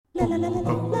All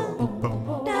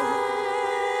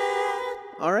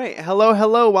right.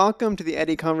 Hello. Welcome to the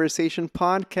Eddie Conversation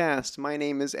Podcast. My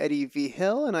name is Eddie V.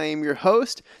 Hill, and I am your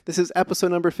host. This is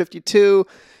episode number 52.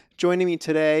 Joining me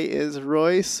today is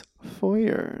Royce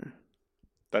Feuer.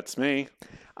 That's me.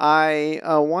 I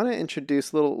want to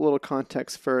introduce a little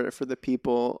context for the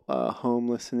people home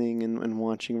listening and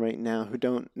watching right now who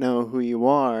don't know who you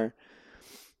are.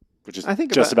 Which is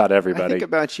about everybody. I think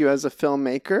about you as a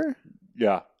filmmaker.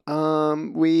 Yeah.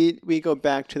 We go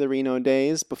back to the Reno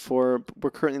days before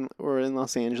we're in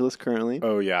Los Angeles currently.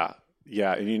 Oh, yeah.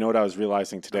 Yeah. And you know what I was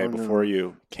realizing today before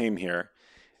you came here?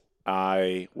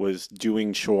 I was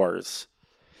doing chores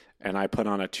and I put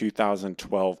on a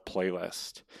 2012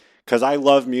 playlist because I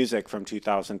love music from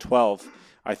 2012.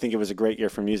 I think it was a great year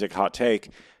for music. Hot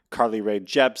take. Carly Rae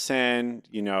Jepsen,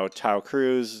 Tao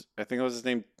Cruz, I think it was his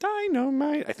name,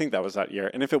 Dynamite. I think that was that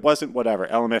year. And if it wasn't, whatever,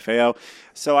 LMFAO.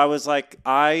 So I was like,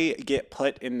 I get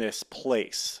put in this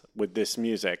place with this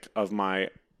music of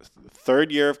my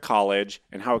third year of college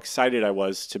and how excited I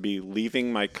was to be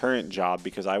leaving my current job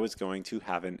because I was going to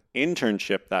have an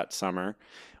internship that summer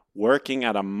working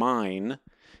at a mine,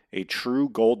 a true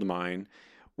gold mine,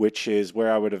 which is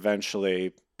where I would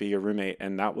eventually be a roommate.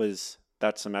 And that was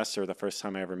that semester, the first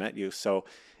time I ever met you. So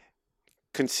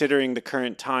considering the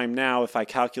current time now, if I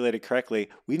calculated correctly,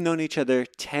 we've known each other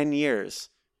 10 years.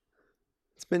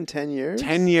 It's been 10 years?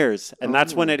 10 years. And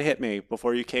that's when it hit me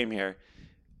before you came here.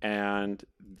 And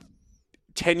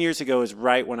 10 years ago is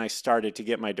right when I started to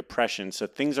get my depression. So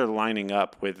things are lining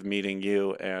up with meeting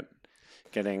you and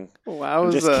getting...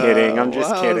 I'm just kidding. I'm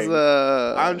just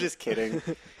kidding.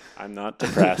 I'm not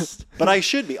depressed, but I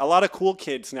should be. A lot of cool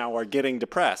kids now are getting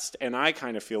depressed, and I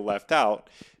kind of feel left out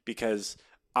because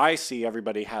I see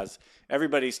everybody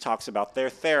talks about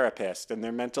their therapist and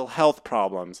their mental health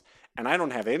problems, and I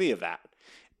don't have any of that.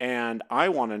 And I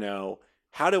want to know,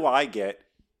 how do I get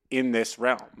in this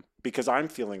realm? Because I'm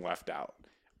feeling left out.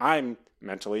 I'm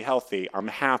mentally healthy. I'm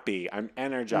happy. I'm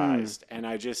energized. And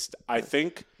I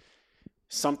think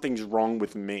something's wrong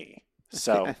with me.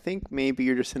 So I think maybe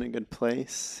you're just in a good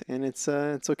place, and it's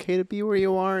okay to be where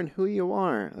you are and who you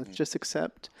are. Let's just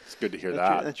accept. It's good to hear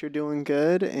that you're doing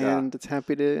good, and it's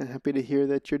happy to hear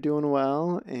that you're doing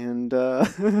well, and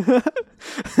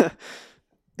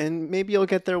and maybe you'll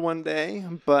get there one day.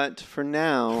 But for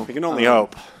now, we can only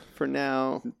hope. For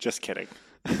now, just kidding.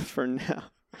 For now,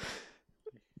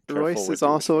 Royce is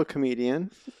also a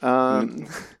comedian. All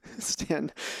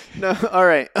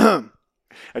right.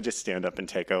 I just stand up and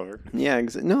take over. Yeah,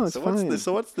 no, it's fine.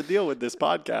 So what's the deal with this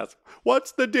podcast?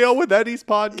 What's the deal with Eddie's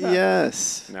podcast?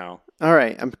 Yes. No. All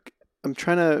right. I'm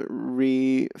trying to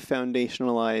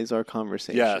re-foundationalize our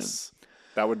conversation. Yes.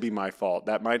 That would be my fault.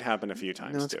 That might happen a few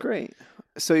times, too. That's great.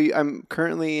 So I'm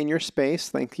currently in your space.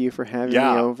 Thank you for having me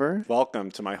over.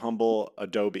 Welcome to my humble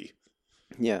Adobe.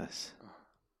 Yes.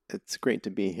 It's great to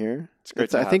be here.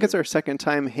 I think it's our second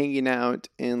time hanging out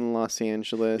in Los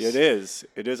Angeles. It is.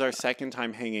 It is our second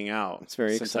time hanging out. It's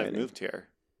very exciting. Since I've moved here.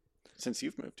 Since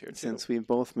you've moved here, too. Since we've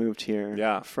both moved here.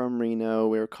 Yeah. From Reno.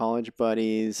 We were college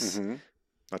buddies. Mm-hmm.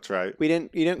 That's right. You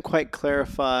didn't quite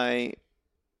clarify.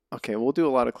 Okay, we'll do a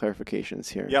lot of clarifications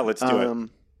here. Yeah, let's do it.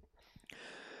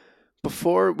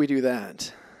 Before we do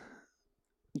that,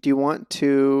 do you want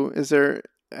to...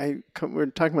 we're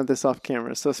talking about this off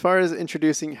camera. So as far as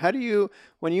introducing,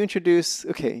 when you introduce,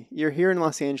 you're here in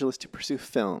Los Angeles to pursue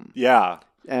film. Yeah.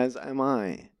 As am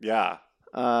I. Yeah.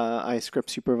 I script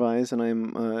supervise and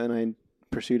I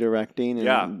pursue directing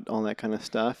and all that kind of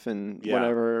stuff and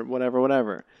whatever.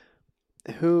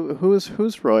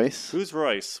 Who's Royce? Who's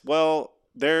Royce? Well,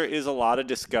 there is a lot of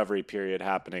discovery period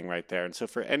happening right there. And so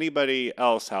for anybody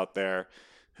else out there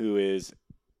who is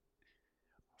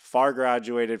far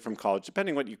graduated from college,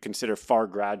 depending what you consider far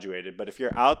graduated. But if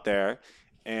you're out there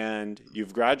and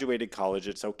you've graduated college,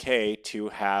 it's okay to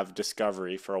have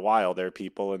discovery for a while. There are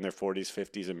people in their 40s,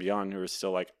 50s, and beyond who are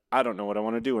still like, I don't know what I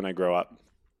want to do when I grow up.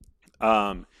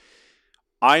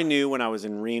 I knew when I was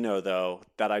in Reno, though,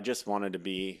 that I just wanted to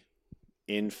be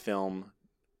in film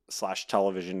 /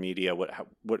 television media.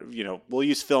 We'll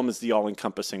use film as the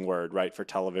all-encompassing word, right, for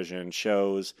television,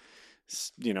 shows,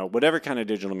 whatever kind of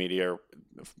digital media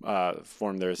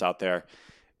form there is out there.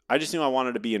 I just knew I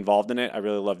wanted to be involved in it. I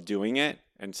really loved doing it.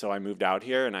 And so I moved out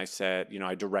here and I said,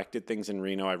 I directed things in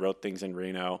Reno. I wrote things in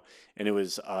Reno. And it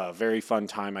was a very fun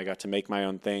time. I got to make my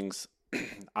own things.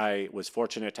 I was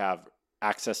fortunate to have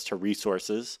access to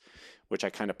resources, which I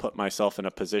kind of put myself in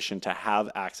a position to have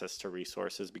access to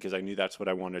resources because I knew that's what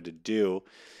I wanted to do.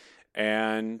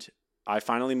 And I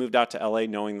finally moved out to LA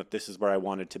knowing that this is where I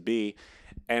wanted to be.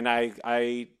 And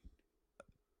I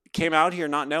came out here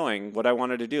not knowing what I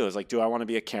wanted to do. I was like, do I want to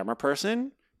be a camera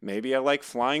person? Maybe I like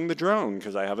flying the drone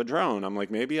because I have a drone. I'm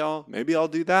like, maybe I'll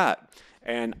do that.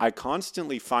 And I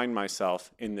constantly find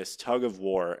myself in this tug of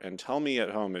war, and tell me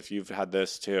at home if you've had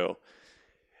this too,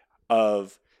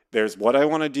 of there's what I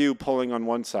want to do pulling on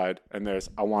one side, and there's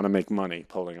I want to make money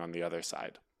pulling on the other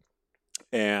side.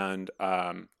 And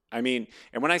I mean,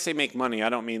 and when I say make money, I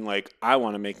don't mean like I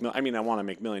want to make. I mean, I want to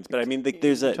make millions, but I mean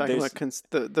there's a talking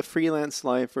about the freelance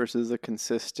life versus a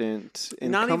consistent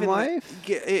income life.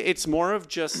 It's more of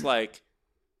just like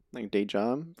day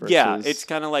job. Versus... Yeah, it's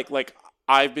kind of like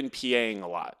I've been PAing a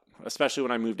lot, especially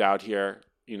when I moved out here.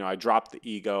 You know, I dropped the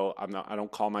ego. I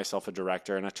don't call myself a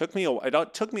director, and it took me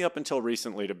up until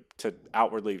recently to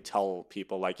outwardly tell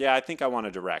people like, yeah, I think I want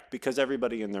to direct, because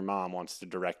everybody and their mom wants to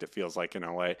direct. It feels like in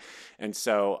LA, and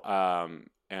so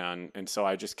and so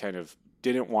I just kind of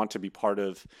didn't want to be part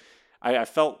of. I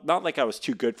felt not like I was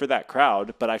too good for that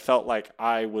crowd, but I felt like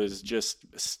I was just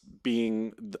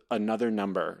being another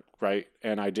number, right?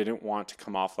 And I didn't want to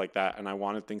come off like that, and I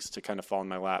wanted things to kind of fall in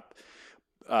my lap.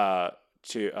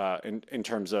 In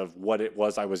terms of what it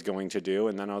was I was going to do.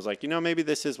 And then I was like, maybe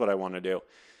this is what I want to do.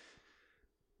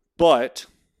 But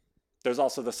there's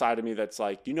also the side of me that's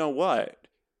like, you know what?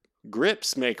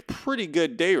 Grips make pretty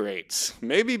good day rates.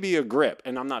 Maybe be a grip.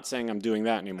 And I'm not saying I'm doing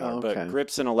that anymore, but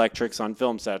grips and electrics on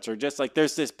film sets are just like,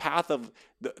 there's this path of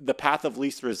the path of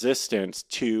least resistance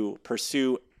to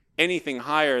pursue anything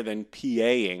higher than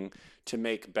PAing to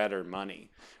make better money.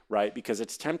 Right? Because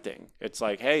it's tempting. It's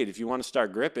like, hey, if you want to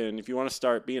start gripping, if you want to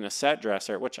start being a set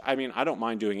dresser, which I mean, I don't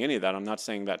mind doing any of that. I'm not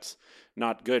saying that's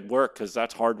not good work, because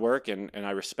that's hard work and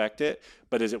I respect it.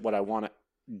 But is it what I want to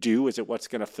do? Is it what's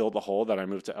going to fill the hole that I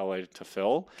moved to LA to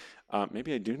fill?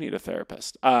 Maybe I do need a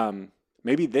therapist.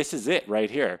 Maybe this is it right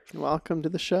here. Welcome to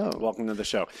the show. Welcome to the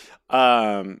show.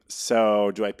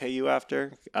 So do I pay you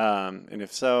after? And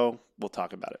if so, we'll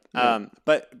talk about it. Yeah.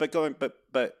 But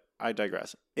I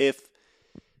digress.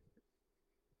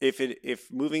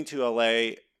 If moving to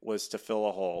LA was to fill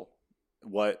a hole,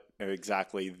 what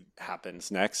exactly happens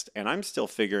next? And I'm still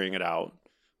figuring it out.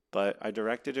 But I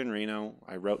directed in Reno.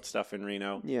 I wrote stuff in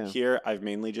Reno. Yeah. Here, I've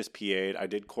mainly just PA'd. I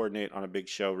did coordinate on a big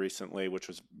show recently,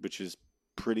 which is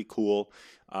pretty cool.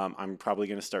 I'm probably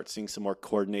going to start seeing some more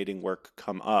coordinating work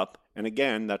come up. And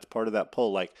again, that's part of that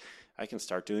pull. Like, I can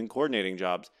start doing coordinating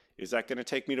jobs. Is that going to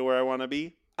take me to where I want to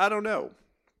be? I don't know.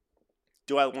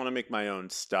 Do I want to make my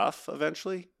own stuff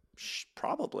eventually?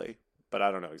 Probably, but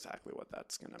I don't know exactly what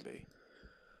that's going to be.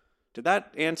 Did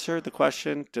that answer the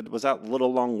question? Was that a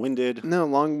little long-winded? No,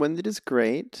 long-winded is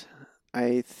great.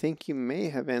 I think you may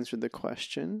have answered the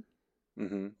question.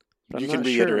 Mm-hmm. You can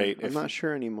reiterate. I'm not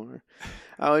sure anymore.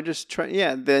 I would just try.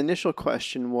 Yeah, the initial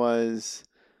question was,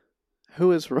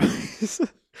 who is Royce?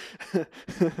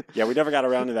 Yeah, we never got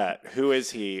around to that. Who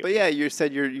is he? But yeah, you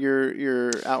said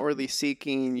you're outwardly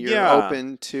seeking. You're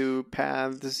open to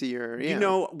paths.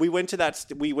 We went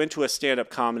to a stand-up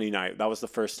comedy night. That was the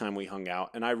first time we hung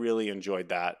out, and I really enjoyed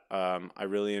that. I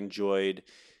really enjoyed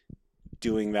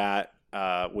doing that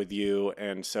with you.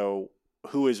 And so,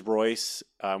 who is Royce?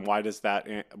 Why does that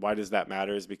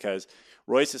matter? Is because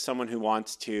Royce is someone who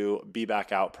wants to be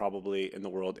back out, probably in the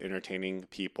world, entertaining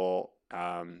people.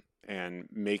 And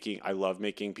I love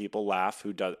making people laugh.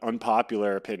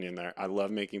 Unpopular opinion there. I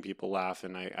love making people laugh,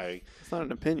 and it's not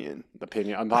an opinion.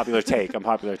 Unpopular take.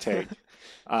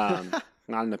 Not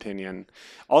an opinion.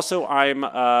 Also, I'm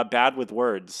bad with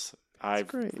words.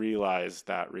 I've realized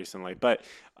that recently. But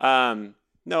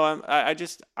no,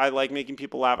 I like making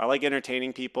people laugh. I like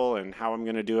entertaining people, and how I'm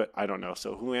going to do it, I don't know.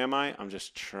 So who am I? I'm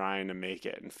just trying to make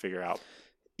it and figure out.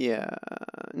 Yeah,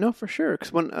 no, for sure.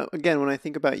 Because when I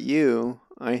think about you,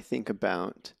 I think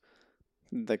about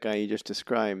the guy you just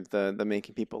described, the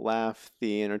making people laugh,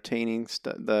 the entertaining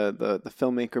stuff, the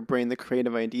filmmaker brain, the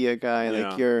creative idea guy. Yeah.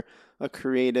 Like, you're a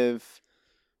creative,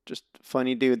 just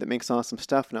funny dude that makes awesome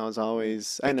stuff. And I was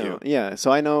always, Thank you. Yeah.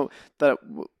 So I know that.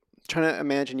 Trying to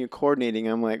imagine you coordinating,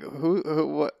 I'm like, who,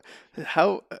 what,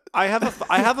 how? I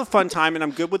have a fun time, and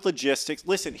I'm good with logistics.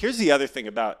 Listen, here's the other thing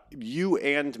about you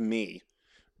and me.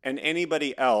 And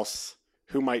anybody else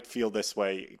who might feel this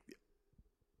way,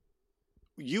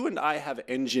 you and I have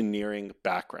engineering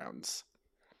backgrounds.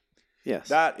 Yes.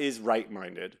 That is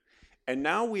right-minded. And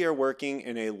now we are working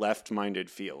in a left-minded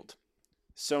field.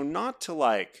 So not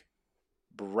to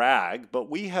brag, but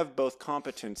we have both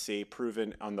competency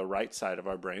proven on the right side of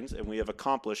our brains, and we have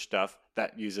accomplished stuff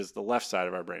that uses the left side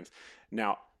of our brains.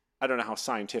 Now, I don't know how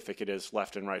scientific it is,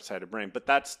 left and right side of brain, but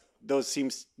that's those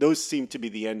seem to be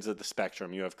the ends of the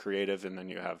spectrum. You have creative, and then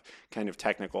you have kind of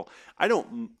technical.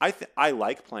 I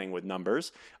like playing with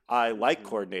numbers. I like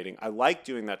coordinating. I like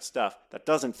doing that stuff. That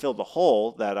doesn't fill the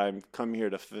hole that I'm come here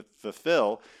to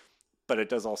fulfill, but it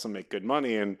does also make good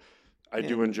money, and I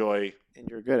do enjoy. And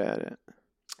you're good at it.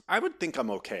 I would think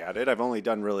I'm okay at it. I've only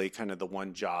done really kind of the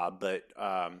one job, but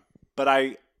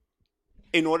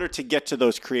in order to get to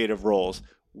those creative roles,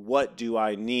 what do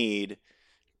I need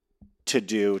to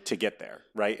do to get there,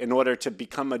 right? In order to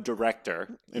become a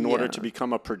director, in order to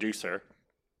become a producer,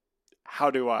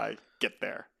 how do I get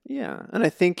there? Yeah, and I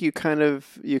think you kind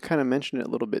of mentioned it a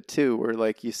little bit too, where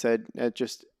like you said,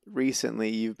 just recently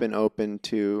you've been open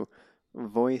to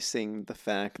voicing the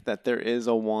fact that there is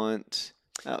a want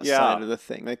outside of the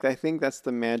thing. Like I think that's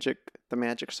the magic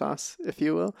sauce, if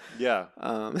you will. Yeah.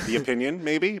 The opinion,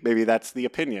 maybe that's the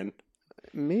opinion.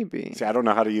 Maybe. See, I don't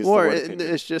know how to use the word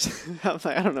opinion. It's just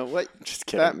I don't know what just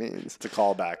kidding. That means. It's a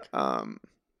callback.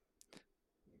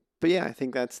 But yeah, I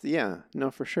think that's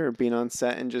for sure. Being on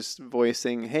set and just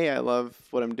voicing, hey, I love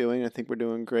what I'm doing. I think we're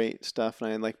doing great stuff,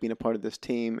 and I like being a part of this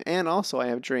team. And also, I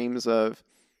have dreams of,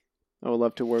 I would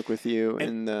love to work with you.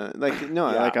 And I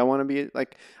want to be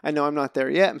like, I know I'm not there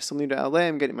yet. I'm still new to LA.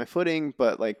 I'm getting my footing,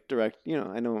 but like direct,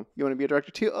 I know you want to be a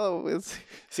director too. Oh, it's.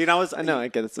 See, I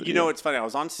get it. It's funny. I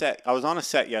was on a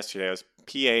set yesterday. I was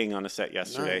PAing on a set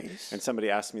yesterday, nice. And somebody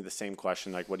asked me the same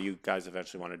question, like, what do you guys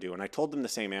eventually want to do? And I told them the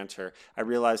same answer. I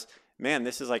realized, man,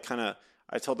 this is like kind of,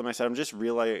 I told them, I said, I'm just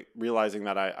realizing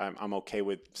that I'm okay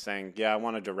with saying, yeah, I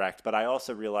want to direct. But I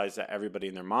also realize that everybody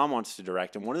and their mom wants to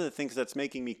direct. And one of the things that's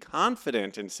making me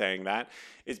confident in saying that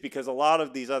is because a lot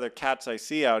of these other cats I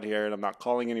see out here, and I'm not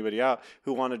calling anybody out,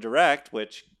 who want to direct,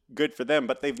 which good for them,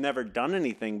 but they've never done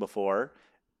anything before.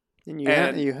 And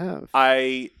you have.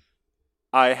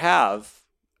 I have,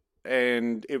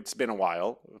 and it's been a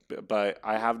while, but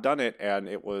I have done it, and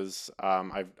it was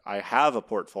I have a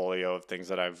portfolio of things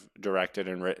that I've directed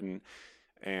and written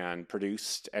and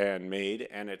produced and made,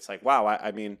 and it's like, wow,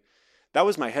 I mean, that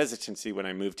was my hesitancy when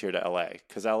I moved here to LA,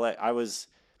 because LA, I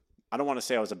don't want to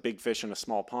say I was a big fish in a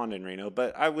small pond in Reno,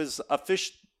 but I was a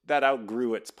fish that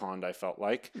outgrew its pond, I felt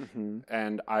like. Mm-hmm.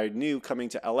 And I knew coming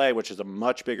to LA, which is a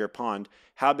much bigger pond,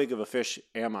 how big of a fish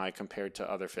am I compared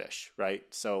to other fish, right?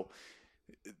 So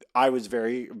I was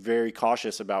very, very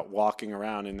cautious about walking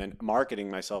around and then marketing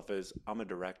myself as I'm a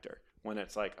director, when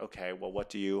it's like, okay, well, what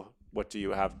do you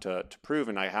have to prove?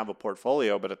 And I have a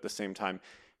portfolio, but at the same time,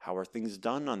 how are things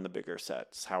done on the bigger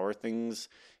sets? How are things,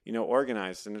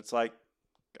 organized? And it's like,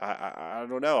 I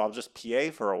don't know. I'll just PA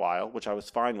for a while, which I was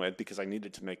fine with because I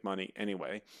needed to make money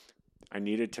anyway. I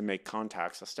needed to make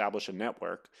contacts, establish a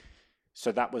network.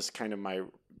 So that was kind of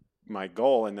my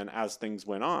goal. And then as things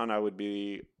went on, I would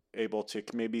be able to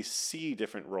maybe see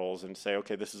different roles and say,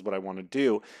 okay, this is what I want to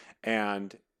do.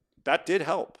 And that did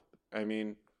help. I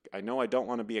mean, I know I don't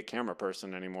want to be a camera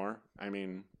person anymore. I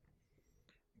mean,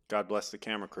 God bless the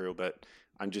camera crew, but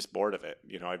I'm just bored of it.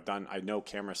 I know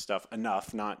camera stuff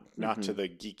enough, not Mm-hmm. to the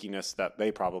geekiness that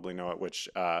they probably know it, which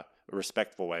a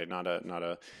respectful way, not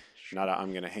a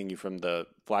I'm going to hang you from the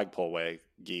flagpole way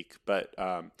geek, but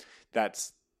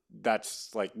that's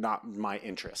like not my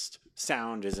interest.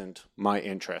 Sound isn't my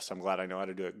interest. I'm glad I know how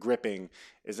to do it. Gripping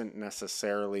isn't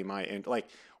necessarily my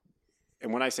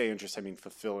and when I say interest, I mean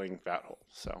fulfilling that whole.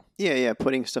 So yeah,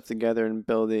 putting stuff together and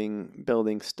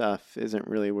building stuff isn't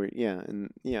really where.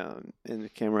 In the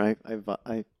camera,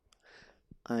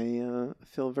 I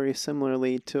feel very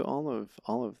similarly to all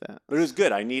of that. But it was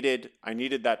good. I needed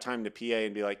that time to PA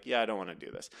and be like, yeah, I don't want to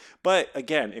do this. But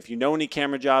again, if you know any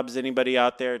camera jobs, anybody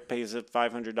out there pays a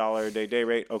 $500 a day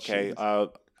rate, okay,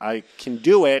 I can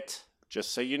do it,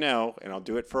 just so you know, and I'll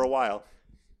do it for a while.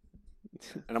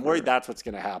 And I'm worried that's what's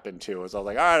going to happen too. Is I was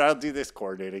like, all right, I'll do this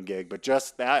coordinating gig, but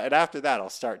just that, and after that, I'll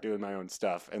start doing my own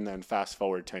stuff. And then fast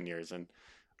forward 10 years, and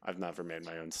I've never made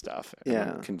my own stuff. And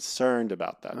I'm concerned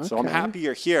about that. Okay. So I'm happy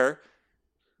you're here,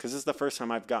 because this is the first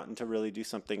time I've gotten to really do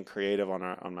something creative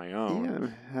on my own. Yeah,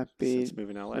 I'm happy. Since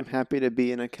moving to LA. I'm happy to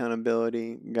be an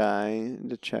accountability guy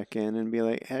to check in and be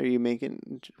like, hey,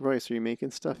 Royce, are you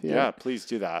making stuff yet? Yeah, please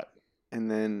do that. And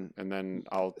then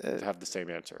I'll have the same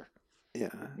answer. Yeah.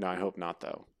 No, I hope not,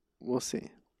 though. We'll see.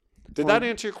 Did that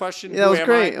answer your question? Yeah, it was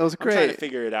great. It was great. I'm trying to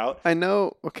figure it out. I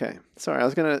know. Okay. Sorry, I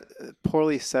was going to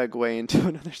poorly segue into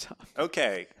another topic.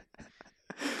 Okay.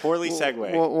 Poorly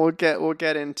segue. We'll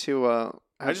get into...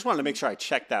 I just wanted to make sure I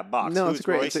checked that box. No, Who's it's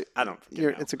great. Royce? I don't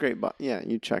know. It's a great box. Yeah,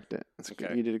 you checked it.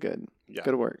 Okay. You did good. Yeah.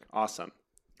 Good work. Awesome.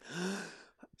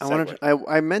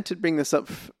 I meant to bring this up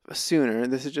sooner.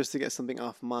 This is just to get something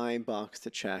off my box to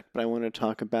check, but I want to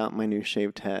talk about my new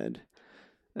shaved head.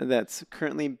 that's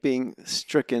currently being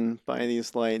stricken by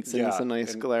these lights, and it's a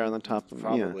nice and glare on the top of it.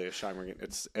 Yeah. probably a shimmer.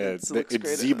 It's looks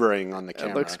great. zebraing on the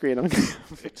camera. It looks great on camera.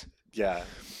 Yeah.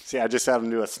 See, I just had him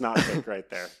do a snot pick right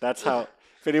there. That's how.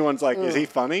 If anyone's like, "Is he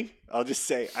funny?" I'll just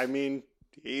say, I mean,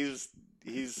 he's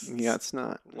He got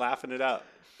snot. laughing it up.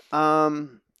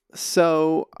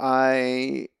 So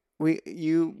we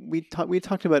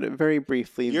talked about it very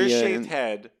briefly. Your shaved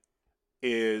head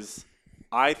is,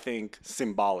 I think,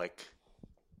 symbolic,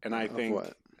 and I think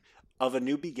of a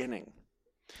new beginning.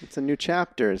 It's a new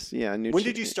chapters. Yeah. When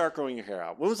did you start growing your hair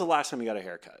out? When was the last time you got a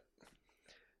haircut?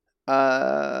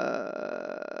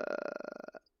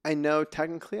 I know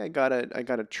technically I got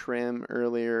a trim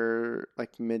earlier,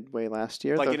 like midway last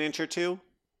year. Like an inch or two?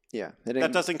 Yeah.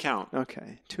 That doesn't count.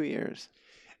 Okay. 2 years.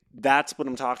 That's what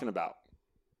I'm talking about.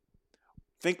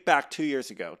 Think back 2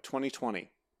 years ago, 2020,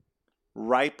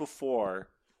 right before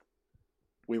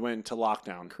we went into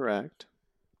lockdown. Correct.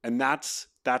 And that's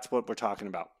what we're talking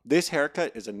about. This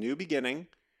haircut is a new beginning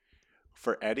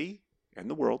for Eddie and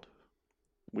the world.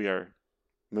 We are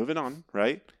moving on,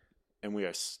 right? And we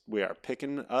are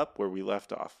picking up where we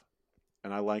left off.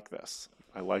 And I like this.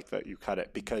 I like that you cut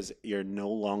it because you're no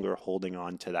longer holding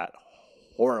on to that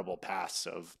horrible past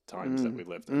of times that we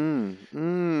lived in.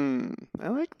 I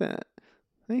like that.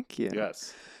 Thank you.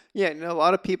 Yes. Yeah, a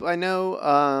lot of people I know,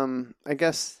 I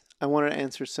guess I wanted to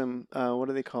answer some what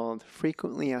are they called?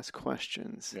 Frequently asked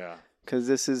questions. Yeah. Cuz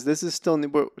this is still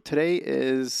new. Today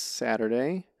is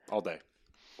Saturday. All day.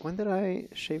 When did I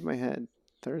shave my head?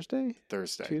 Thursday?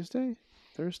 Tuesday?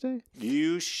 Thursday?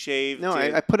 You shaved No,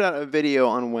 I put out a video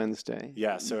on Wednesday.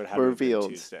 Yeah, so it had revealed.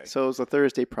 Tuesday. So it was a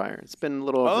Thursday prior. It's been a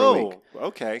little over a week. Oh,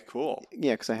 okay, cool.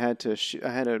 Yeah, because I had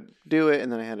to do it,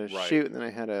 and then I had to shoot, and then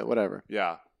I had to whatever.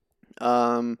 Yeah.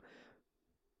 One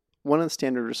of the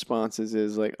standard responses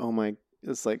is like, "Oh my,"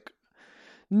 it's like,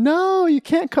 "No, you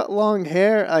can't cut long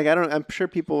hair." Like I'm sure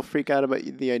people freak out about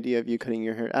the idea of you cutting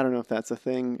your hair. I don't know if that's a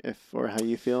thing, or how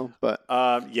you feel, but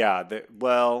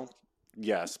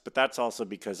yes, but that's also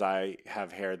because I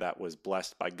have hair that was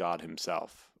blessed by God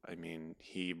Himself. I mean,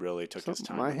 He really took His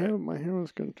time. My hair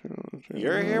was good too.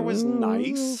 Your hair was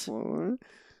nice. You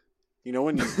know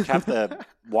when you have to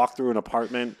walk through an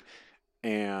apartment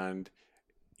and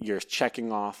you're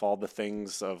checking off all the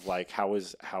things of like how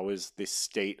is the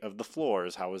state of the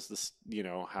floors, how is this,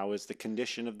 how is the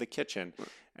condition of the kitchen,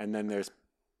 and then there's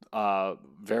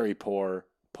very poor,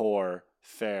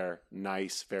 fair,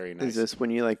 nice, very nice. Is this when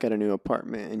you like get a new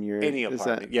apartment and you're any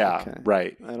apartment?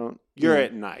 Right. You're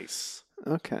at nice.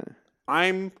 Okay.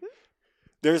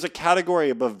 There's a category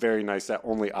above very nice that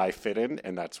only I fit in,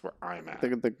 and that's where I'm at.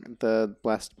 The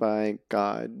blessed by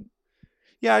God.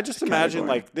 Yeah, I just imagine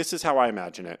like this is how I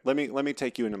imagine it. Let me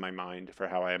take you into my mind for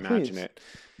how I imagine it.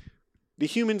 The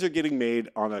humans are getting made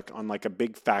on like a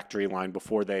big factory line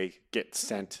before they get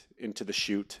sent into the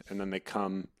chute, and then they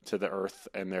come to the earth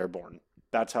and they're born.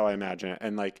 That's how I imagine it.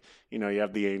 And like, you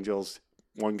have the angels,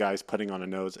 one guy's putting on a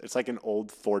nose. It's like an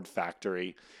old Ford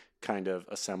factory kind of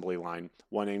assembly line.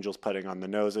 One angel's putting on the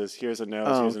noses. Here's a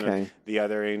nose. Here's a nose. The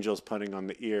other angel's putting on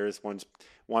the ears.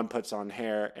 One puts on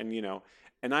hair, and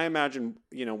and I imagine,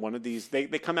 one of these, they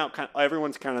come out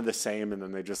everyone's kind of the same, and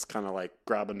then they just kind of like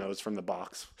grab a nose from the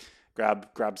box,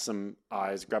 grab some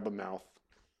eyes, grab a mouth.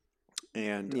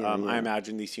 And I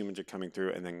imagine these humans are coming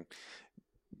through, and then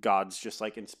God's just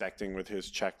like inspecting with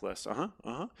his checklist.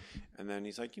 And then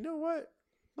he's like, you know what?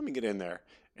 Let me get in there.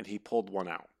 And he pulled one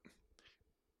out.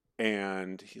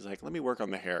 And he's like, let me work on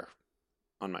the hair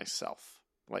on myself,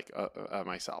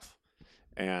 myself.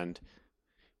 And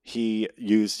he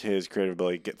used his creative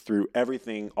ability to get through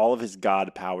everything, all of his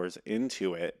God powers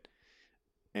into it,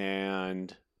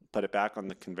 and put it back on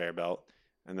the conveyor belt,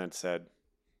 and then said,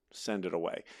 send it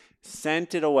away.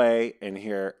 Sent it away, and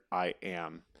here I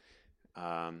am.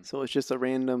 So it's just a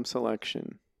random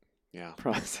selection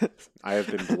process. I have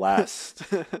been blessed.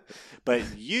 But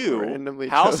you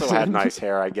also had nice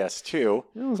hair, I guess, too.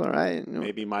 It was all right.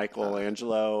 Maybe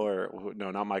Michelangelo or...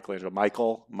 No, not Michelangelo.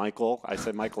 Michael. I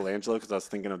said Michelangelo because I was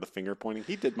thinking of the finger pointing.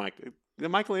 He did Did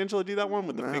Michelangelo do that one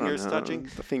with the fingers touching?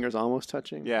 The fingers almost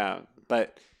touching? Yeah,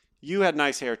 but you had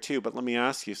nice hair, too. But let me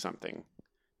ask you something.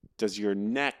 Does your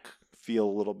neck feel a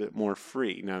little bit more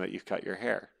free now that you've cut your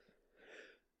hair?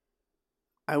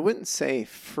 I wouldn't say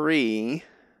free.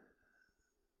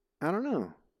 I don't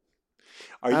know.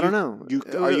 I don't know.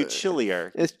 Are you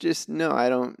chillier? It's just no. I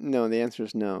don't know. The answer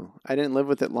is no. I didn't live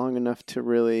with it long enough to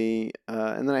really,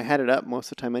 and then I had it up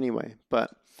most of the time anyway. But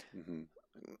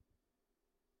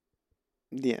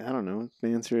yeah, I don't know. The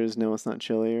answer is no. It's not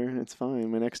chillier. It's fine.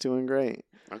 My neck's doing great.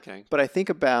 Okay. But I think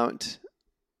about,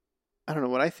 I don't know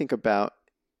what I think about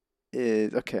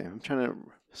is okay. I'm trying to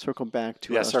circle back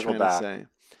to what I was circle trying back. to say.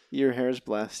 Your hair is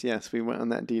blessed. Yes, we went on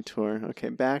that detour. Okay,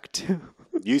 back to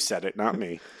You said it, not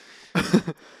me.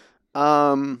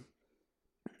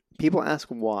 People ask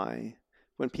why.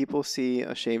 When people see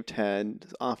a shaved head,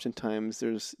 oftentimes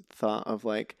there's thought of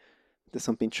like, did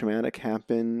something traumatic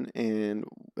happen? And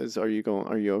are you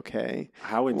okay?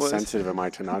 How insensitive am I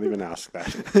to not even ask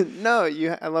that? No,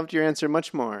 I loved your answer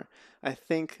much more. I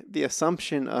think the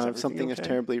assumption of something is okay?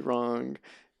 terribly wrong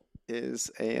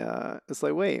is it's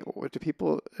like, wait, what do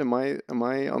people, am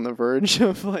I on the verge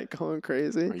of like going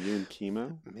crazy? Are you in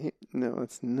chemo?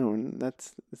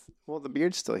 Well, the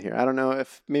beard's still here. I don't know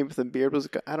if the beard was,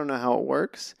 I don't know how it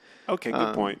works. Okay,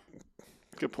 good point.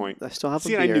 Good point. I still have a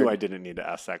beard. beard. I knew I didn't need to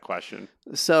ask that question.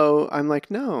 So I'm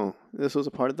like, no, this was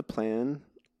a part of the plan.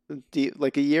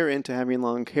 Like a year into having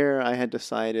long hair, I had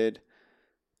decided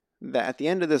that at the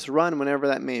end of this run, whenever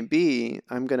that may be,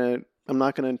 I'm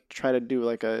not gonna try to do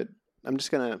I'm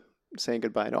just gonna say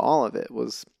goodbye to all of it.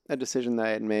 Was a decision that I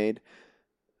had made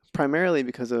primarily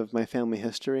because of my family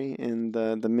history and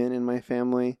the men in my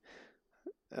family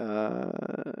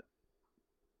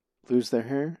lose their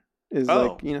hair. Is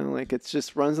like, like it's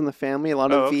just runs in the family. A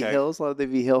lot of V Hills, a lot of the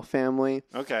V Hill family.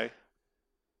 Okay.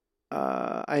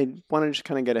 I wanted to just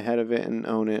kind of get ahead of it and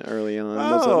own it early on.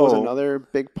 Was another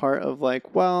big part of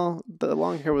like, well, the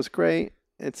long hair was great.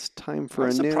 It's time for I'm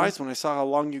a new. I'm surprised when I saw how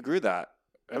long you grew that.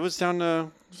 It was down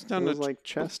to like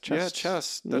chest. Yeah,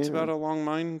 chest. That's about how long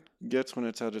mine gets when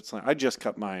it's at its length. I just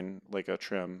cut mine like a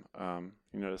trim.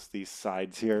 You notice these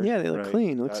sides here? Yeah, they look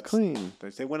clean. It looks clean.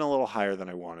 They went a little higher than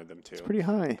I wanted them to. It's pretty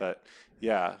high. But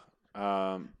yeah.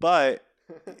 But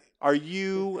are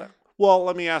you? Well,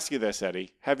 let me ask you this,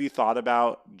 Eddie. Have you thought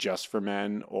about Just for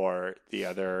Men or the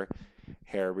other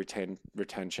hair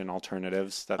retention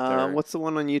alternatives that they're... What's the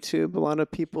one on YouTube? A lot of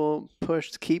people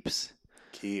pushed Keeps.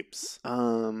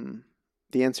 The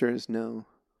answer is no.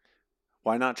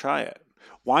 Why not try it?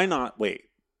 Why not wait?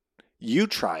 You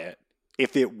try it.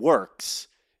 If it works,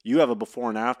 you have a before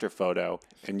and after photo,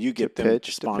 and you get them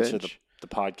to sponsor the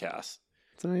podcast.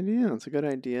 It's an idea. It's a good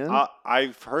idea.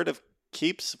 I've heard of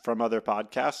Keeps from other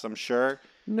podcasts, I'm sure.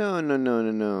 No.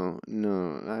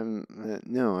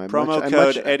 Promo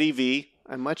code Eddie V.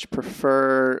 I much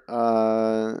prefer.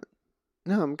 No,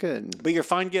 I'm good. But you're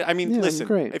fine.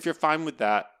 Listen. If you're fine with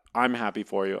that, I'm happy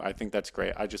for you. I think that's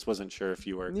great. I just wasn't sure if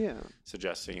you were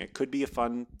suggesting it. Could be a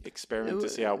fun experiment to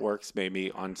see how it works, maybe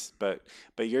but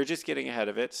you're just getting ahead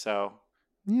of it. So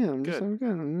I'm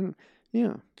good.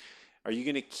 Yeah. Are you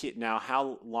gonna now?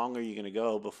 How long are you gonna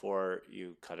go before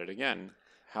you cut it again?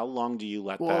 How long do you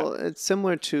let that? Well, it's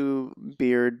similar to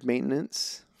beard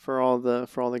maintenance for all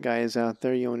the guys out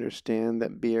there. You understand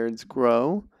that beards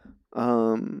grow.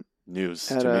 News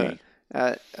to me.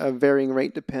 At a varying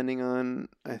rate depending on,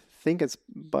 I think it's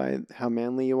by how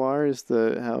manly you are.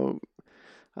 I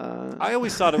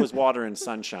always thought it was water and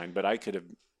sunshine, but I could have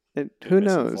who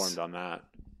knows? Misinformed on that.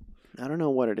 I don't know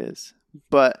what it is,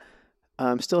 but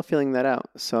I'm still feeling that out.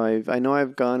 So I know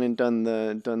I've gone and done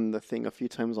the thing a few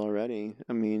times already.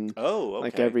 I mean,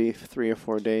 like every 3 or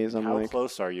 4 days. How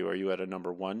close are you? Are you at a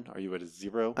number 1? Are you at a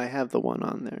 0? I have the 1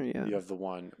 on there. Yeah, you have the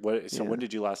 1. When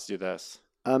did you last do this?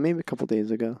 Maybe a couple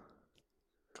days ago.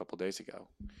 A couple days ago.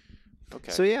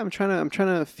 Okay. So yeah, I'm trying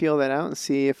to feel that out and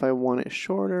see if I want it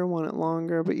shorter, want it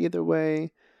longer. But either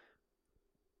way,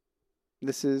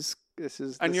 this is.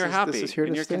 And you're happy. This is here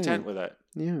and to you're stay. content with it.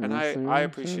 Yeah. And I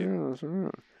appreciate it.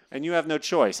 And you have no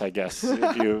choice, I guess.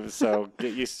 So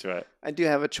get used to it. I do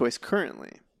have a choice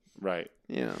currently. Right.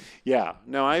 Yeah. Yeah.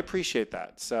 No, I appreciate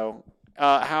that. So,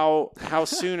 how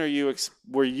soon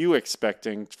were you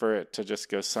expecting for it to just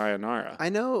go sayonara? I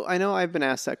know. I've been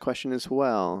asked that question as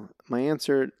well. My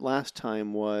answer last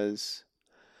time was,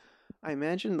 I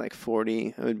imagined like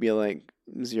 40. It would be like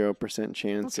 0%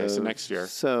 chance. Okay, so next year.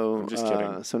 So I'm just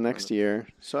kidding. So next year.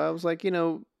 So I was like, I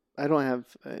don't have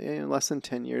less than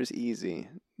 10 years easy.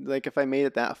 Like if I made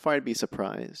it that far, I'd be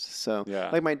surprised. So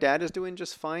like my dad is doing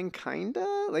just fine,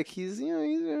 kinda. Like he's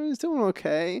he's doing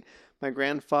okay. My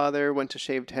grandfather went to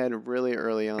shaved head really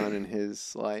early on in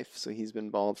his life, so he's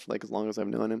been bald for like as long as I've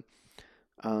known him.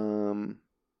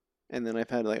 And then I've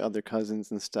had like other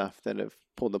cousins and stuff that have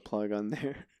pulled the plug on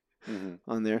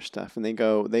on their stuff, and they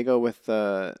go with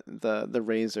the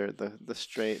razor, the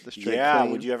straight. Yeah,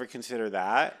 clean. Would you ever consider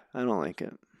that? I don't like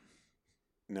it.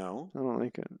 No, I don't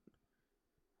like it.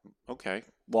 Okay.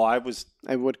 Well,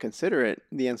 I would consider it.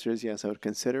 The answer is yes. I would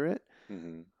consider it.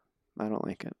 Mm-hmm. I don't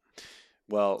like it.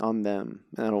 Well, on them.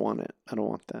 I don't want it. I don't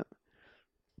want that.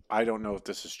 I don't know if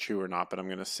this is true or not, but I'm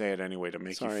going to say it anyway to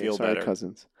make you feel better. Sorry,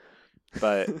 cousins.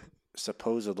 But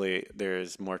supposedly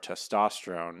there's more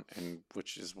testosterone, and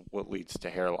which is what leads to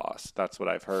hair loss. That's what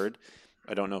I've heard.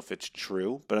 I don't know if it's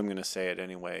true, but I'm going to say it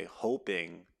anyway,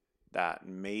 hoping that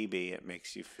maybe it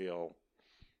makes you feel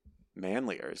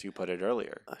manlier, as you put it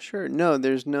earlier. Sure. No,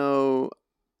 there's no.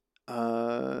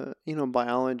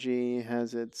 Biology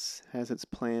has its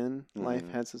plan.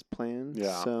 Life has its plan.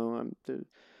 Yeah. So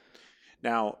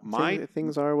now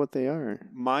things are what they are.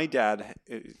 My dad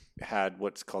had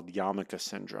what's called yarmulke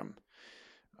syndrome.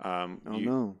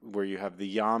 Where you have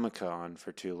the yarmulke on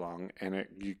for too long, and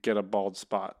you get a bald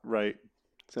spot right.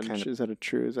 Is that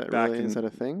a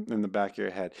thing? In the back of your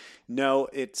head? No,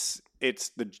 it's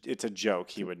a joke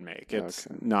he would make. It's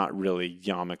not really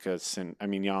yarmulke syndrome. I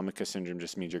mean, yarmulke syndrome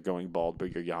just means you're going bald,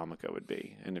 but your yarmulke would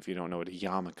be. And if you don't know what a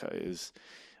yarmulke is,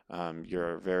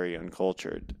 you're very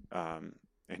uncultured, and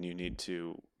you need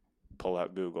to pull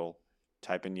out Google,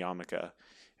 type in yarmulke,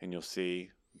 and you'll see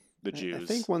the Jews. I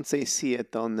think once they see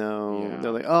it, they'll know. Yeah.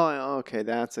 They're like, oh, okay,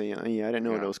 that's I didn't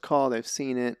know what it was called. I've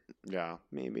seen it. Yeah,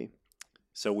 maybe.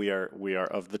 So we are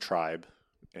of the tribe,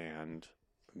 and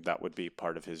that would be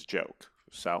part of his joke.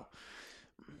 So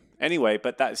anyway,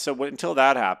 until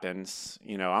that happens,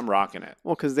 I'm rocking it.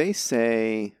 Well, because they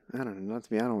say, I don't know, I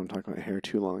don't want to talk about hair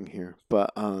too long here,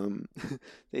 but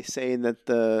they say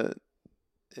that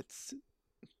it's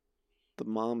the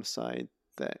mom side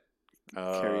that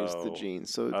carries the gene.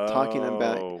 So talking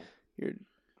about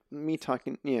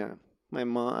my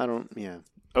mom,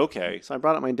 Okay. So I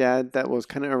brought up my dad. That was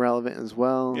kind of irrelevant as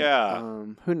well. Yeah.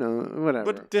 Who knows?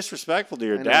 Whatever. But disrespectful to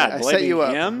your dad. I set you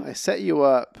up. I set you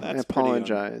up. I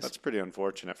apologize. That's pretty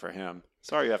unfortunate for him.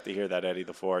 Sorry you have to hear that, Eddie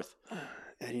the Fourth.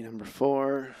 Eddie number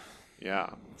 4. Yeah.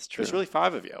 It's true. There's really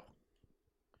 5 of you.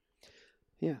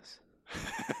 Yes.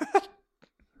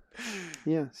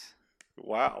 Yes.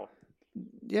 Wow.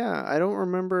 Yeah, I don't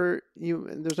remember you.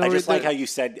 There's no. I just like how you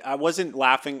said. I wasn't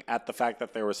laughing at the fact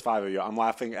that there was 5 of you. I'm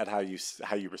laughing at how you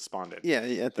responded.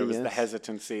 Yeah. There was the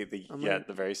hesitancy. The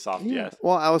very soft yes.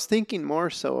 Well, I was thinking more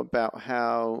so about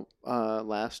how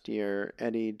last year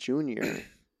Eddie Jr.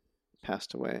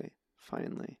 passed away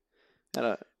finally.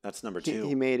 That's number 2.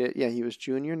 He made it. Yeah, he was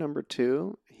junior, number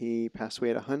 2. He passed away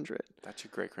at 100. That's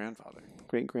your great-grandfather.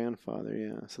 Great-grandfather,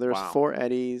 yeah. So there was 4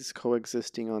 Eddies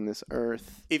coexisting on this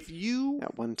earth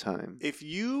at one time. If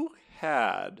you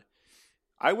had...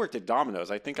 I worked at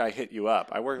Domino's. I think I hit you up.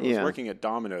 I was working at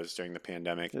Domino's during the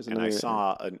pandemic, and I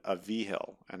saw a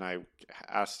V-Hill, and I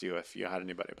asked you if you had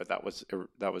anybody, but that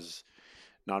was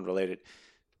non-related.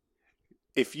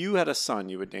 If you had a son,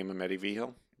 you would name him Eddie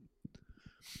V-Hill?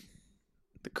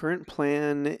 The current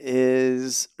plan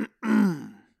is to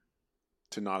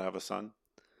not have a son.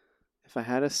 If I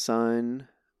had a son,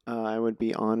 I would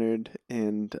be honored,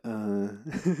 and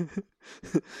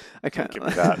I can't give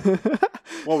me that.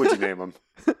 What would you name him?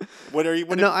 What are you?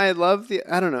 I love the.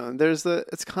 I don't know.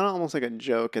 It's kind of almost like a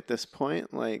joke at this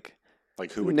point, like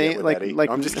who would name Eddie? No,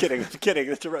 I'm just kidding. I'm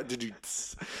kidding. Did you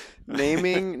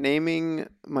naming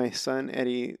my son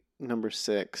Eddie number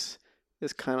 6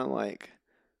 is kind of like.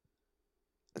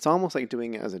 It's almost like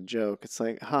doing it as a joke. It's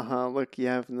like, haha, look, you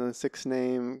have the 6th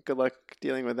name. Good luck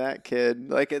dealing with that kid.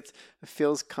 Like it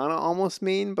feels kind of almost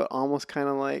mean, but almost kind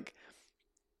of like,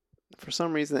 for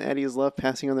some reason, Eddie's love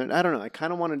passing on there. I don't know. I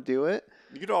kind of want to do it.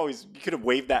 You could have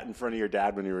waved that in front of your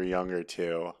dad when you were younger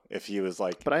too. If he was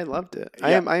like, but I loved it.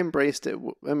 Yeah. I embraced it.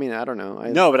 I mean, I don't know.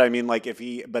 No, but I mean, like if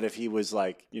he was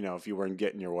like, if you weren't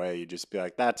getting your way, you'd just be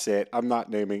like, that's it. I'm not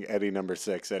naming Eddie number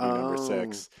 6. Number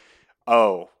 6.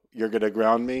 Oh. You're going to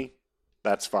ground me?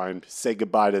 That's fine. Say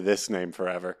goodbye to this name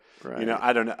forever. Right.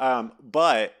 I don't know.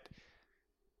 But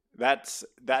that's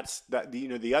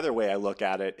the other way I look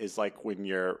at it is like when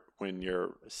you're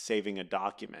saving a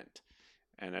document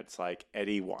and it's like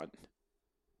Eddie 1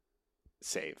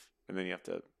 save, and then you have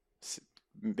to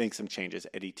make some changes,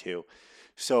 Eddie 2.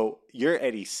 So you're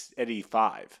Eddie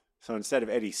 5. So instead of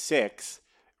Eddie 6,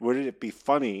 wouldn't it be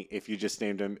funny if you just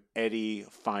named him Eddie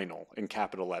Final in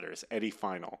capital letters, Eddie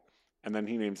Final, and then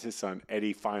he names his son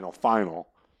Eddie Final,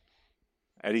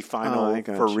 Eddie Final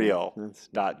for real.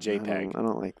 .jpg. I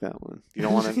don't like that one. You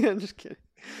don't want to? Yeah, I'm just kidding.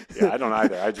 Yeah, I don't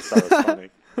either. I just thought it was funny.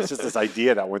 It's just this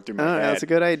idea that went through my head. That's a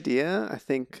good idea. I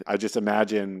think. I just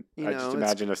imagine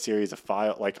a series of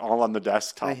files, like all on the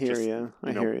desktop. I hear you.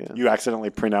 You accidentally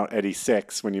print out Eddie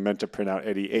 6 when you meant to print out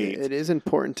Eddie 8. It is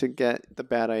important to get the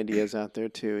bad ideas out there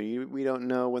too. We don't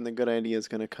know when the good idea is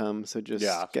going to come, so just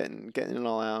getting it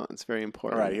all out. It's very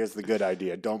important. All right, here's the good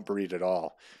idea. Don't breed at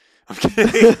all. I'm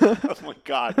kidding. Oh my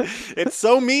God, it's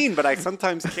so mean, but I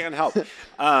sometimes can't help.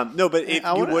 No, but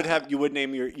if you would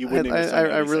name your son.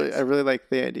 I really like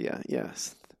the idea.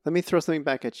 Yes. Let me throw something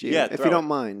back at you, if you don't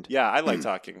mind. Yeah, I like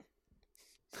talking.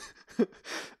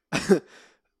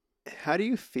 How do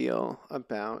you feel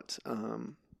about,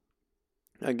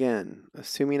 again,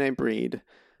 assuming I breed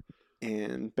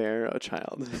and bear a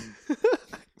child?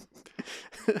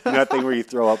 That thing where you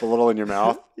throw up a little in your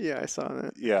mouth? Yeah, I saw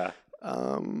that. Yeah.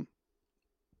 And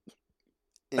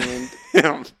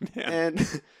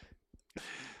and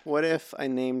what if I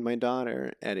named my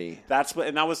daughter Eddie? That's what,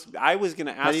 and I was going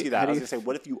to ask you that. I was going to say,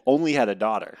 what if you only had a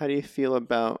daughter? How do you feel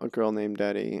about a girl named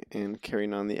Eddie and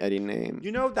carrying on the Eddie name?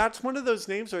 That's one of those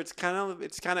names where it's kind of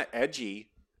edgy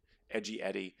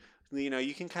Eddie.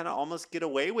 You can kind of almost get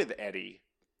away with Eddie.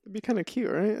 It'd be kind of cute,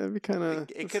 right? It'd be kind of.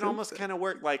 It could almost kind of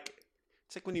work like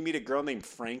it's like when you meet a girl named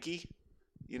Frankie,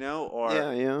 or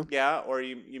or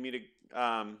you meet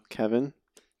a Kevin.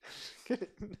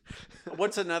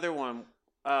 What's another one?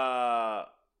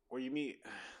 Where you meet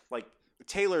like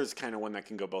Taylor's kind of one that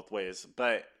can go both ways,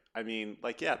 but I mean,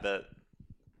 it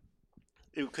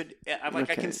could.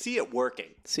 I can see it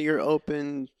working. So you're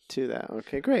open to that?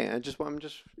 Okay, great. I'm just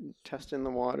testing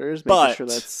the waters, making sure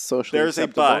that's socially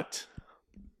acceptable. There's a but.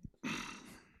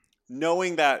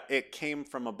 Knowing that it came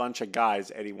from a bunch of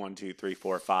guys, Eddie 1, 2, 3,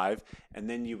 4, 5, and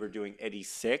then you were doing Eddie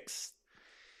 6.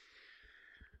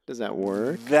 Does that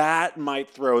work? That might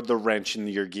throw the wrench in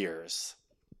your gears,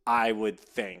 I would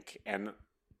think. And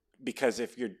because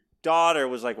if your daughter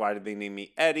was like, why did they name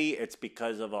me Eddie? It's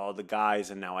because of all the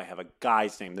guys, and now I have a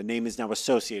guy's name. The name is now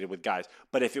associated with guys.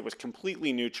 But if it was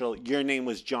completely neutral, your name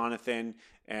was Jonathan,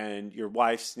 and your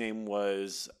wife's name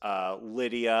was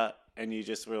Lydia, and you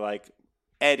just were like,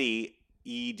 Eddie,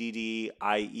 Eddie,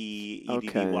 Eddy.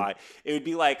 It would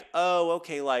be like, oh,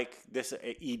 okay, like this.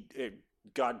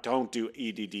 God, don't do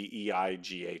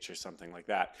Eddieigh or something like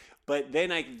that. But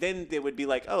then they would be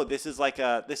like, oh, this is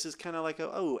kind of like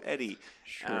Eddie.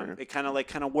 Sure. It kind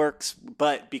of works,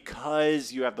 but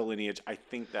because you have the lineage, I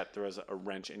think that throws a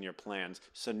wrench in your plans.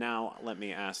 So now let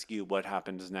me ask you, what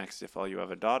happens next if all you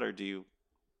have a daughter? Do you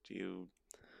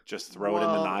just throw it in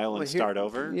the Nile and start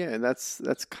over? Yeah, that's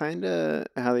kind of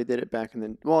how they did it back in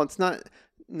the. Well, it's not.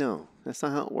 No, that's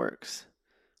not how it works.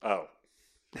 Oh,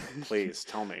 please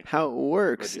tell me. How it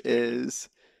works is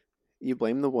you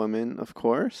blame the woman, of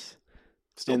course.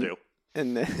 Still do.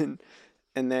 And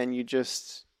then you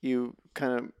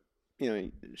kind of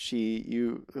you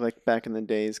like back in the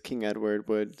days, King Edward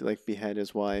would like behead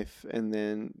his wife and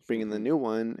then bring in the new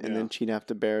one, and then she'd have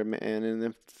to bear a man and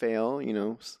then fail,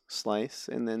 slice,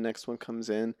 and then next one comes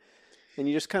in, and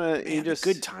you just kind of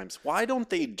good times. Why don't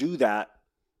they do that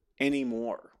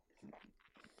anymore?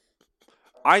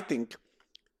 I think.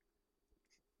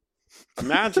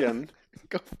 Imagine.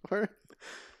 Go for it.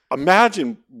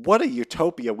 Imagine what a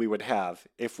utopia we would have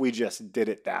if we just did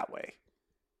it that way.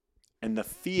 And the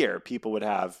fear people would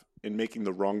have in making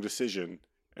the wrong decision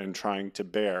and trying to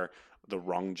bear the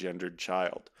wrong gendered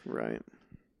child. Right.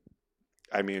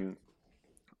 I mean,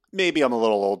 maybe I'm a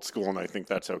little old school and I think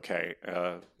that's okay.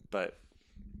 But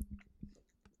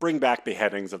bring back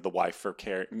beheadings of the wife for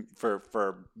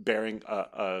bearing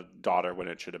a daughter when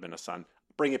it should have been a son.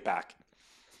 Bring it back.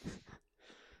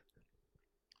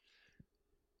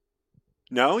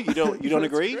 No, you don't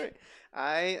agree? Great.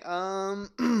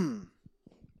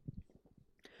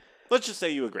 Let's just say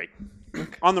you agree.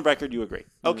 On the record, you agree.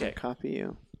 Okay. Copy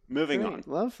you. Moving on.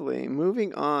 Lovely.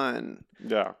 Moving on.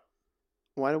 Yeah.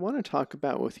 What I want to talk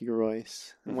about with you,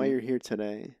 Royce, and why you're here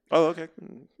today. Oh, okay.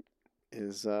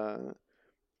 Is can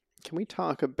we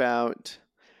talk about?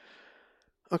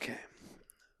 Okay.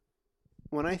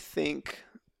 When I think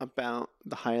about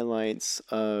the highlights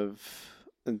of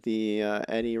the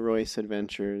Eddie Royce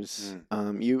adventures,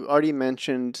 you already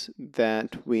mentioned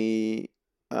that we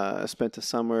spent a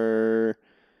summer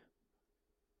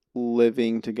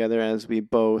living together as we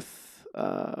both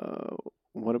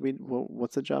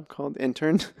what's the job called?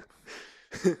 Interned.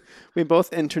 We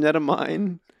both interned at a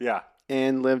mine. Yeah.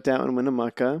 And lived out in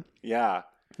Winnemucca. Yeah.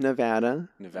 Nevada.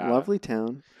 Lovely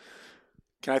town.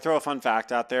 Can I throw a fun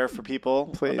fact out there for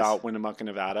people Please. About Winnemucca,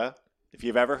 Nevada? If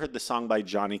you've ever heard the song by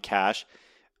Johnny Cash,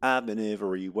 I've been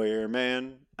everywhere,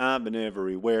 man. I've been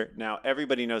everywhere. Now,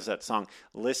 everybody knows that song.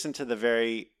 Listen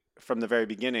to from the very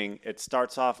beginning. It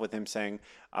starts off with him saying,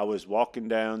 I was walking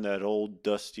down that old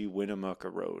dusty Winnemucca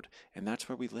road. And that's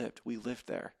where we lived. We lived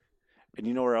there. And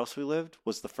you know where else we lived?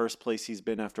 Was the first place he's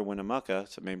been after Winnemucca,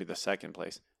 so maybe the second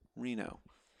place. Reno.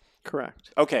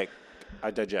 Correct. Okay.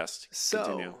 I digest. So,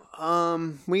 continue.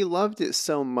 We loved it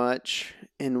so much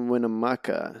in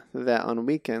Winnemucca that on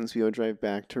weekends we would drive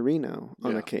back to Reno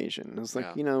on occasion. It was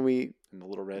like, we... In the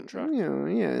little red truck.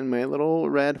 In my little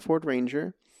red Ford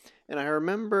Ranger. And I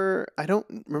remember, I don't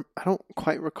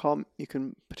quite recall, you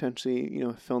can potentially,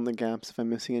 fill in the gaps if I'm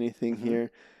missing anything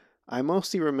here. I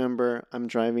mostly remember I'm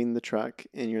driving the truck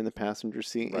and you're in the passenger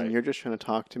seat Right. and you're just trying to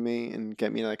talk to me and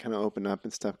get me to like kind of open up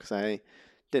and stuff because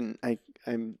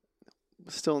I'm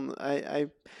still I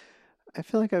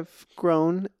feel like I've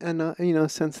grown and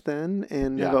since then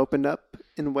and have Yeah. opened up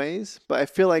in ways, but I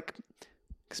feel like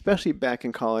especially back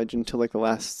in college until like the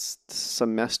last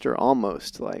semester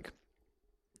almost like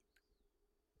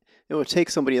it would take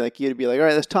somebody like you to be like, all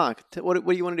right, let's talk. What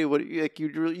do you want to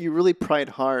do? You really pried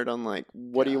hard on like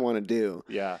what do you Yeah. want to do?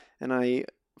 Yeah. And I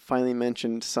finally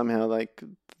mentioned somehow like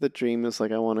the dream is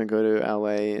like I want to go to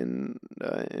LA and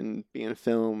be in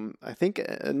film. I think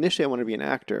initially I want to be an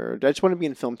actor. I just want to be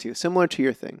in film too, similar to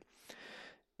your thing.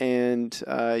 And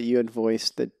you had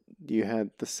voiced that you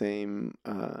had the same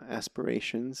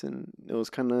aspirations, and it was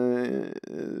kind of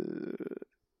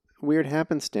weird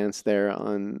happenstance there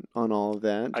on all of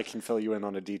that. I can fill you in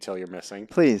on a detail you're missing.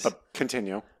 Please. But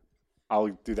continue. I'll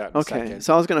do that in a Okay, second.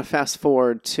 so I was going to fast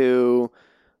forward to,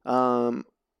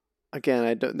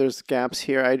 again, there's gaps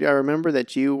here. I remember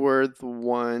that you were the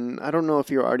one, I don't know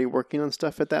if you were already working on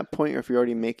stuff at that point or if you're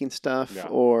already making stuff Yeah.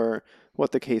 or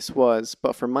what the case was.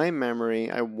 But from my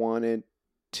memory, I wanted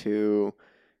to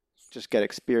just get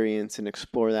experience and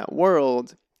explore that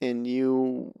world. And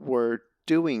you were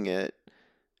doing it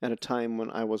at a time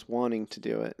when I was wanting to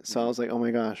do it. So I was like, oh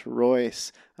my gosh,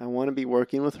 Royce. I want to be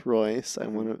working with Royce. I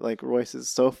want to, like, Royce is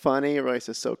so funny. Royce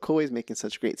is so cool. He's making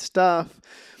such great stuff.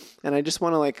 And I just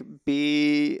want to, like,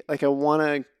 be, like, I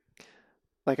wanted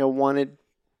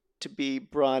to be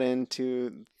brought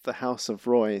into the house of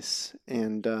Royce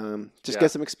and just get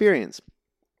some experience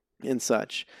and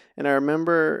such. And I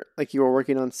remember like you were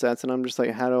working on sets and I'm just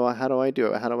like, how do I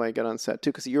do it? How do I get on set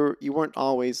too? Because you weren't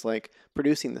always like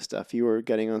producing the stuff. You were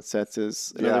getting on sets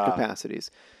in other capacities.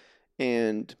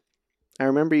 And I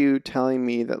remember you telling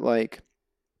me that like,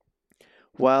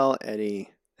 well, Eddie,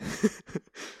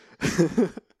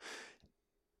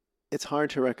 it's hard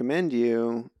to recommend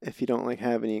you if you don't like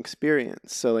have any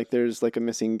experience. So like there's like a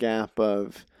missing gap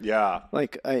of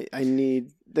like I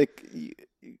need like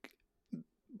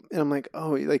and I'm like,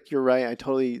 oh, like you're right.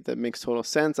 That makes total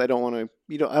sense. I don't want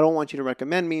you to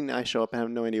recommend me. And I show up and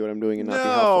have no idea what I'm doing and not be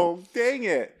helpful. No, dang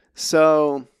it.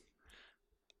 So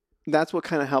that's what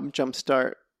kind of helped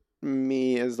jumpstart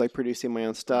me as like producing my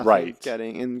own stuff, right?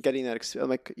 And getting that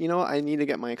like I need to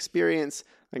get my experience.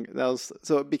 Like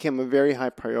so it became a very high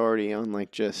priority on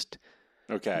like just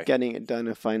getting it done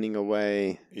and finding a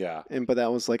way. Yeah. But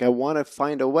that was like I want to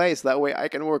find a way so that way I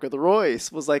can work with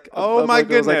Royce. Was like oh my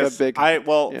goodness. It was like a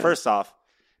big. First off,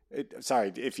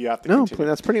 sorry if you have to. No, continue.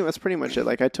 that's pretty much it.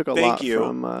 Like I took a lot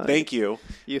from. Thank you.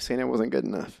 You saying it wasn't good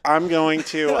enough. I'm going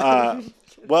to.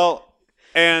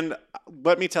 And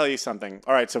let me tell you something.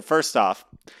 All right, so first off,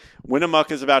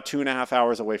 Winnemucca is about 2.5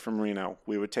 hours away from Reno.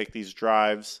 We would take these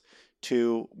drives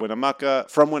to Winnemucca,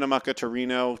 from Winnemucca to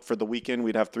Reno for the weekend.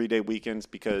 We'd have 3-day weekends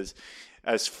because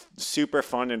as super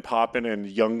fun and poppin' and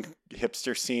young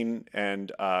hipster scene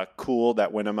and cool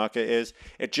that Winnemucca is,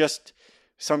 it just,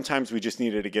 sometimes we just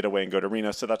needed to get away and go to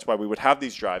Reno. So that's why we would have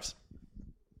these drives.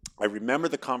 I remember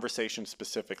the conversation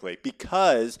specifically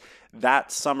because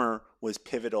that summer was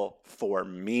pivotal for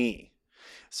me.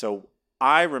 So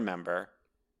I remember,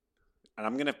 and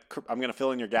I'm gonna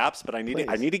fill in your gaps, but I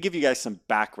need to give you guys some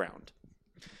background.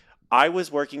 I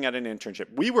was working at an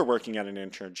internship. We were working at an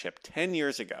internship 10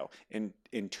 years ago in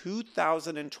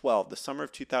 2012, the summer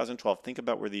of 2012. Think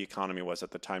about where the economy was at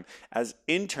the time. As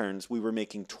interns, we were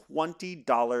making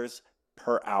 $20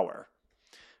 per hour.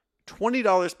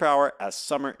 $20 per hour as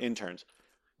summer interns.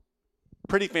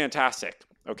 Pretty fantastic,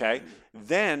 okay?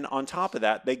 Then, on top of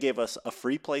that, they gave us a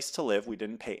free place to live. We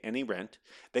didn't pay any rent.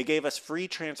 They gave us free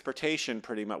transportation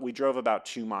pretty much. We drove about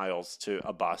 2 miles to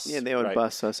a bus. Yeah, they would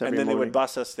bus us every morning. And then they would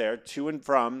bus us there to and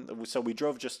from. So we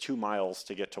drove just 2 miles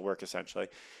to get to work, essentially.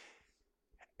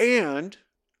 And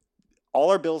all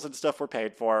our bills and stuff were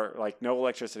paid for, like no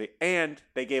electricity. And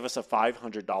they gave us a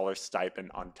 $500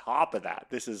 stipend on top of that.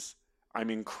 This is...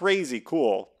 crazy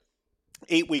cool.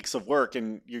 8 weeks of work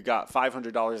and you got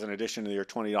 $500 in addition to your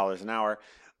 $20 an hour.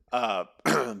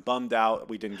 Bummed out.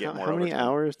 We didn't get more overtime. How many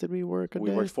hours did we work a day?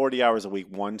 We worked 40 hours a week.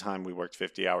 One time we worked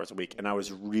 50 hours a week. And I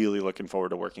was really looking forward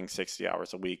to working 60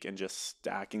 hours a week and just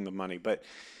stacking the money. But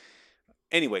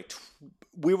anyway,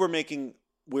 we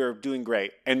were doing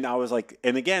great. And I was like,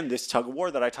 and again, this tug of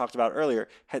war that I talked about earlier,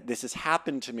 this has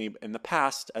happened to me in the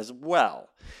past as well.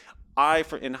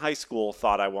 In high school,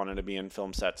 thought I wanted to be in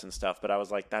film sets and stuff, but I was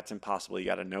like, that's impossible. You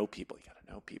got to know people.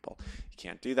 You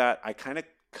can't do that. I kind of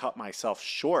cut myself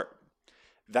short.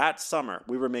 That summer,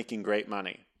 we were making great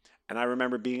money. And I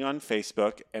remember being on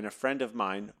Facebook, and a friend of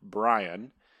mine,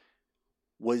 Brian,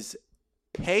 was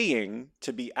paying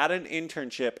to be at an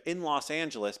internship in Los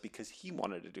Angeles because he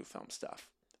wanted to do film stuff.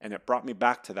 And it brought me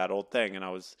back to that old thing. And I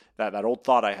was that old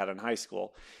thought I had in high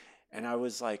school. And I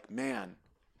was like, man,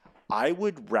 I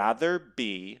would rather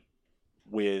be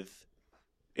with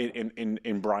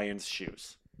in Brian's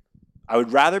shoes. I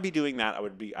would rather be doing that.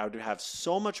 I would have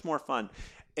so much more fun.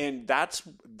 And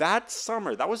that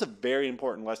summer, that was a very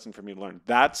important lesson for me to learn.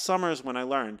 That summer is when I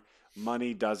learned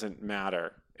money doesn't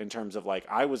matter. In terms of like,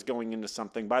 I was going into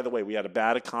something, by the way, we had a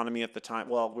bad economy at the time.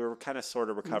 Well, we were kind of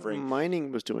sort of recovering.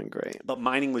 Mining was doing great. But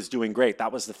mining was doing great.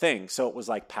 That was the thing. So it was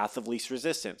like path of least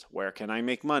resistance. Where can I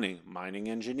make money? Mining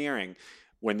engineering.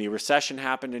 When the recession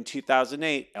happened in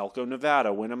 2008, Elko,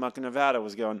 Nevada, Winnemucca, Nevada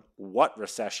was going, what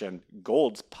recession?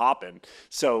 Gold's popping.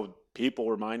 So people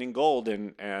were mining gold.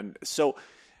 And so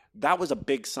that was a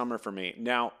big summer for me.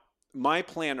 Now, my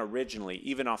plan originally,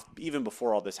 even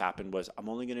before all this happened, was I'm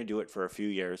only going to do it for a few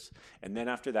years, and then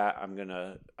after that, I'm going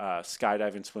to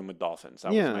skydive and swim with dolphins.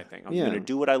 That was my thing. I was going to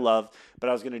do what I love, but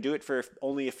I was going to do it for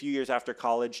only a few years after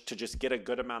college to just get a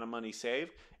good amount of money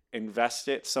saved, invest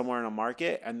it somewhere in a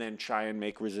market, and then try and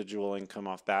make residual income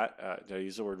off that. Did I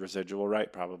use the word residual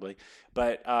right? Probably.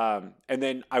 But and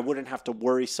then I wouldn't have to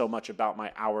worry so much about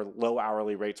my low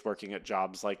hourly rates working at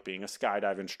jobs like being a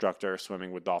skydive instructor,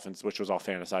 swimming with dolphins, which was all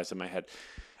fantasized in my head.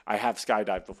 I have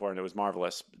skydived before and it was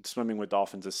marvelous. Swimming with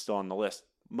dolphins is still on the list.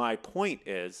 My point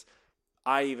is,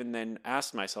 I even then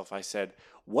asked myself, I said,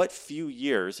 what few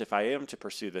years, if I am to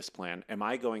pursue this plan, am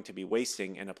I going to be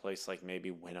wasting in a place like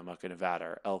maybe Winnemucca, Nevada,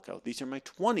 or Elko? These are my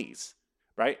 20s,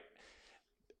 right?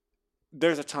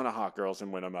 There's a ton of hot girls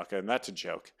in Winnemucca, and that's a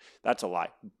joke. That's a lie.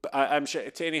 I'm sure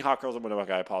to any hot girls in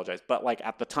Winnemucca, I apologize. But like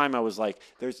at the time, I was like,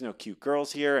 there's no cute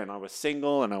girls here, and I was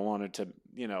single, and I wanted to,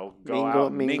 go out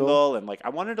and mingle, and like I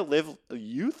wanted to live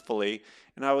youthfully,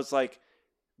 and I was like,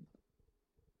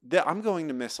 I'm going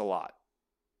to miss a lot.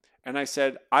 And I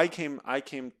said, I came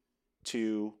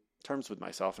to terms with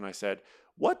myself, and I said,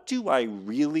 what do I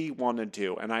really want to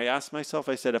do? And I asked myself,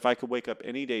 I said, if I could wake up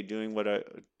any day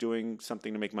doing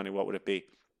something to make money, what would it be?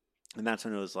 And that's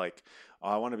when it was like, oh,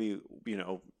 I want to be,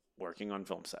 working on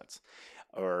film sets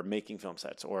or making film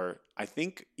sets, or I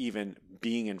think even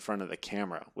being in front of the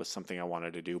camera was something I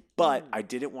wanted to do, but I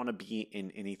didn't want to be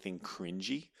in anything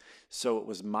cringy. So it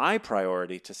was my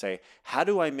priority to say, how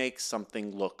do I make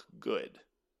something look good?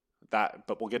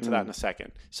 But we'll get to that in a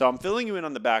second. So I'm filling you in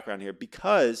on the background here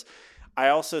because I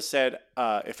also said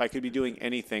if I could be doing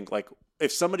anything, like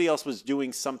if somebody else was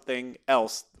doing something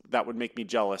else that would make me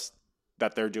jealous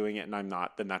that they're doing it and I'm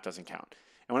not, then that doesn't count.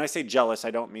 And when I say jealous,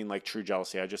 I don't mean like true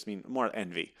jealousy. I just mean more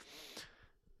envy.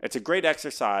 It's a great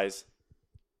exercise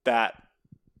that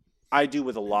I do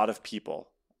with a lot of people.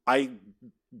 I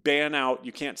ban out,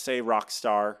 you can't say rock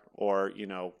star or,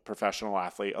 professional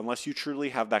athlete unless you truly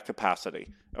have that capacity.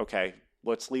 Okay,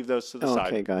 let's leave those to the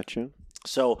side. Okay, gotcha.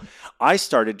 So I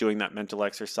started doing that mental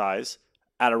exercise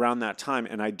at around that time,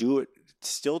 and I do it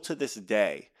still to this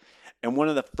day. And one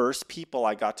of the first people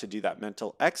I got to do that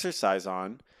mental exercise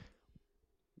on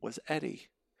was Eddie.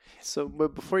 So,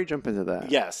 but before you jump into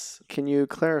that, yes, can you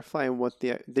clarify what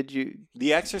the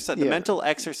exercise, the mental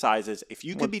exercise is if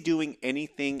you could be doing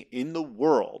anything in the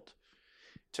world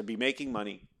to be making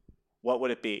money, what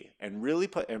would it be? And really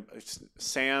put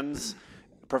sans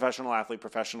professional athlete,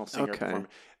 professional singer, performer.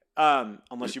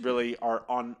 Unless you really are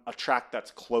on a track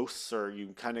that's close or you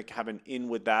kind of have an in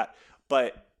with that.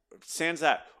 But sans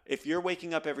that, if you're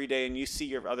waking up every day and you see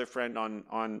your other friend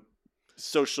on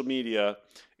social media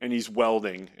and he's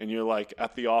welding and you're like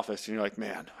at the office and you're like,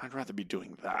 man, I'd rather be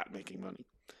doing that, making money.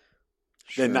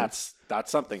 Sure. Then that's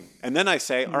something. And then I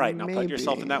say, all right, now put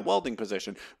yourself in that welding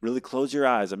position. Really close your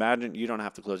eyes. Imagine, you don't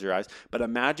have to close your eyes, but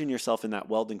imagine yourself in that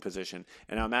welding position.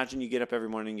 And now imagine you get up every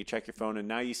morning, you check your phone, and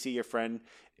now you see your friend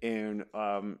in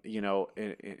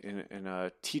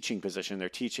a teaching position. They're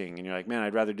teaching, and you're like, man,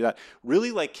 I'd rather do that.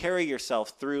 Really like carry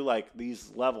yourself through like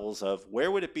these levels of where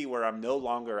would it be where I'm no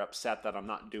longer upset that I'm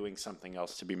not doing something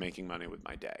else to be making money with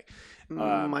my day.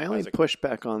 My only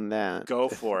pushback on that. Go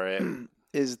for it.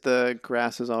 Is the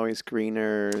grass is always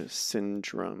greener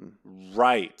syndrome.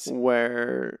 Right.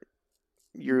 Where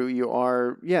where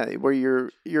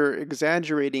you're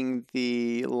exaggerating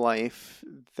the life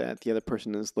that the other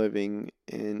person is living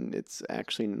and it's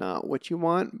actually not what you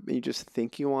want. You just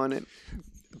think you want it.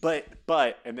 But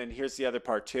and then here's the other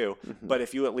part too. Mm-hmm. But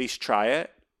if you at least try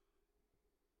it,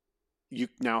 you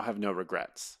now have no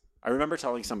regrets. I remember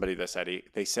telling somebody this, Eddie.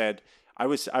 They said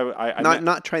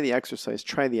not try the exercise,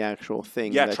 try the actual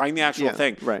thing. Yeah, trying the actual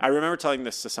thing. Right. I remember telling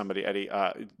this to somebody, Eddie.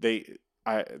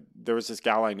 There was this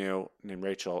gal I knew named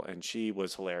Rachel, and she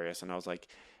was hilarious. And I was like,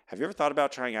 have you ever thought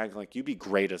about trying acting? Like, you'd be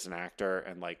great as an actor,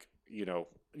 and like,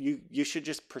 you should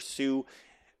just pursue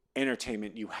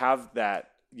entertainment. You have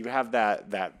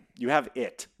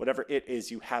it, whatever it is,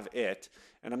 you have it.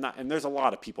 And there's a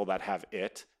lot of people that have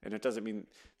it, and it doesn't mean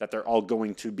that they're all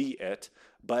going to be it,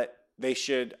 but they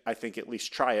should, I think, at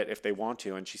least try it if they want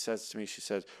to. And she says to me,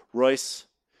 Royce,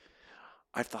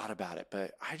 I've thought about it,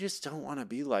 but I just don't want to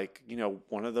be like,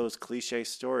 one of those cliche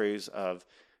stories of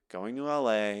going to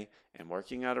LA and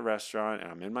working at a restaurant, and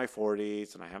I'm in my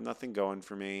 40s and I have nothing going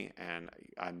for me, and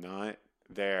I'm not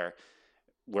there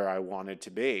where I wanted to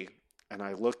be. And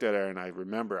I looked at her, and I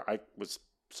remember I was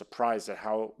surprised at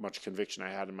how much conviction I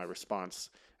had in my response.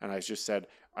 And I just said,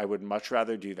 I would much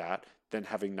rather do that than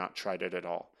having not tried it at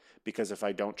all. Because if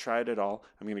I don't try it at all,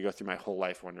 I'm going to go through my whole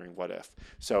life wondering what if.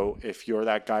 So if you're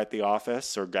that guy at the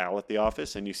office or gal at the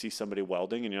office, and you see somebody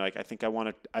welding and you're like, I think I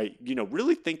want to,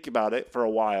 really think about it for a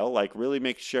while, like really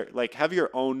make sure, like have your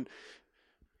own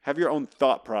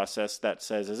thought process that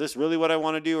says, is this really what I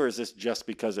want to do? Or is this just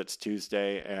because it's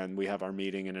Tuesday and we have our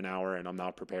meeting in an hour and I'm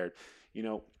not prepared?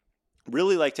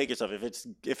 Really like take yourself.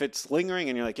 If it's lingering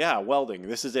and you're like, yeah, welding,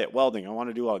 this is it. Welding, I want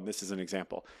to do welding. This is an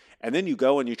example. And then you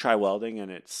go and you try welding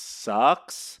and it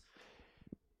sucks.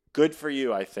 Good for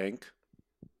you, I think,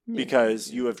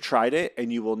 because you have tried it,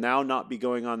 and you will now not be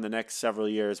going on the next several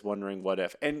years wondering what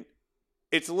if. And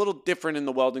it's a little different in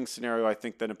the welding scenario, I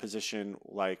think, than a position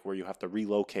like where you have to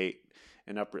relocate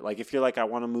and like if you're like, I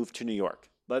want to move to New York.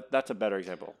 That's a better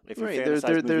example. If you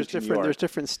fantasize moving to New York, there's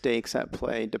different stakes at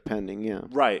play depending, yeah.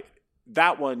 Right.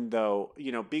 That one, though,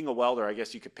 being a welder, I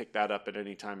guess you could pick that up at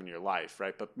any time in your life,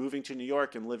 right? But moving to New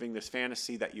York and living this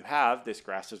fantasy that you have, this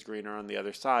grass is greener on the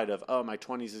other side of, my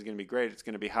 20s is going to be great. It's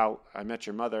going to be How I Met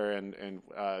Your Mother, and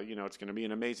it's going to be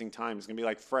an amazing time. It's going to be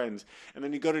like Friends. And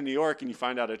then you go to New York and you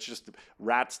find out it's just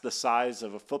rats the size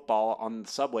of a football on the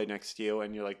subway next to you,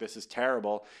 and you're like, this is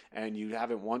terrible. And you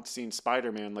haven't once seen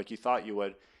Spider-Man like you thought you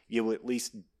would. You at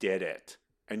least did it.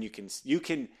 And you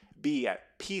can be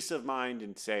at peace of mind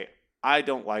and say, I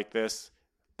don't like this.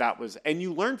 And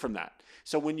you learn from that.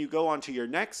 So when you go on to your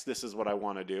next, this is what I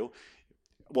want to do.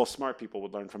 Well, smart people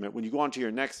would learn from it. When you go on to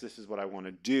your next, this is what I want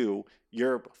to do.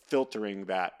 You're filtering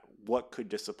that. What could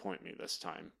disappoint me this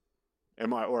time?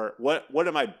 What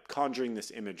am I conjuring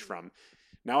this image from?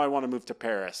 Now I want to move to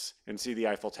Paris and see the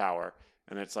Eiffel Tower.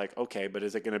 And it's like, okay, but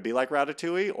is it going to be like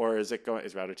Ratatouille, or is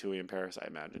Ratatouille in Paris, I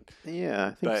imagine? Yeah,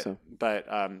 I think so. But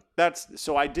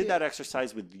so I did that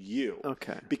exercise with you.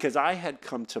 Okay. Because I had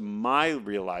come to my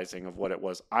realizing of what it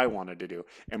was I wanted to do.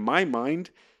 And my mind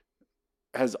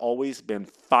has always been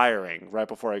firing right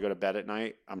before I go to bed at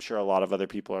night. I'm sure a lot of other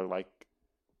people are like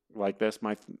this.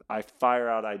 I fire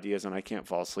out ideas and I can't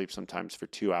fall asleep sometimes for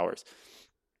 2 hours.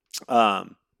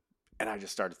 And I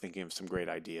just started thinking of some great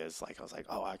ideas. Like I was like,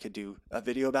 I could do a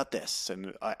video about this,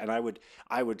 and I would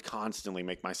constantly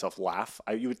make myself laugh.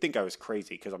 You would think I was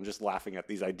crazy because I'm just laughing at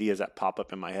these ideas that pop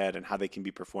up in my head and how they can be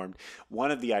performed.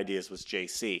 One of the ideas was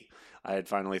JC. I had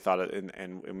finally thought it,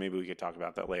 and maybe we could talk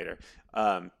about that later.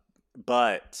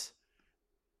 But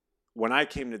when I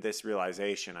came to this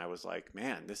realization, I was like,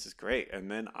 man, this is great. And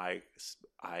then I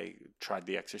tried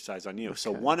the exercise on you. Okay.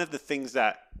 So one of the things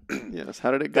that yes,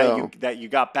 how did it go? that you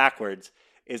got backwards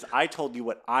is I told you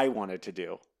what I wanted to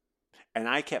do. And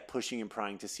I kept pushing and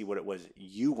prying to see what it was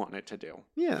you wanted to do.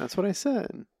 Yeah, that's what I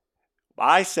said.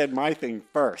 I said my thing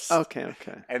first. Okay.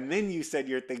 And then you said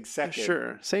your thing second.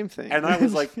 Sure, same thing. And I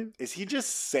was like, is he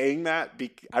just saying that?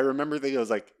 I remember thinking, I was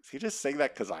like, is he just saying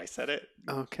that because I said it?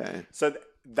 Okay. So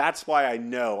that's why I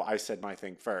know I said my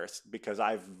thing first, because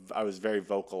I was very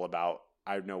vocal about,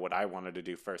 I know what I wanted to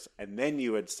do first. And then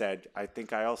you had said, I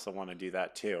think I also want to do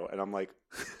that too. And I'm like,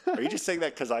 are you just saying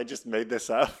that because I just made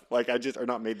this up? Or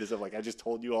not made this up, like I just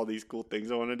told you all these cool things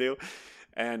I want to do.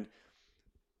 And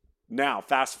now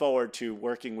fast forward to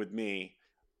working with me.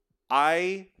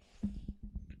 Let's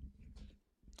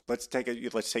take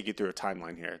you through a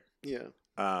timeline here. Yeah.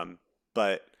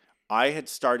 But I had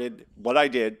started, what I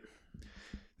did,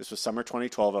 this was summer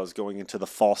 2012. I was going into the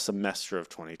fall semester of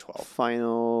 2012.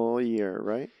 Final year,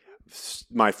 right?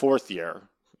 My fourth year.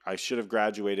 I should have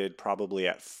graduated probably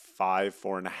at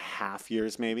 4.5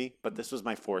 years maybe, but this was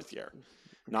my fourth year.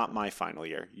 Not my final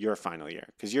year, your final year.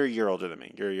 Because you're a year older than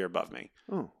me. You're a year above me.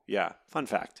 Oh. Yeah, fun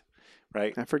fact,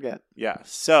 right? I forget. Yeah,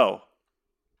 so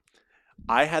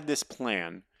I had this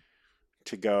plan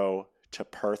to go to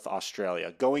Perth,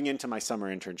 Australia. Going into my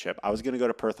summer internship, I was going to go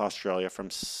to Perth, Australia from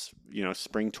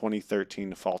spring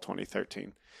 2013 to fall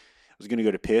 2013. I was going to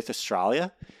go to Perth,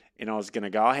 Australia, and I was going to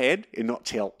go ahead and not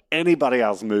tell anybody I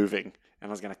was moving. And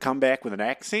I was going to come back with an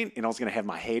accent, and I was going to have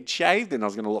my head shaved, and I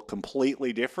was going to look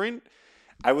completely different.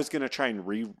 I was going to try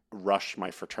and rush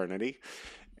my fraternity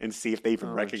and see if they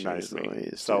even recognized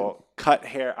me. So cut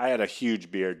hair. I had a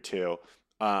huge beard too.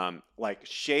 Like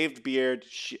shaved beard,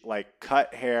 like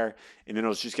cut hair. And then I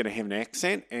was just going to have an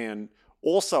accent and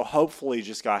also hopefully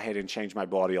just go ahead and change my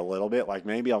body a little bit. Like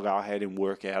maybe I'll go ahead and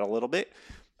work out a little bit.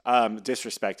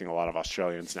 Disrespecting a lot of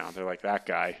Australians now. They're like, that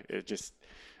guy. It just,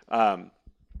 but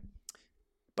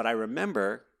I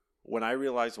remember when I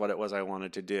realized what it was I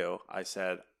wanted to do, I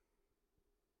said,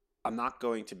 I'm not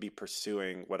going to be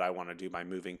pursuing what I want to do by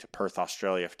moving to Perth,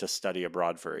 Australia to study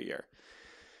abroad for a year.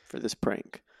 For this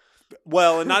prank.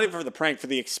 Well, and not even for the prank, for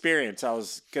the experience. I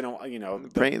was going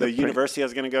to, the university I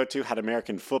was going to go to had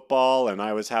American football, and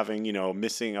I was having, I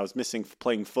was missing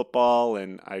playing football,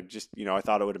 and I just, I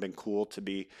thought it would have been cool to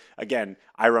be, again,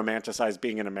 I romanticize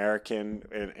being an American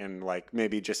and like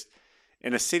maybe just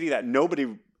in a city that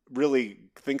nobody really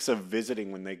thinks of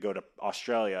visiting when they go to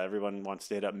Australia. Everyone wants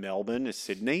to hit up Melbourne or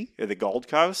Sydney or the Gold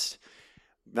Coast.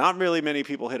 Not really many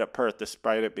people hit up Perth,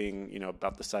 despite it being,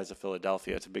 about the size of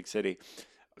Philadelphia. It's a big city.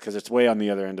 Because it's way on the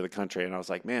other end of the country. And I was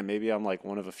like, man, maybe I'm like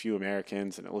one of a few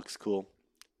Americans and it looks cool.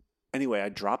 Anyway, I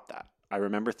dropped that. I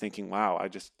remember thinking, wow,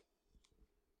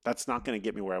 that's not going to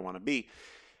get me where I want to be.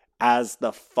 As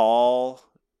the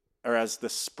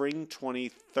spring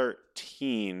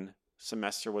 2013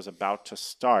 semester was about to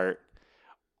start,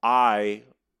 I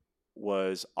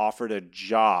was offered a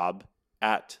job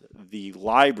at the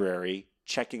library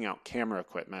checking out camera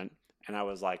equipment. And I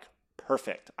was like,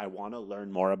 perfect. I want to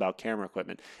learn more about camera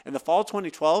equipment. In the fall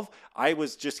 2012, I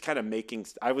was just kind of making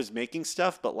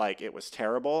stuff, but like it was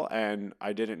terrible and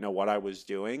I didn't know what I was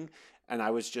doing and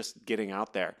I was just getting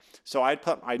out there. So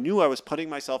I knew I was putting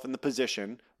myself in the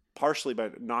position, partially by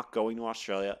not going to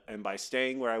Australia and by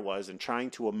staying where I was and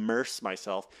trying to immerse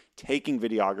myself, taking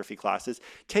videography classes,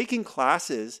 taking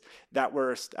classes that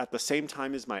were at the same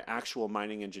time as my actual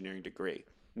mining engineering degree.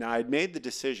 Now I'd made the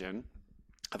decision.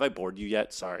 Have I bored you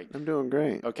yet? Sorry. I'm doing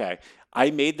great. Okay.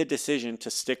 I made the decision to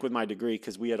stick with my degree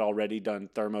because we had already done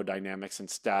thermodynamics and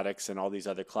statics and all these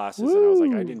other classes. Woo! And I was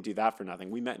like, I didn't do that for nothing.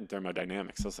 We met in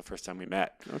thermodynamics. That was the first time we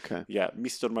met. Okay. Yeah.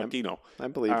 Mr. Martino. I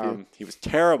believe you. He was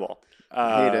terrible.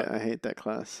 I hate it. I hate that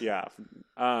class. Yeah.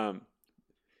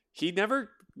 He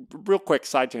never, real quick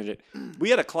side tangent. We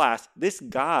had a class. This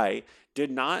guy did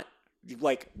not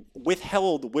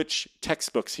withheld which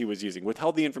textbooks he was using,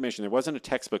 withheld the information. There wasn't a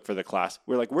textbook for the class.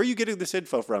 We were like, where are you getting this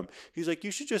info from? He's like, you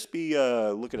should just be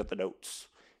looking at the notes.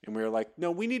 And we were like,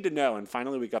 no, we need to know. And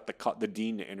finally we got the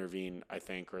dean to intervene, I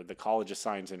think, or the College of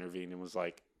Science intervened and was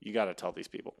like, you got to tell these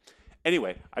people.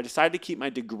 Anyway, I decided to keep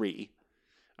my degree.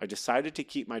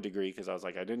 Because I was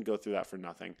like, I didn't go through that for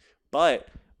nothing. But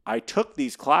I took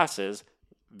these classes,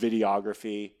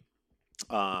 videography.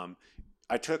 I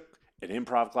took an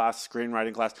improv class,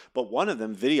 screenwriting class, but one of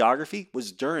them, videography,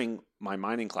 was during my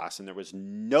mining class, and there was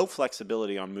no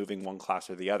flexibility on moving one class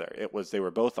or the other. They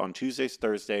were both on Tuesdays,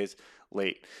 Thursdays,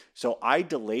 late. So I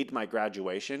delayed my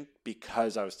graduation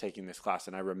because I was taking this class,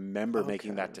 and I remember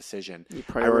making that decision. You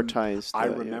prioritized. I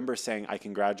remember saying I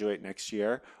can graduate next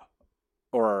year,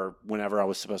 or whenever I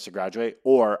was supposed to graduate,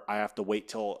 or I have to wait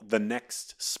till the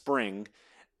next spring.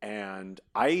 And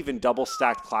I even double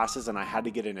stacked classes and I had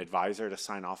to get an advisor to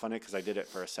sign off on it because I did it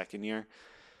for a second year.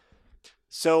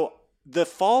 So the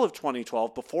fall of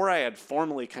 2012, before I had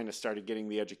formally kind of started getting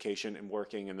the education and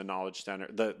working in the Knowledge Center,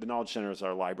 the Knowledge Center is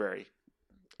our library.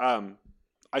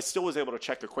 I still was able to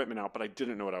check equipment out, but I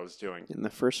didn't know what I was doing. And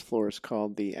the first floor is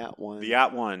called the @1. The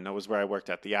 @1, that was where I worked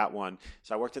at, the @1.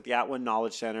 So I worked at the @1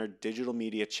 Knowledge Center, Digital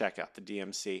Media Checkout, the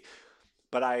DMC.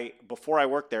 But before I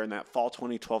worked there in that fall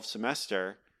 2012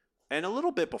 semester, and a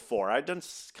little bit before, I'd done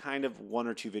kind of one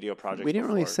or two video projects. We didn't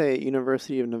really say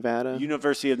University of Nevada.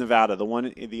 University of Nevada,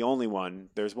 the only one.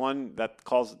 There's one that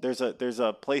there's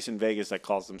a place in Vegas that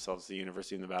calls themselves the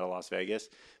University of Nevada, Las Vegas,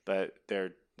 but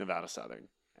they're Nevada Southern.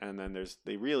 And then there's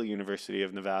the real University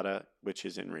of Nevada, which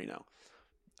is in Reno.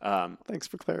 Thanks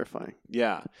for clarifying.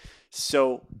 Yeah.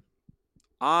 So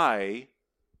I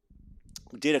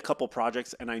did a couple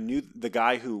projects, and I knew the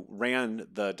guy who ran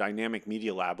the Dynamic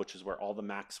Media Lab, which is where all the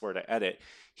Macs were to edit.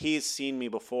 He's seen me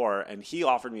before, and he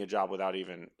offered me a job I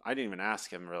didn't even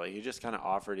ask him really. He just kind of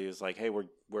offered. He was like, "Hey,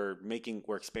 we're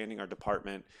expanding our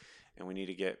department, and we need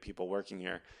to get people working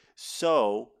here."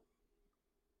 So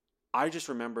I just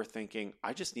remember thinking,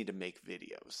 I just need to make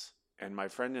videos. And my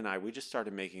friend and we just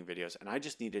started making videos, and I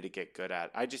just needed to get good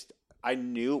at it. I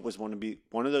knew it was one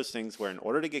of those things where in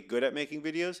order to get good at making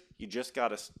videos, you just got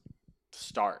to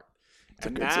start. It's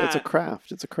a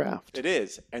craft. It's a craft. It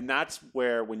is. And that's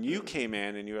where when you came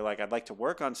in and you were like, I'd like to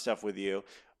work on stuff with you,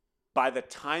 by the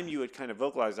time you would kind of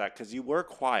vocalize that, because you were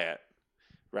quiet,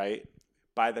 right?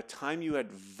 by the time you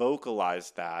had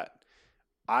vocalized that,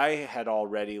 I had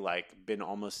already like been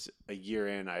almost a year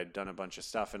in. I had done a bunch of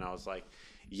stuff, and I was like,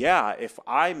 yeah, if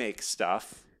I make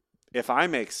stuff,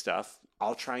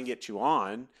 I'll try and get you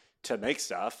on to make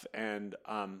stuff. And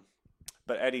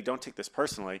but Eddie, don't take this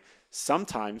personally.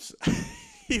 Sometimes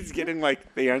he's getting like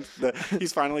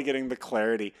he's finally getting the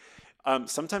clarity.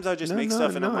 Sometimes I just make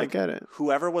stuff, and I'm like, I get it.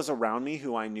 Whoever was around me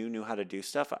who I knew how to do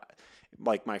stuff.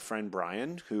 Like my friend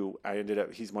Brian, who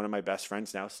he's one of my best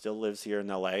friends now, still lives here in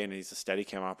LA, and he's a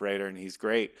Steadicam operator, and he's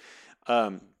great.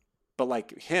 But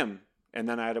like him, and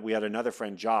then we had another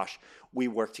friend, Josh. We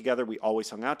worked together. We always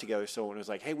hung out together. So when it was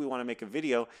like, hey, we want to make a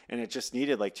video, and it just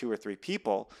needed like 2 or 3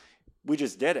 people, we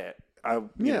just did it. I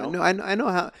know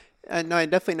how. I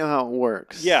definitely know how it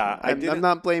works. Yeah, I'm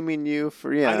not blaming you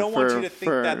for. Yeah, I don't want you to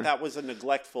think that was a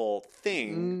neglectful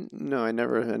thing. No, I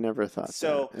never thought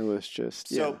so. That. It was just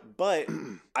so. But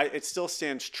it still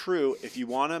stands true. If you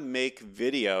want to make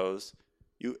videos,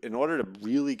 in order to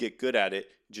really get good at it,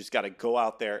 you just got to go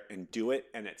out there and do it,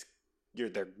 and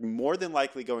they're more than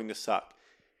likely going to suck.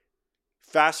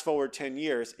 Fast forward 10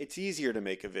 years, it's easier to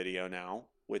make a video now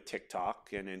with TikTok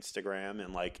and Instagram,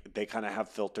 and like they kind of have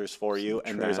filters for you,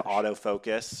 and there's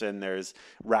autofocus and there's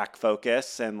rack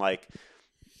focus, and like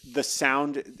the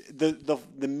sound,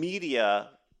 the media,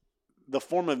 the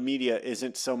form of media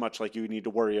isn't so much like you need to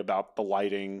worry about the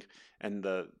lighting and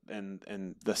the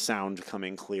sound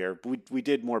coming clear. We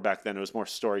did more back then. It was more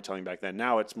storytelling back then.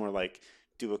 Now it's more like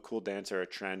do a cool dance or a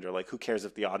trend, or like who cares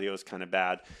if the audio is kind of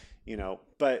bad,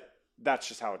 but that's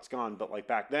just how it's gone. But like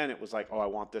back then it was like, oh, I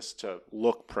want this to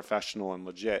look professional and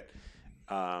legit.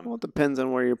 Well, it depends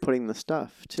on where you're putting the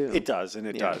stuff too. It does.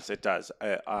 It does.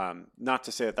 Not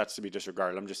to say that that's to be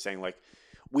disregarded. I'm just saying like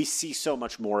we see so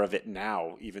much more of it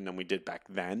now even than we did back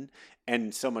then.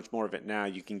 And so much more of it now,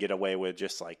 you can get away with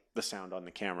just like the sound on the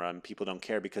camera, and people don't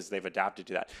care because they've adapted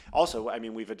to that. Also, I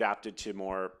mean, we've adapted to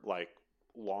more like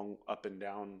long up and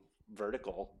down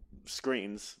vertical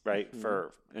screens, right?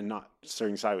 Mm-hmm. And not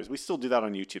starting sideways. We still do that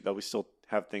on YouTube, though. We still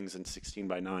have things in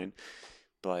 16:9.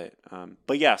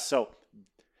 But yeah, so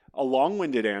a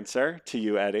long-winded answer to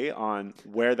you, Eddie, on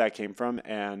where that came from,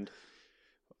 and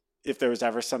if there was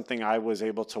ever something I was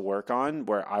able to work on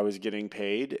where I was getting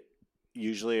paid,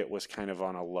 usually it was kind of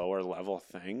on a lower level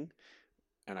thing,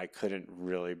 and I couldn't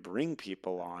really bring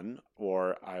people on,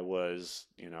 or I was,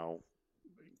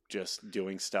 just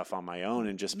doing stuff on my own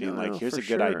and just being here's a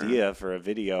good idea for a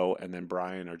video, and then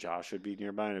Brian or Josh would be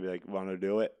nearby and I'd be like, want to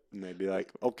do it? And they'd be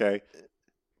like, okay.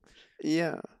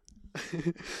 Yeah.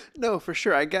 No, for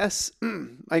sure. I guess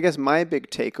my big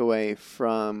takeaway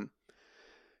from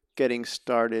getting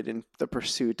started in the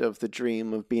pursuit of the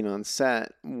dream of being on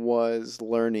set was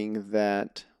learning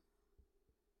that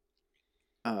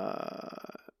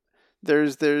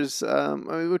there's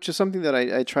which is something that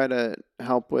I try to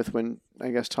help with when I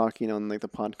guess talking on like the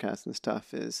podcast and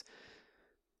stuff, is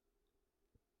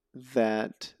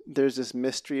that there's this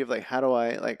mystery of like,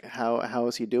 how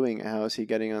is he doing it? How is he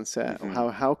getting on set? Mm-hmm.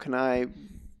 How can I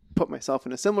put myself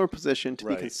in a similar position to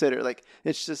be considered? Like,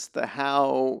 it's just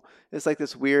it's like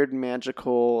this weird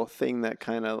magical thing that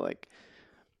kind of like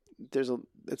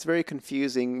it's very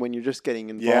confusing when you're just getting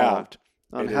involved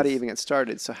on how to even get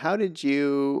started. So how did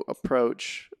you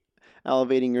approach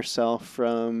elevating yourself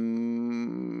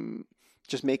from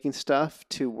just making stuff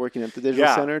to working at the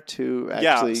digital center to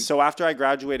actually... Yeah, so after I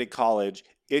graduated college,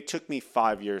 it took me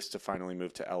 5 years to finally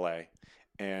move to LA.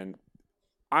 And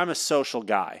I'm a social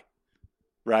guy,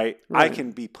 right? I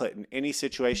can be put in any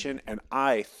situation and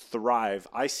I thrive.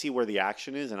 I see where the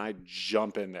action is and I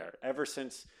jump in there. Ever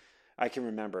since I can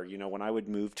remember, when I would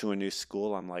move to a new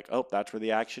school, I'm like, oh, that's where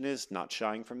the action is. Not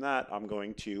shying from that. I'm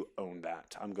going to own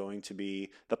that. I'm going to be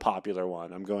the popular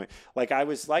one. I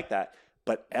was like that.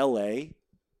 But LA,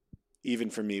 even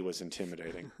for me, was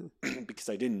intimidating because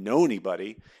I didn't know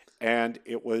anybody, and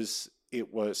it was.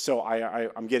 So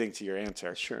I'm getting to your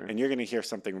answer, sure, and you're going to hear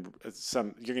you're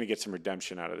going to get some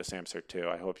redemption out of this answer too.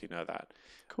 I hope you know that.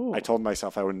 Cool. I told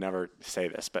myself I would never say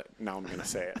this, but now I'm going to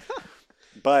say it.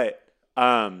 But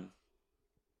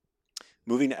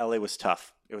moving to LA was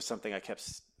tough. It was something I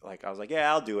kept I was like,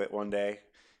 yeah, I'll do it one day.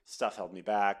 Stuff held me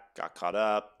back. Got caught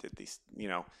up. Did these,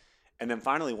 and then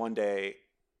finally one day.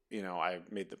 I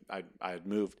had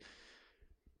moved.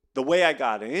 The way I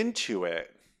got into it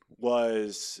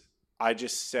was I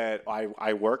just said,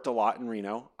 I worked a lot in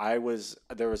Reno. There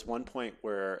was one point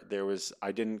where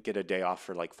I didn't get a day off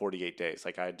for like 48 days.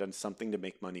 Like I had done something to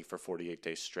make money for 48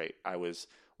 days straight. I was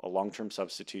a long-term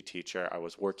substitute teacher. I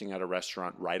was working at a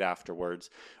restaurant right afterwards,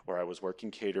 or I was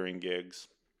working catering gigs.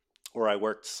 or I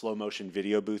worked slow motion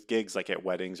video booth gigs, like at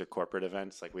weddings or corporate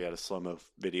events. Like we had a slow-mo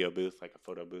video booth, like a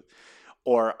photo booth.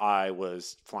 Or I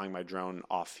was flying my drone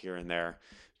off here and there,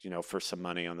 for some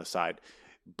money on the side.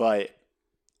 But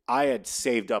I had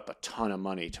saved up a ton of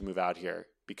money to move out here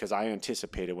because I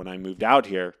anticipated when I moved out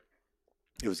here,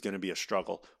 it was going to be a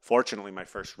struggle. Fortunately, my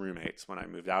first roommates, when I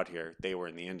moved out here, they were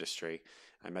in the industry.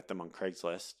 I met them on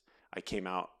Craigslist. I came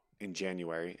out in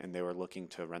January, and they were looking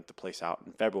to rent the place out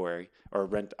in February, or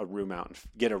rent a room out and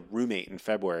get a roommate in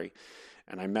February.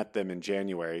 And I met them in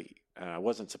January, and I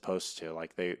wasn't supposed to.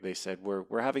 Like they said,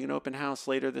 we're having an open house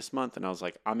later this month, and I was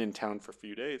like, I'm in town for a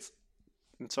few days,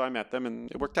 and so I met them, and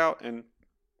it worked out. And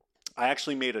I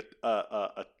actually made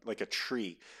a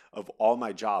tree of all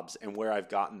my jobs and where I've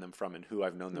gotten them from and who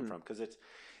I've known them from. Because it's,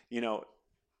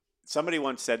 somebody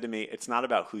once said to me, it's not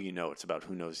about who you know, it's about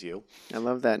who knows you. I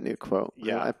love that new quote.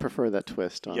 Yeah. I prefer that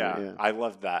twist on it. Yeah. I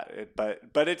love that. But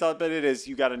it is,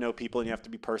 you got to know people and you have to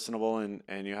be personable and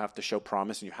you have to show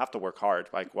promise and you have to work hard.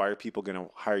 Like, why are people going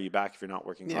to hire you back if you're not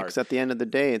working hard? Yeah, because at the end of the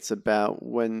day, it's about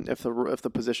if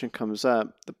the position comes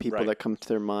up, the people that come to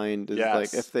their mind is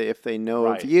like if they know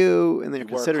of you and they're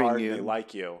considering work hard you, and they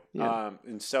like you. Yeah.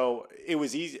 And so it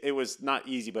was easy. It was not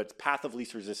easy, but it's path of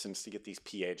least resistance to get these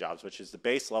PA jobs, which is the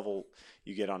base level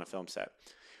you get on a film set.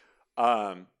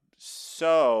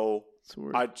 So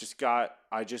I just got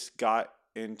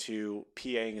into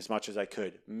PAing as much as I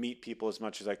could, meet people as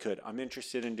much as I could. I'm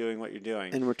interested in doing what you're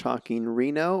doing. And we're talking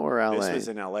Reno or LA? This was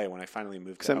in LA when I finally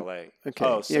moved to LA. Okay.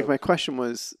 Oh, so, my question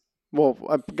was, well,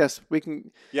 I guess we can,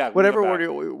 whatever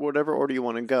order you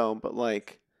want to go, but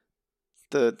like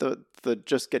the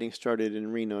just getting started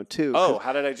in Reno too. Oh,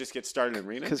 how did I just get started in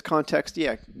Reno? Because context.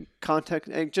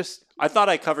 I thought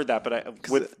I covered that, but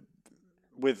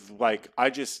I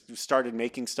just started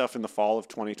making stuff in the fall of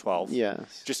 2012.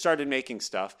 Yes. Just started making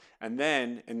stuff. And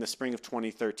then in the spring of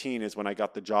 2013 is when I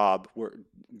got the job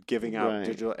giving out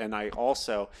digital. And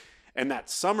and that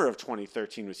summer of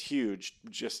 2013 was huge.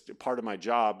 Just part of my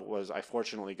job was I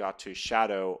fortunately got to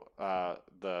shadow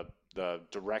the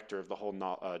director of the whole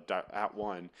At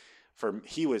One.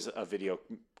 He was a video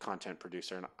content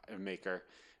producer and maker.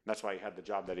 That's why he had the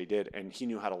job that he did. And he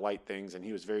knew how to light things and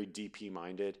he was very DP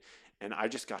minded. And I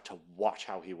just got to watch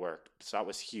how he worked. So that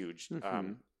was huge.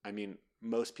 Mm-hmm.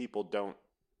 Most people don't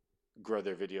grow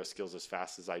their video skills as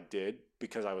fast as I did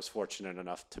because I was fortunate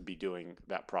enough to be doing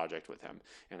that project with him.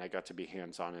 And I got to be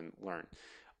hands-on and learn.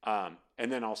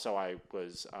 And then also I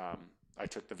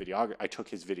took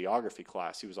his videography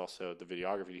class. He was also the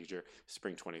videography teacher,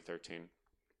 spring 2013.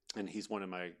 And he's one of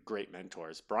my great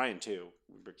mentors. Brian, too.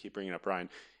 We keep bringing up Brian.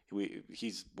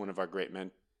 He's one of our great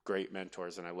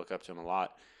mentors, and I look up to him a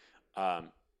lot.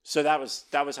 So that was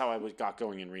how I got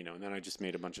going in Reno, and then I just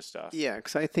made a bunch of stuff. Yeah,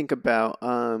 because I think about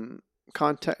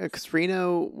because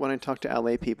Reno, when I talk to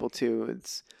LA people too,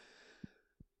 it's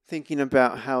thinking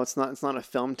about how it's not a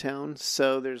film town,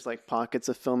 so there's like pockets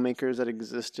of filmmakers that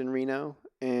exist in Reno,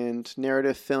 and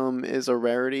narrative film is a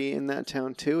rarity in that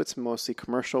town too. It's mostly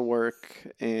commercial work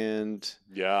and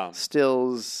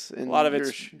stills, and a lot of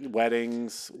it's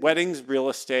weddings, real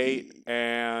estate,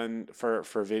 and for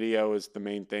video is the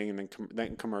main thing, and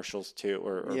then commercials too,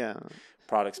 or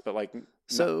products, but like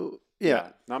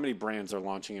not many brands are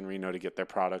launching in Reno to get their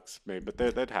products made, but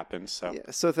that happens. So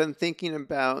So then thinking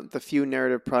about the few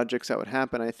narrative projects that would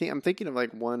happen, I'm thinking of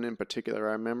like one in particular.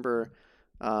 I remember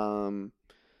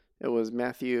it was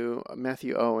Matthew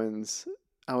Owens.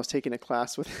 I was taking a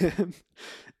class with him,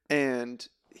 and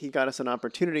he got us an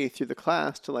opportunity through the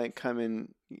class to like come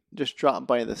and just drop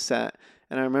by the set.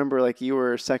 And I remember like you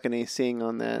were second ACing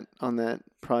on that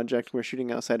project. We're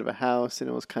shooting outside of a house, and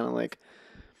it was kind of like.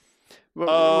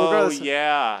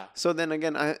 So then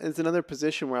again, it's another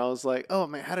position where I was like, "Oh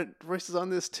man, how did Royce is on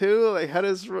this too? Like, how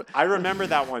does?" I remember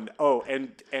that one. Oh, and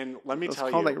let me tell you,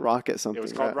 it was called like Rocket something. It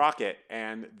was called Rocket,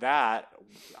 and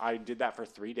I did that for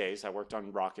 3 days. I worked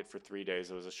on Rocket for 3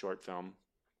 days. It was a short film.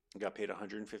 I got paid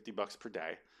 $150 per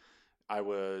day. I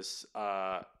was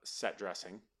set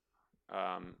dressing,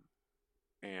 and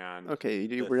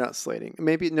we're not slating.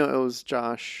 Maybe it was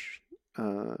Josh.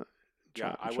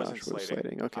 I wasn't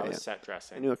slating. Okay, I was set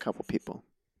dressing. I knew a couple people,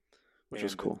 which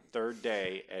was cool. The third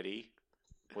day, Eddie,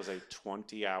 was a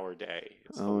 20-hour day.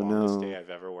 It's the longest day I've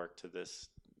ever worked to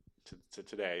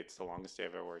today. It's the longest day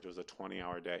I've ever worked. It was a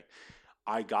 20-hour day.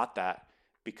 I got that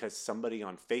because somebody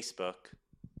on Facebook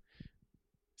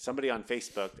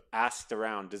asked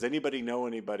around, does anybody know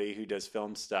anybody who does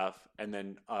film stuff? And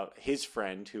then his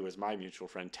friend, who was my mutual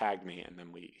friend, tagged me, and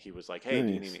then he was like, "Hey, do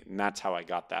you need me?" And that's how I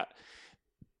got that.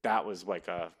 That was like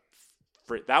I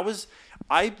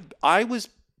was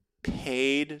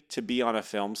paid to be on a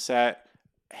film set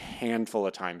handful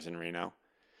of times in Reno.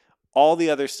 All the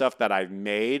other stuff that I've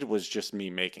made was just me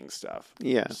making stuff.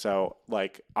 Yeah. So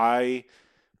like I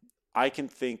can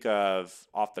think of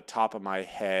off the top of my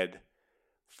head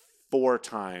 4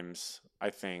 times, I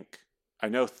think. I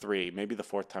know 3, maybe the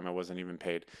 4th time I wasn't even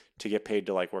paid to get paid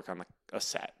to like work on a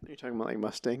set. You're talking about like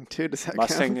Mustang too? Does that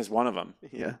Mustang count? is one of them.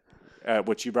 Yeah.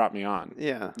 Which you brought me on.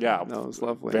 Yeah. Yeah. That was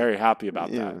lovely. Very happy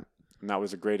about Yeah. that. And that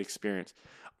was a great experience.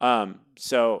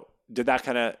 So did that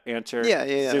kind of answer? Yeah.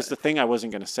 There's the thing I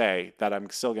wasn't going to say that I'm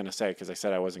still going to say because I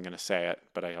said I wasn't going to say it,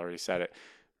 but I already said it.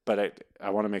 But I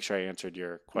want to make sure I answered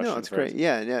your question. No, it's great.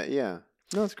 Yeah.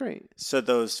 No, it's great. So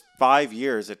those 5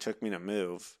 years it took me to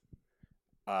move.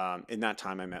 In that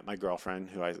time, I met my girlfriend,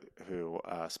 who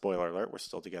spoiler alert, we're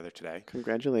still together today.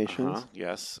 Congratulations.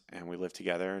 Yes, and we live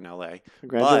together in LA.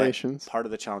 Congratulations. But part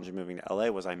of the challenge of moving to LA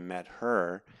was I met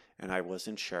her, and I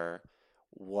wasn't sure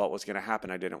what was going to happen.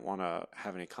 I didn't want to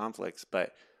have any conflicts,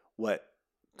 but what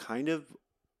kind of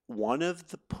one of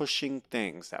the pushing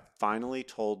things that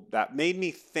made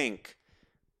me think,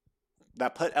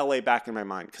 that put LA back in my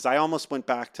mind, because I almost went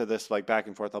back to this like back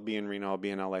and forth. I'll be in Reno, I'll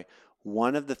be in LA.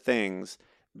 One of the things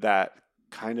that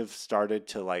kind of started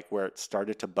to like where it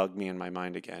started to bug me in my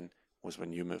mind again was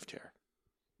when you moved here.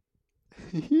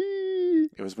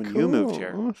 It was when you moved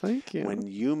here. Oh, thank you. When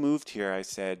you moved here, I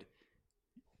said,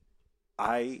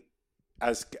 as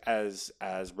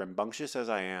rambunctious as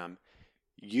I am,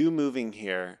 you moving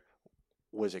here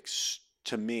was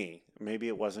to me, maybe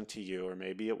it wasn't to you or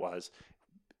maybe it was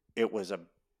a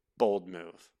bold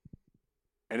move.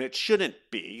 And it shouldn't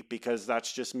be, because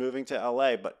that's just moving to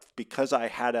LA. But because I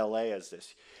had LA as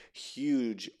this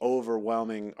huge,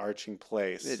 overwhelming, arching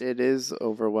place. It is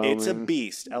overwhelming. It's a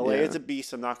beast. LA is a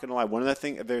beast. I'm not going to lie. One of the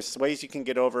things, there's ways you can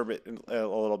get over it a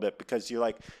little bit, because you're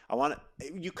like,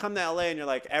 you come to LA and you're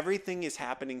like, everything is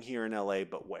happening here in LA,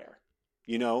 but where?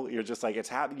 You know, you're just like, it's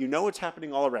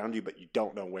happening all around you, but you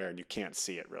don't know where, and you can't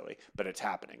see it really, but it's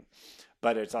happening.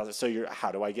 But it's also, so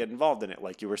how do I get involved in it?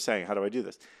 Like you were saying, how do I do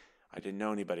this? I didn't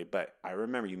know anybody, but I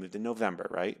remember you moved in November,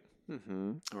 right?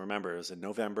 Mm-hmm. I remember it was in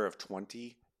November of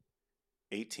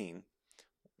 2018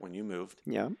 when you moved.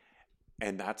 Yeah.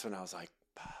 And that's when I was like,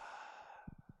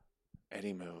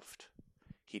 Eddie moved.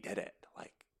 He did it.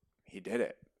 Like, he did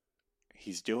it.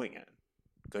 He's doing it.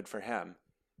 Good for him.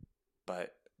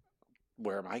 But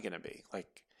where am I going to be?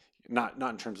 Like, not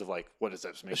in terms of like, what does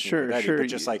this make me with Eddie? But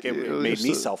just like, it made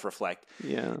me self-reflect.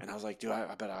 Yeah. And I was like,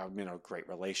 I bet I'm in a great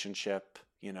relationship,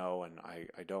 you know, and I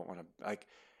don't want to, like,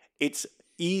 it's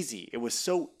easy. It was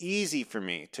so easy for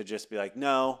me to just be like,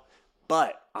 no,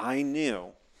 but I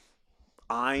knew,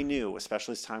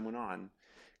 especially as time went on,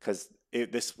 because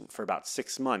this for about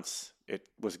 6 months, it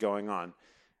was going on.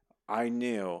 I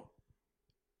knew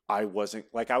I wasn't,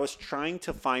 like, I was trying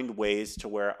to find ways to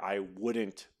where I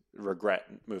wouldn't regret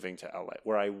moving to LA,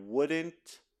 where I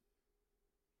wouldn't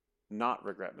not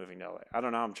regret moving to LA. I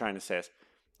don't know how I'm trying to say this.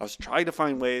 I was trying to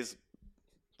find ways,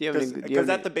 because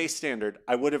at the base standard,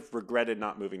 I would have regretted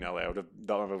not moving to LA. I would have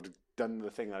done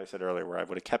the thing that I said earlier, where I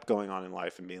would have kept going on in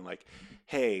life and being like,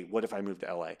 hey, what if I moved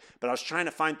to LA? But I was trying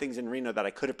to find things in Reno that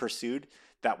I could have pursued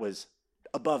that was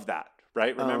above that,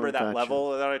 right? Remember that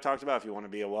level that I talked about? If you want to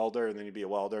be a welder, and then you be a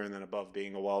welder, and then above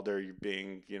being a welder, you're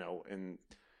being, you know, in...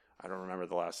 I don't remember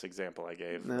the last example I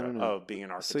gave of being an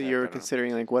architect. So you're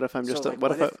considering, like, what if I'm just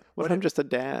what if I'm just a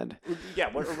dad? Yeah.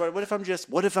 What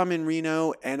if I'm in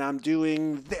Reno and I'm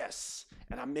doing this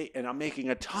and I'm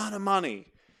making a ton of money,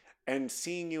 and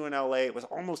seeing you in LA, it was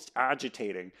almost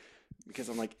agitating, because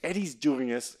I'm like, Eddie's doing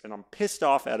this and I'm pissed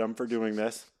off at him for doing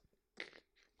this,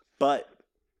 but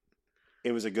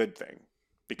it was a good thing,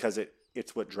 because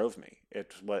it's what drove me.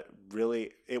 It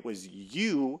was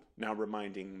you now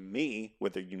reminding me,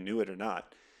 whether you knew it or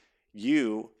not,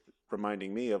 you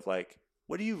reminding me of like,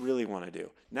 what do you really want to do?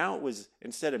 Now it was,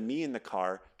 instead of me in the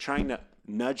car trying to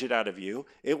nudge it out of you,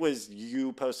 it was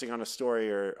you posting on a story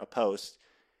or a post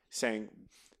saying,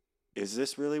 is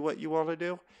this really what you want to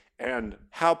do? And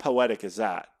how poetic is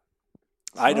that?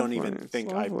 I don't even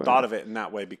think I thought of it in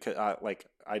that way, because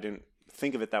I didn't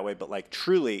think of it that way, but like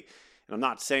truly, and I'm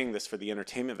not saying this for the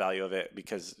entertainment value of it,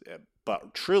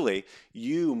 but truly,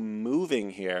 you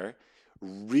moving here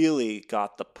really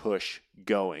got the push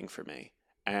going for me.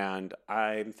 And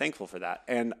I'm thankful for that.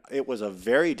 And it was a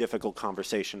very difficult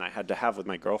conversation I had to have with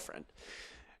my girlfriend.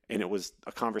 And it was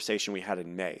a conversation we had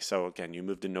in May. So again, you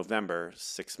moved in November,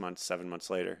 6 months, 7 months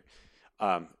later.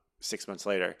 6 months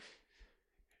later,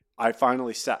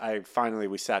 we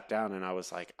sat down, and I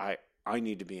was like, I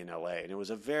need to be in LA. And it was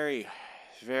a very,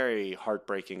 very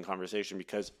heartbreaking conversation,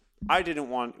 because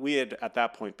we had at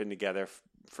that point been together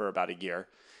for about a year.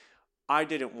 I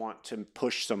didn't want to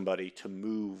push somebody to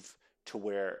move to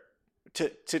where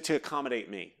to accommodate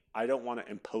me. I don't want to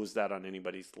impose that on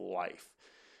anybody's life.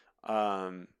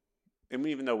 And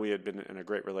even though we had been in a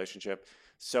great relationship,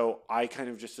 so I kind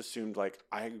of just assumed like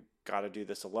I got to do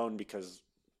this alone because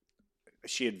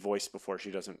she had voiced before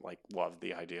she doesn't like love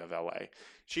the idea of LA.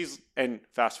 And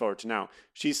fast forward to now,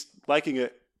 she's liking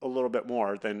it a little bit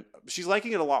more she's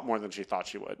liking it a lot more than she thought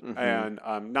she would. Mm-hmm.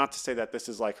 And not to say that this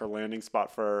is like her landing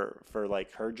spot for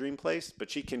like her dream place, but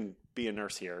she can be a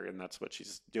nurse here, and that's what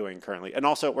she's doing currently. And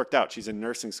also it worked out. She's in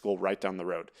nursing school right down the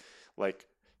road. Like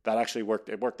that actually worked.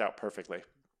 It worked out perfectly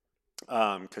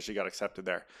because she got accepted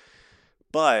there.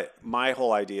 But my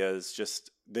whole idea is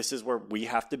just this is where we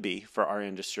have to be for our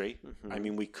industry. Mm-hmm. I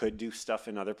mean, we could do stuff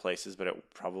in other places, but it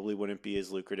probably wouldn't be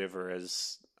as lucrative or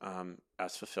as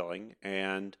fulfilling.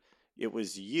 And it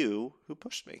was you who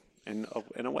pushed me in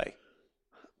a way.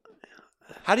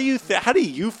 How do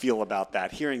you feel about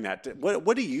that? Hearing that,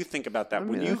 what do you think about that?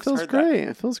 It feels great.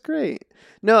 It feels great.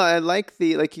 No, I like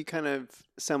you kind of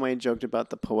semi-joked about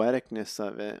the poeticness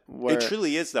of it. It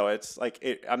truly is, though. It's like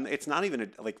it's not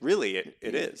even really.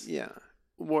 It is. Yeah.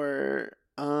 Where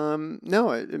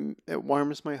no, it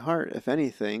warms my heart. If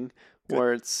anything, good.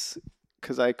 Where it's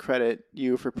because I credit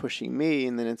you for pushing me,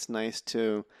 and then it's nice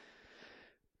to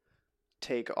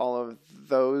take all of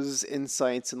those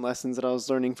insights and lessons that I was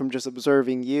learning from just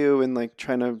observing you and like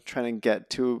trying to get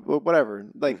to whatever,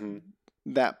 like mm-hmm.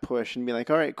 that push and be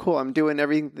like, all right, cool. I'm doing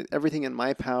everything in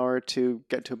my power to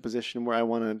get to a position where I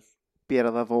want to be at a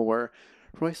level where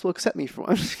Royce will accept me for.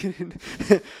 I'm just kidding.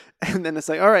 And then it's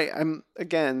like, all right, I'm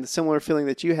again, the similar feeling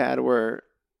that you had where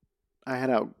I had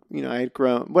I had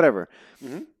grown, whatever.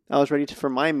 Mm-hmm. I was ready for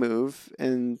my move,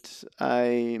 and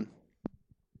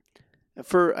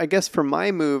for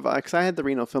my move, because I had the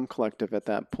Reno Film Collective at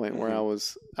that point, mm-hmm. where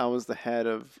I was the head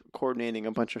of coordinating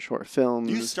a bunch of short films.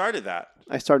 You started that.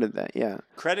 I started that, yeah.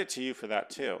 Credit to you for that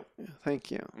too. Yeah,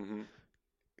 thank you. Mm-hmm.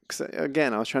 'Cause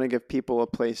again, I was trying to give people a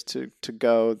place to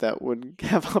go that would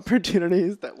have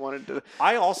opportunities that wanted to.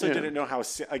 I also didn't know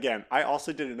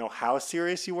how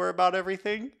serious you were about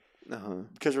everything. Uh-huh.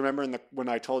 Because remember when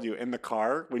I told you in the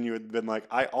car when you had been like,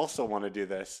 I also want to do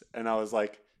this, and I was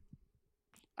like.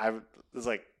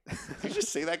 Did you just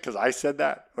say that because I said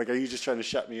that? Like, are you just trying to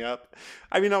shut me up?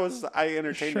 I mean, I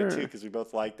entertained it too because we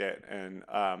both liked it, and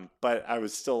but I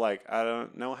was still like, I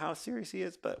don't know how serious he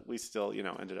is, but we still,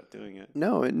 ended up doing it.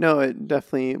 No, it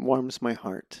definitely warms my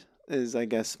heart. Is I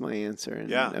guess my answer, and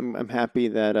yeah, I'm happy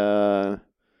that I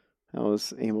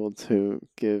was able to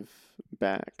give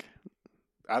back.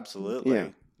 Absolutely. Yeah.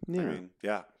 I mean,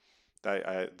 yeah,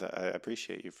 I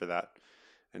appreciate you for that,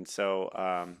 and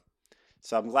so.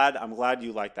 So I'm glad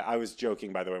you like that. I was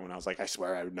joking, by the way, when I was like, I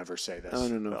swear I would never say this. Oh,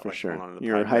 no, for sure.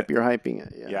 You're hyping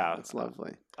it. Yeah. It's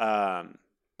lovely.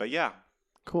 But yeah.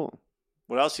 Cool.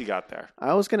 What else you got there?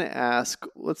 I was going to ask,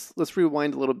 let's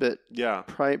rewind a little bit. Yeah.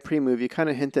 Pre-move, you kind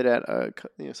of hinted at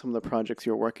some of the projects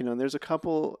you're working on. There's a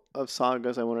couple of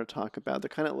sagas I want to talk about. They're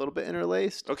kind of a little bit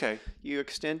interlaced. Okay. You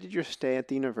extended your stay at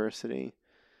the university.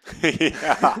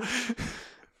 Yeah.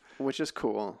 Which is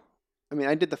cool. I mean,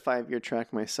 I did the 5-year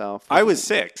track myself. I was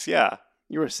 6, yeah.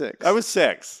 You were 6. I was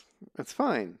 6. That's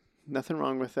fine. Nothing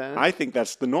wrong with that. I think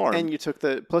that's the norm. And you took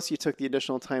the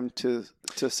additional time to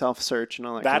self-search and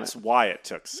all that. That's why it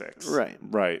took 6. Right.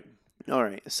 Right. All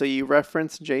right. So you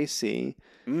referenced JC,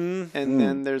 and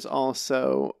then there's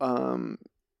also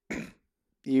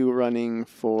you running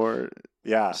for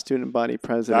student body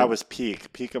president. That was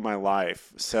peak of my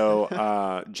life. So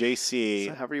JC.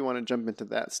 So however you want to jump into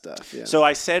that stuff. Yeah. So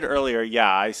I said earlier,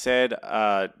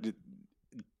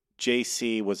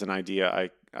 JC was an idea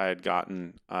I had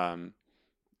gotten.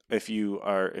 If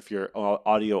you're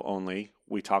audio only,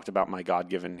 we talked about my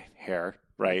God-given hair,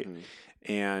 right?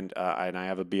 Mm-hmm. And I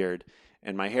have a beard,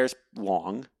 and my hair's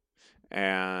long.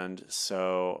 And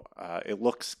so it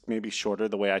looks maybe shorter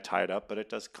the way I tie it up, but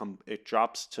it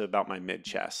drops to about my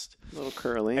mid-chest. A little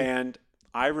curly. And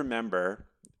I remember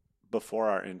before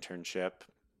our internship,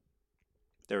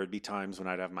 there would be times when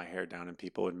I'd have my hair down and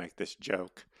people would make this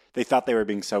joke. They thought they were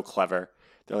being so clever.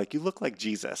 They're like, you look like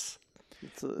Jesus.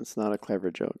 It's not a clever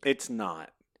joke. It's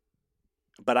not.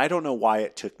 But I don't know why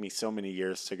it took me so many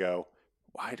years to go,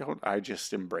 why don't I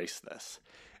just embrace this?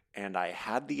 And I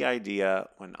had the idea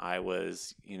when I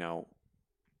was,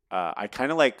 I kind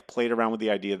of like played around with the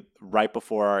idea right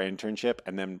before our internship.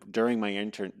 And then during our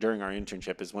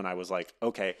internship is when I was like,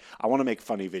 okay, I want to make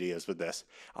funny videos with this.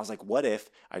 I was like, what if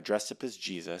I dressed up as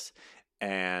Jesus?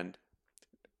 And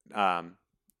I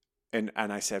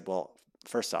said, well,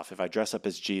 first off, if I dress up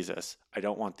as Jesus, I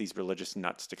don't want these religious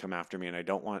nuts to come after me. And I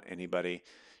don't want anybody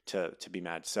to be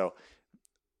mad. So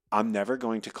I'm never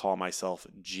going to call myself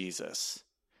Jesus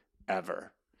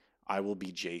ever. I will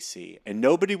be JC. And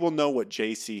nobody will know what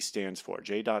JC stands for,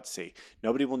 J.C.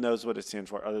 Nobody will knows what it stands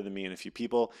for other than me and a few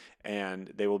people. And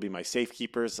they will be my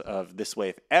safekeepers of this way.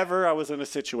 If ever I was in a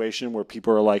situation where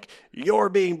people are like, you're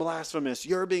being blasphemous,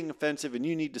 you're being offensive, and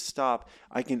you need to stop,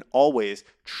 I can always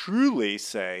truly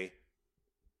say,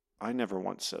 I never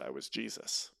once said I was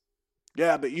Jesus.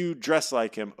 Yeah, but you dress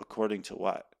like him according to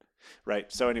what?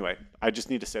 Right. So anyway, I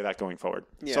just need to say that going forward.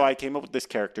 Yeah. So I came up with this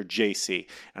character, JC,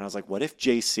 and I was like, what if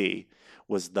JC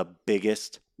was the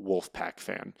biggest Wolfpack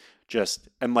fan?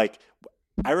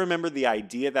 I remember the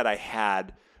idea that I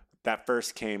had that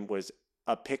first came was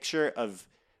a picture of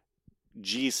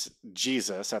Jesus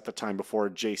at the time before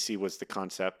JC was the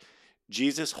concept.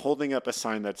 Jesus holding up a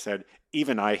sign that said,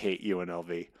 even I hate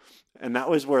UNLV. And that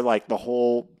was where like the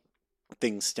whole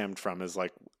thing stemmed from, is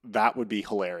like, that would be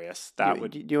hilarious. Do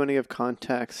you want to give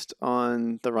context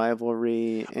on the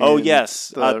rivalry? Oh,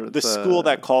 yes. The school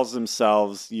that calls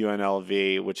themselves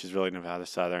UNLV, which is really Nevada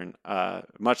Southern.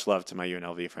 Much love to my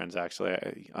UNLV friends,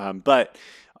 actually. But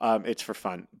it's for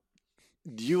fun.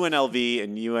 UNLV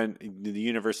and the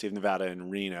University of Nevada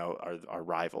in Reno are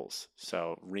rivals.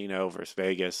 So Reno versus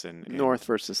Vegas and North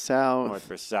versus South. North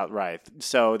versus South, right.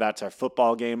 So that's our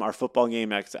football game. Our football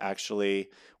game actually,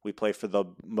 we play for the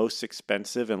most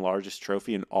expensive and largest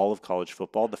trophy in all of college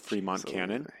football, the Fremont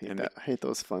Cannon. I hate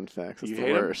those fun facts. It's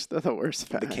the worst. They're the worst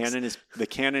facts. The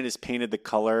cannon is painted the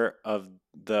color of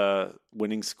the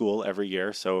winning school every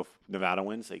year. So if Nevada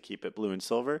wins, they keep it blue and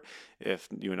silver. If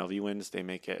UNLV wins, they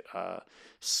make it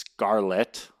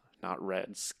scarlet, not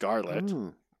red, scarlet,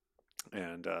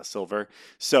 and silver.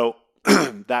 So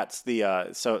that's the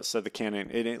so the cannon.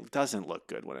 It doesn't look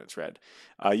good when it's red.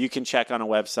 You can check on a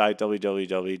website,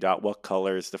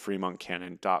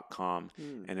 www.whatcolorsthefremontcannon.com,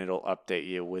 and it'll update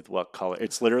you with what color.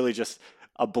 It's literally just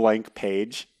a blank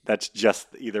page that's just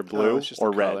either blue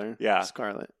or red. Color. Yeah,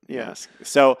 scarlet. Yes.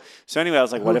 So anyway, I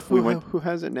was like, what if we went? Who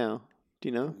has it now? Do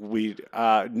you know?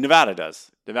 Nevada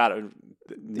does.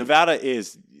 Nevada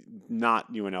is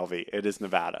not UNLV. It is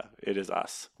Nevada. It is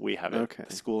us. We have it. Okay.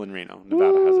 The school in Reno.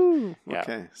 Nevada has it. Yeah.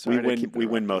 Okay. We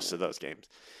win most of those games.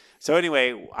 So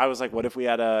anyway, I was like, what if we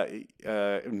had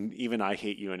even I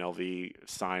hate UNLV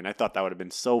sign? I thought that would have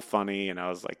been so funny. And I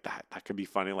was like, that could be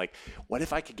funny. Like, what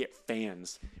if I could get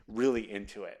fans really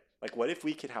into it? Like, what if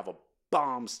we could have a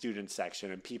bomb student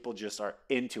section and people just are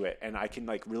into it, and I can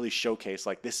like really showcase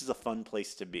like, this is a fun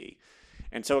place to be.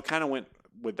 And so it kind of went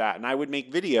with that. And I would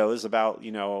make videos about,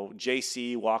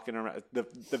 JC walking around. The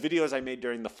videos I made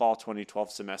during the fall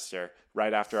 2012 semester,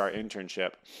 right after our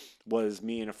internship, was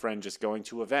me and a friend just going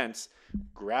to events,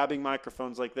 grabbing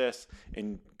microphones like this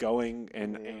and going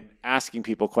and asking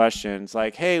people questions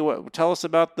like, hey, tell us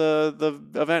about the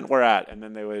event we're at. And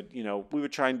then they would, we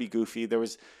would try and be goofy.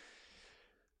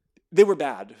 They were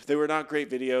bad. They were not great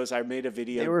videos. I made a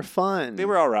video. They were fun. They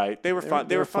were all right. They were fun.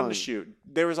 They were fun to shoot.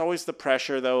 There was always the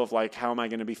pressure, though, of like, how am I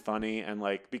going to be funny? And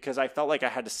like, because I felt like I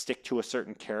had to stick to a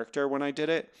certain character when I did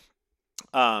it.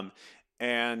 There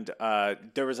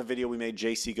was a video we made,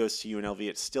 JC Goes to UNLV.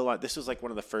 It's still on. This was like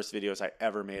one of the first videos I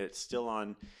ever made. It's still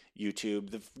on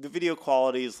YouTube. The video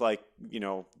quality is like,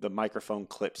 the microphone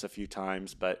clips a few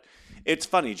times, but it's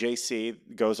funny. JC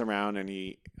goes around and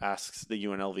he asks the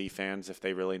UNLV fans if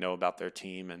they really know about their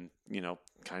team, and,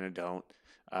 kind of don't.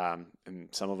 And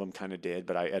some of them kind of did,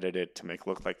 but I edited to make it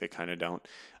look like they kind of don't.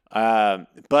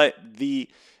 But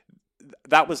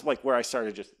that was like where I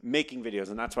started just making videos.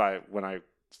 And that's why when I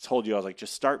told you, I was like,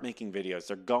 just start making videos.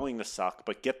 They're going to suck,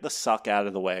 but get the suck out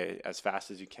of the way as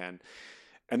fast as you can.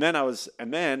 And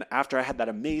then after I had that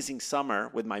amazing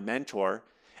summer with my mentor,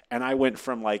 and I went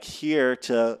from like here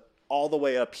to all the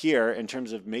way up here in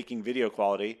terms of making video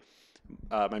quality.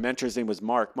 My mentor's name was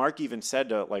Mark. Mark even said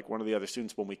to like one of the other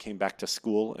students when we came back to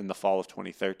school in the fall of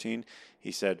 2013,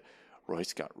 he said,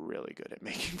 Royce got really good at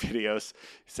making videos.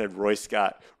 He said Royce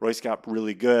got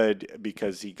really good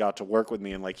because he got to work with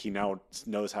me, and like he now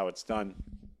knows how it's done.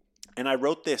 And I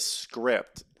wrote this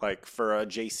script like for a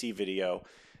JC video.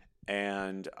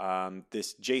 And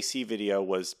this JC video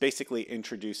was basically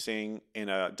introducing in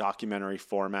a documentary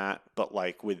format, but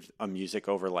like with a music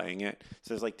overlaying it. So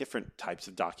there's like different types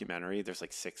of documentary. There's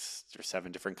like 6 or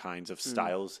 7 different kinds of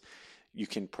styles you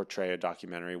can portray a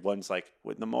documentary. One's like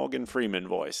with the Morgan Freeman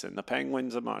voice and the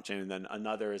penguins are marching, and then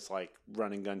another is like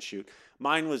run and gun shoot.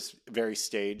 Mine was very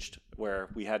staged, where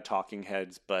we had talking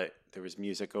heads, but there was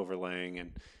music overlaying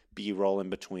and B-roll in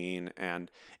between, and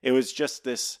it was just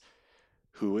this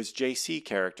who is JC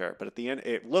character. But at the end,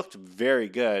 it looked very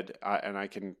good, and I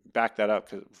can back that up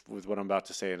with what I'm about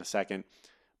to say in a second.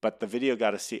 but the video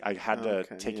got I had to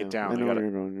take it down. I know where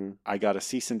you're going. I got a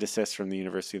cease and desist from the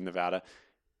University of Nevada.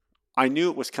 I knew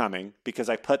it was coming because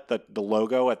I put the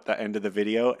logo at the end of the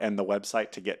video and the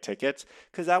website to get tickets,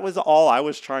 because that was all I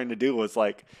was trying to do, was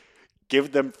like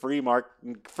give them free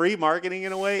marketing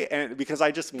in a way. And because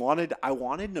I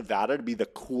wanted Nevada to be the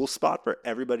cool spot for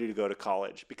everybody to go to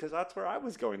college, because that's where I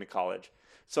was going to college.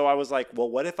 So I was like, well,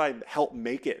 what if I help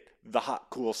make it the hot,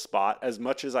 cool spot as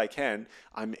much as I can?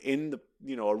 I'm in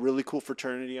a really cool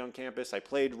fraternity on campus. I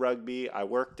played rugby. I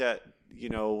worked at,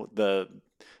 the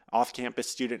off-campus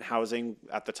student housing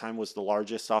at the time was the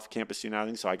largest off-campus student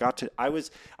housing. So I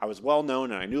was well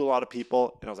known and I knew a lot of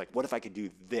people, and I was like, what if I could do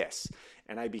this?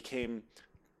 And I became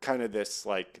kind of this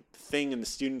like thing in the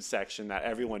student section that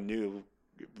everyone knew,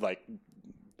 like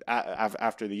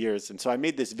after the years. And so I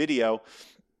made this video,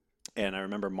 and I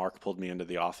remember Mark pulled me into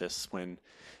the office when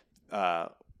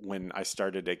I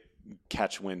started to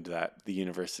catch wind that the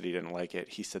university didn't like it.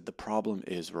 He said, the problem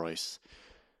is, Royce,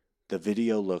 the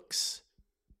video looks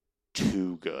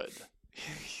too good.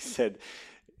 He said,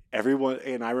 everyone,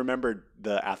 and I remember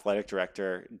the athletic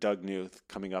director, Doug Newth,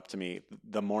 coming up to me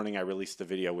the morning I released the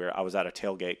video, where I was at a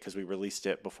tailgate because we released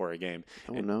it before a game.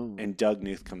 And Doug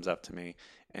Newth comes up to me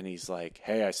and he's like,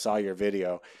 hey, I saw your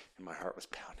video, and my heart was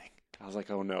pounding. I was like,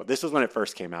 oh no. This was when it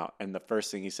first came out, and the first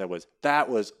thing he said was, that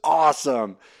was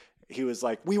awesome. He was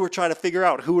like, we were trying to figure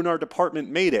out who in our department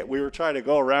made it. We were trying to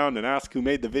go around and ask who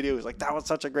made the video. He was like, that was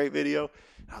such a great video.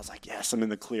 And I was like, yes, I'm in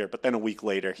the clear. But then a week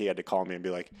later, he had to call me and be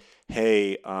like,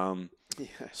 hey,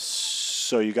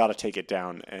 so you got to take it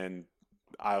down. And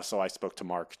I spoke to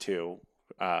Mark too,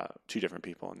 two different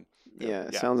people. And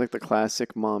it sounds like the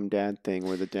classic mom-dad thing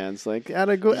where the dad's like, at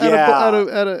a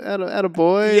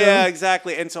boy. Yeah,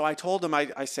 exactly. And so I told him,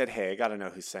 I said, hey, I got to know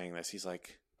who's saying this. He's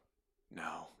like,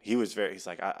 no. He's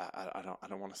like, I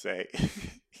don't want to say.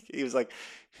 He's like,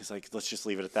 let's just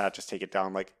leave it at that. Just take it down.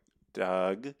 I'm like,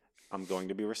 Doug, I'm going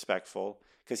to be respectful,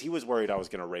 because he was worried I was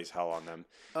going to raise hell on them.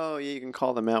 Oh yeah, you can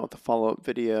call them out with a follow-up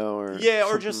video or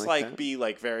just like be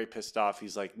like very pissed off.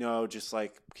 He's like, no, just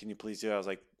like, can you please do it? I was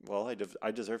like, well,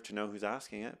 I deserve to know who's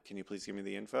asking it. Can you please give me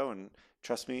the info, and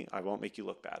trust me, I won't make you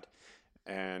look bad.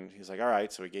 And he's like, all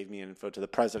right. So he gave me info to the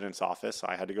president's office. So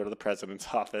I had to go to the president's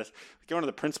office, going to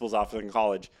the principal's office in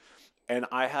college. And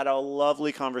I had a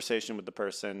lovely conversation with the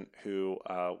person who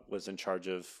was in charge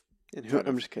of. And who?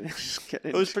 I'm just kidding.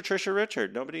 It was Patricia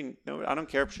Richard. I don't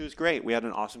care if she was great. We had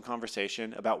an awesome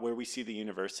conversation about where we see the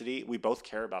university. We both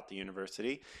care about the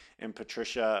university. And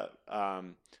Patricia's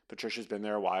been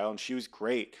there a while, and she was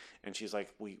great. And she's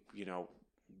like,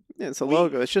 yeah, it's a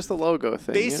logo. It's just a logo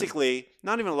thing. Basically,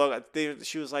 not even a logo.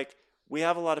 She was like, we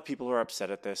have a lot of people who are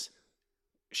upset at this.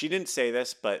 She didn't say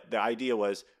this, but the idea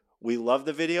was, we love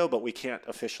the video, but we can't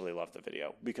officially love the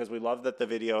video because we love that the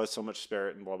video has so much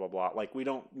spirit and blah, blah, blah. Like, we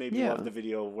don't maybe love the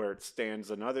video where it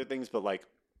stands and other things, but like,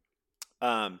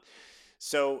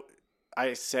 so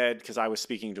I said, because I was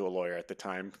speaking to a lawyer at the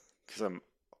time, because I'm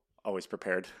always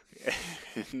prepared.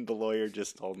 And the lawyer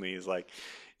just told me, he's like,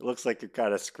 it looks like you're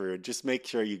kind of screwed. Just make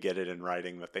sure you get it in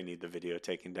writing that they need the video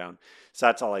taken down. So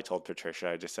that's all I told Patricia.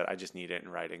 I just said, I just need it in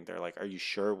writing. They're like, are you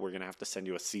sure we're going to have to send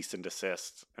you a cease and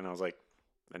desist? And I was like,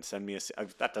 then send me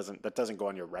that doesn't go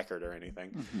on your record or anything.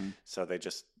 Mm-hmm. So they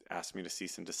just asked me to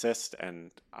cease and desist,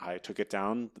 and I took it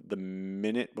down the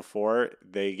minute before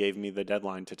they gave me the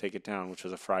deadline to take it down, which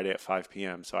was a Friday at 5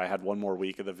 p.m. So I had one more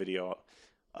week of the video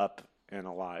up and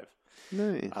alive.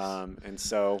 Nice. And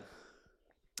so,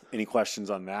 any questions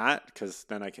on that? Because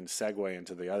then I can segue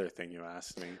into the other thing you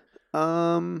asked me.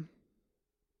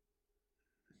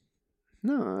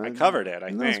 No, I covered it. I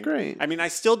think that's great. I mean, I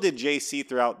still did JC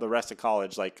throughout the rest of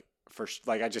college. I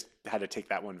just had to take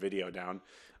that one video down.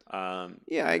 I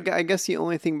guess the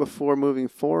only thing before moving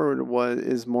forward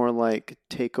is more like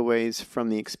takeaways from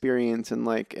the experience, and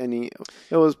like it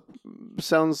was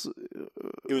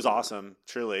awesome.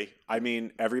 Truly, I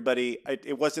mean, everybody.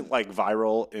 It wasn't like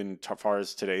viral in far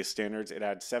as today's standards. It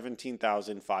had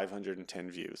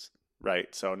 17,510 views.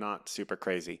 Right, so not super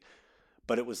crazy.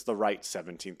 But it was the right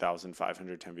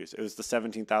 17,510 views. It was the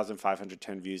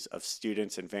 17,510 views of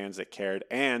students and fans that cared,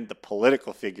 and the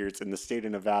political figures in the state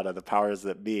of Nevada, the powers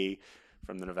that be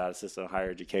from the Nevada system of higher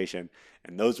education.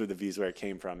 And those were the views where it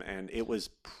came from. And it was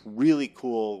really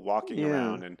cool walking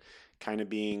around and kind of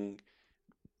being,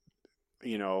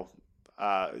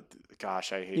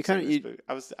 gosh, I hate saying this,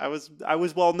 but I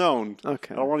was well known.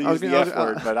 Okay. I don't want to use the F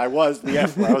word, but I was the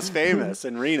F word. I was famous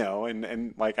in Reno,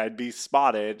 and like I'd be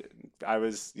spotted. I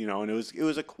was, and it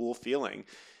was a cool feeling.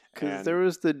 Because there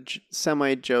was the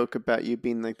semi joke about you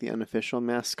being like the unofficial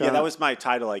mascot. Yeah, that was my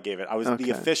title I gave it. I was the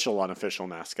official unofficial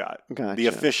mascot. Gotcha. The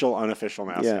official unofficial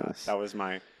mascot. Yes. That was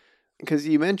my. Because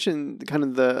you mentioned kind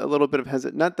of a little bit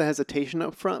of not the hesitation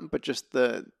up front, but just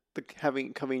the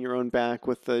covering your own back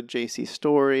with the JC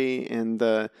story and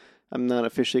I'm not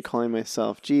officially calling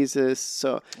myself Jesus.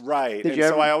 So right,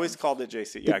 so I always called it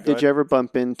JC. Yeah, did you ever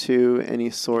bump into any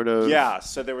sort of? Yeah,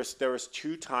 so there was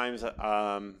 2 times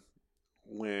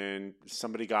when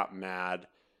somebody got mad.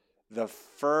 The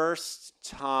first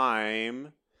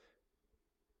time,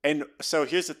 and so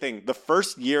here's the thing: the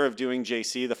first year of doing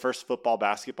JC, the first football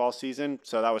basketball season,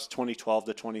 so that was 2012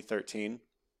 to 2013.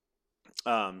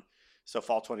 So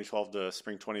fall 2012 to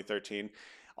spring 2013.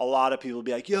 A lot of people would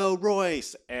be like, "Yo,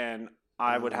 Royce," and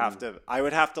I would have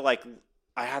to like,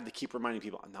 I had to keep reminding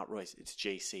people, "I'm not Royce, it's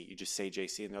JC. You just say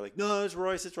JC," and they're like, "No, it's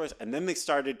Royce, it's Royce." And then they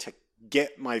started to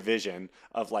get my vision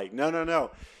of like,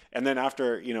 no. And then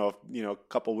after a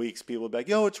couple weeks, people would be like,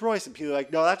 "Yo, it's Royce," and people were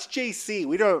like, "No, that's JC.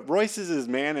 We don't. Royce is his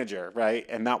manager, right?"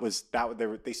 And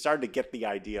they started to get the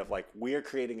idea of like, we're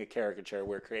creating a caricature,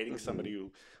 we're creating somebody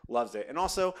who loves it. And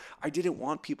also, I didn't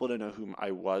want people to know who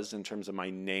I was in terms of my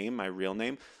name, my real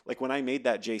name. Like when I made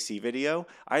that JC video,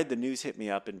 I had the news hit me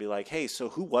up and be like, "Hey, so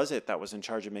who was it that was in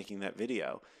charge of making that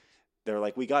video?" They're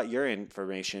like, "We got your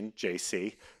information,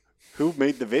 JC. Who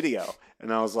made the video?"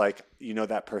 And I was like,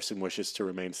 that person wishes to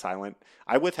remain silent.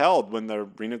 I withheld when the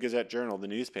Reno Gazette-Journal, the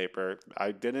newspaper,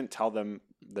 I didn't tell them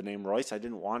the name Royce. I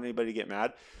didn't want anybody to get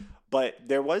mad. But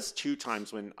there was 2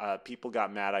 times when people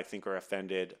got mad, I think, or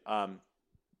offended.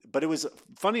 But it was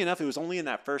funny enough, it was only in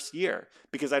that first year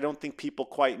because I don't think people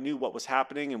quite knew what was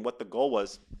happening and what the goal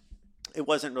was. It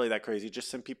wasn't really that crazy. Just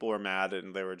some people were mad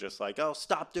and they were just like, "Oh,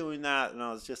 stop doing that." And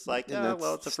I was just like, "Yeah,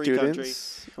 well, it's a free country."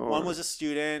 One was a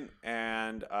student,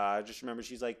 and I just remember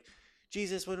she's like,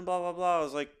 "Jesus wouldn't blah, blah, blah." I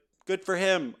was like, "Good for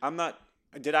him. I'm not."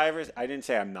 I didn't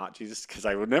say I'm not Jesus because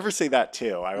I would never say that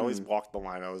too. I always walked the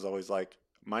line. I was always like,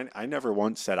 I never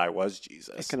once said I was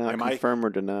Jesus. I cannot confirm or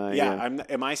deny. Yeah.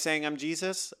 Am I saying I'm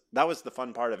Jesus? That was the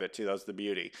fun part of it too. That was the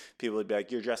beauty. People would be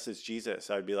like, "You're dressed as Jesus."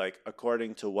 I'd be like,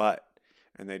 "According to what?"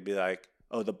 And they'd be like,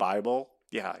 "Oh, the Bible."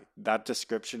 Yeah, that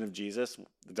description of Jesus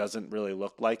doesn't really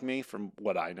look like me from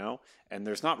what I know. And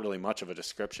there's not really much of a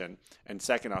description. And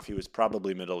second off, he was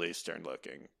probably Middle Eastern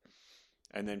looking.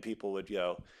 And then people would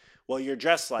go, "Well, you're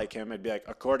dressed like him." I'd be like,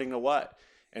 "According to what?"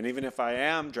 And even if I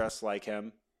am dressed like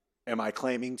him, am I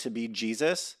claiming to be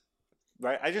Jesus?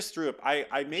 Right? I just threw up.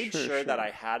 I made sure that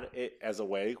I had it as a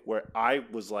way where I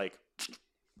was like,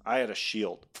 I had a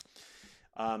shield.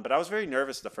 But I was very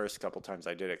nervous the first couple times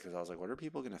I did it because I was like, what are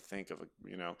people going to think of,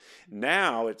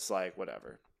 Now it's like,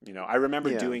 whatever. I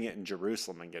remember doing it in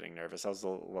Jerusalem and getting nervous. That was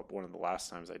one of the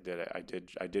last times I did it.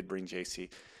 I did bring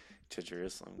JC to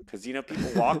Jerusalem because,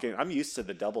 people walking, I'm used to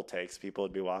the double takes. People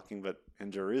would be walking, but in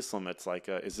Jerusalem, it's like,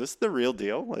 is this the real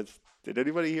deal? Did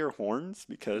anybody hear horns?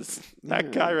 Because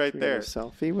that guy right there. A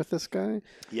selfie with this guy?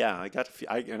 Yeah,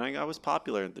 I was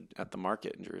popular at the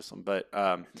market in Jerusalem, but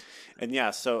so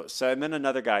and then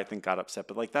another guy I think got upset,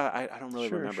 but like that I don't really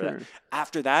remember that.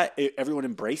 After that, everyone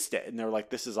embraced it and they were like,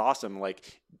 "This is awesome!"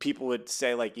 Like people would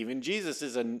say, like even Jesus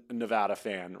is a Nevada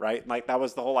fan, right? Like that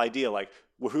was the whole idea. Like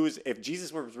if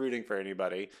Jesus was rooting for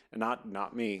anybody, and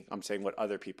not me, I'm saying what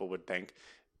other people would think.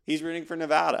 He's rooting for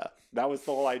Nevada. That was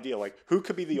the whole idea. Like, who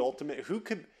could be the ultimate? If you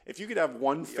could have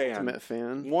one ultimate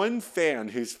fan,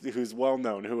 who's well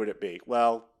known, who would it be?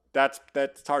 Well, that's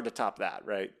hard to top that,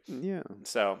 right? Yeah.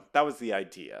 So that was the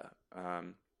idea,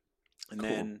 and cool.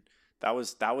 Then that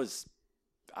was.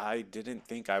 I didn't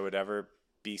think I would ever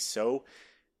be so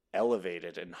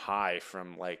elevated and high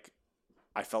from like.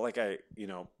 I felt like it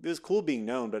was cool being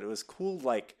known, but it was cool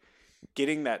like.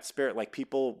 Getting that spirit, like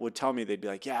people would tell me, they'd be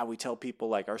like, "Yeah, we tell people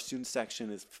like our student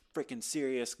section is freaking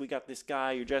serious. We got this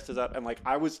guy who dresses up." And like,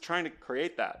 I was trying to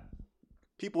create that.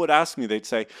 People would ask me, they'd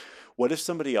say, "What if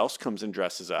somebody else comes and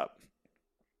dresses up?"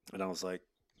 And I was like,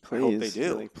 "Please, I hope they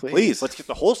do. Like, please, let's get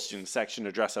the whole student section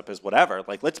to dress up as whatever.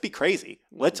 Like, let's be crazy.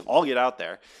 Let's all get out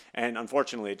there." And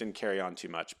unfortunately, it didn't carry on too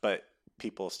much, but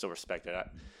people still respected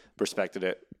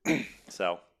it.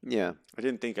 So yeah, I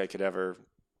didn't think I could ever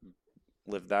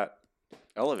live that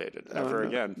elevated ever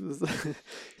again.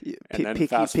 And then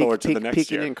fast forward to the next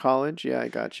peaking year. In college, yeah, I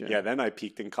got you. Yeah, then I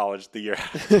peaked in college the year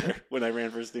after when I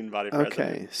ran for student body president.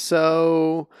 Okay,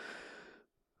 so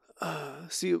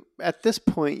at this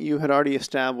point you had already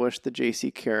established the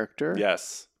JC character.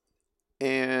 Yes.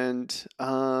 And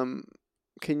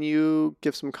can you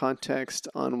give some context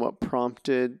on what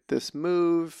prompted this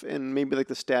move and maybe like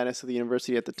the status of the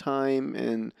university at the time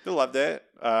and They loved it.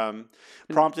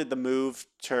 Prompted the move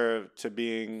to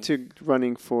being to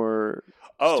running for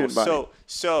oh student body?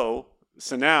 so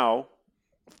now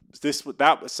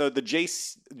so the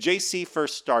JC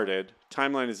first started.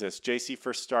 Timeline is this: JC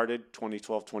first started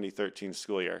 2012-2013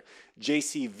 school year.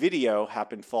 JC video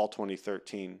happened fall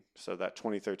 2013, so that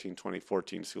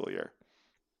 2013-2014 school year.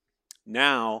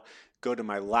 Now go to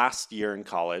my last year in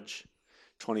college,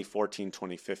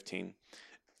 2014-2015,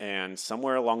 and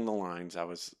somewhere along the lines,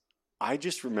 I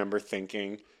just remember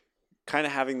thinking, kind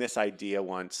of having this idea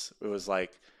once. It was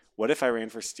like, what if I ran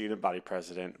for student body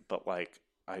president, but like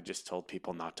I just told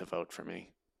people not to vote for me?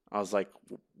 I was like,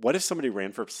 what if somebody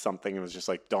ran for something and was just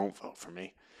like, don't vote for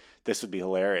me? This would be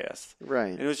hilarious.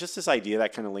 Right. And it was just this idea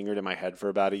that kind of lingered in my head for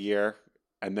about a year.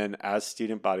 And then as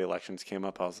student body elections came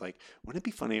up, I was like, wouldn't it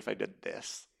be funny if I did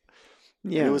this?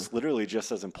 Yeah. And it was literally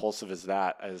just as impulsive as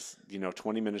that. As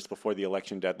 20 minutes before the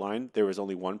election deadline, there was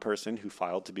only one person who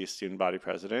filed to be a student body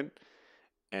president.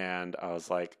 And I was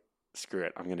like, screw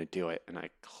it, I'm going to do it. And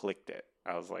I clicked it.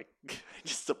 I was like, I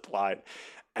just applied.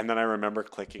 And then I remember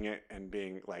clicking it and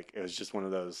being like, it was just one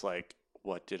of those like,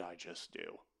 what did I just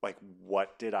do? Like,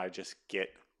 what did I just get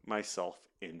myself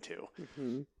into?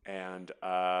 Mm-hmm. And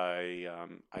I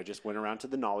just went around to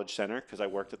the Knowledge Center because I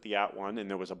worked at the @1, and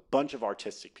there was a bunch of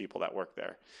artistic people that worked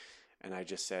there. And I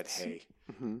just said, hey.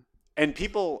 Mm-hmm. And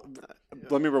people,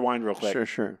 let me rewind real quick.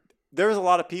 Sure. There was a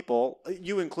lot of people,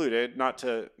 you included, not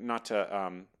to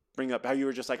bring up how you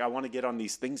were just like, I want to get on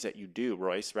these things that you do,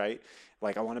 Royce, right?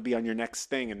 Like, I want to be on your next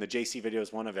thing, and the JC video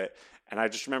is one of it. And I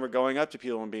just remember going up to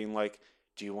people and being like,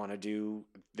 do you want to do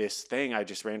this thing? I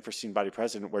just ran for student body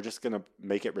president. We're just going to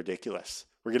make it ridiculous.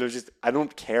 We're going to I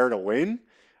don't care to win.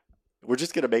 We're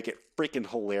just going to make it freaking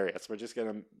hilarious. We're just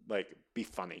going to like be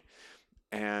funny.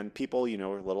 And people,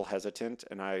 were a little hesitant.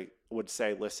 And I would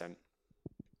say, listen,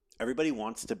 everybody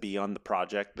wants to be on the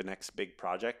project, the next big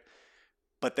project,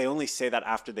 but they only say that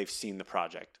after they've seen the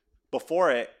project.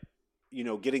 Before it,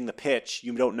 getting the pitch,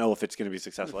 you don't know if it's going to be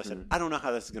successful. Mm-hmm. I said, I don't know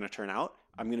how this is going to turn out.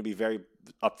 I'm going to be very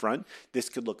upfront. This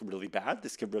could look really bad.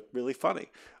 This could look really funny.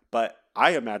 But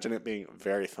I imagine it being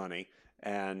very funny.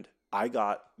 And I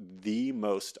got the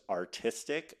most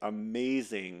artistic,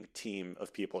 amazing team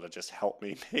of people to just help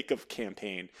me make a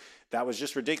campaign. That was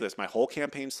just ridiculous. My whole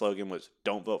campaign slogan was,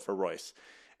 don't vote for Royce.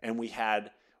 And we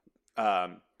had,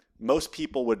 most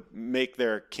people would make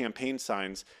their campaign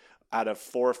signs out of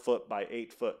 4-foot by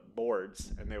 8-foot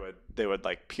boards, and they would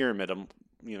like pyramid them,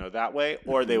 that way,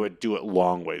 or they would do it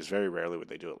long ways. Very rarely would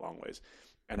they do it long ways.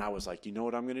 And I was like, you know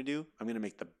what I'm going to do? I'm going to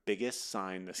make the biggest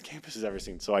sign this campus has ever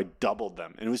seen. So I doubled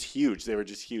them, and it was huge. They were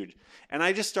just huge. And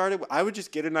I would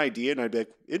just get an idea, and I'd be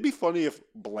like, it'd be funny if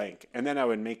blank. And then I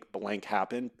would make blank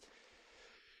happen.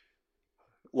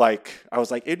 Like, I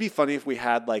was like, it'd be funny if we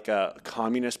had like a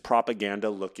communist propaganda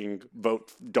looking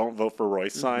don't vote for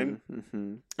Royce sign.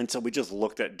 Mm-hmm. And so we just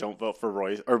looked at don't vote for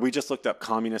Royce, or we just looked up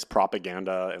communist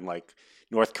propaganda and like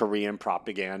North Korean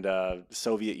propaganda,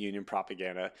 Soviet Union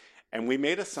propaganda. And we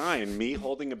made a sign, me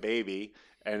holding a baby,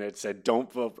 and it said,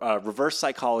 don't vote, reverse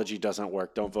psychology doesn't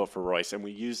work, don't vote for Royce. And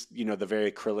we used, the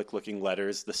very acrylic looking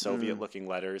letters, the Soviet looking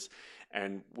letters.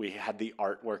 And we had the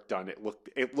artwork done. It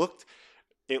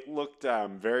looked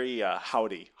very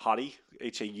haughty, Haughty,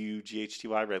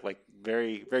 right? Like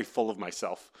very, very full of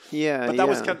myself. Yeah. But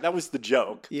that was the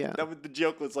joke. Yeah. The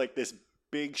joke was like this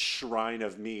big shrine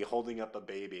of me holding up a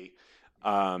baby.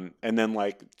 And then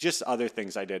like just other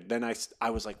things I did. Then I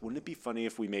was like, wouldn't it be funny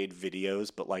if we made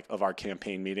videos, but like of our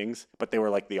campaign meetings, but they were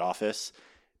like The Office.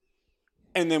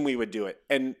 And then we would do it.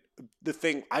 And the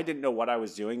thing, I didn't know what I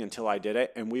was doing until I did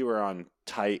it. And we were on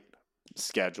tight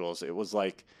schedules. It was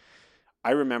like,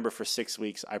 I remember for 6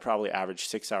 weeks, I probably averaged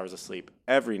 6 hours of sleep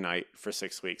every night for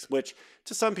 6 weeks, which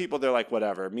to some people, they're like,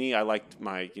 whatever. Me, I liked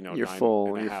my, 10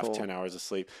 hours of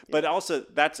sleep. Yeah. But also,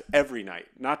 that's every night,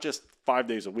 not just 5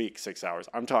 days a week, 6 hours.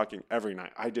 I'm talking every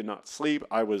night. I did not sleep.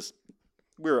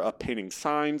 We were up painting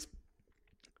signs.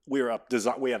 We had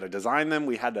to design them.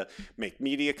 We had to make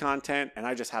media content. And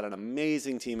I just had an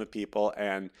amazing team of people.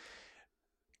 And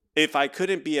if I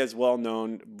couldn't be as well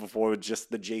known before just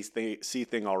the JC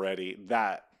thing already,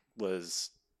 that was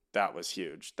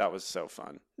huge. That was so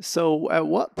fun. So at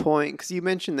what point, because you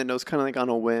mentioned that it was kind of like on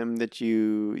a whim that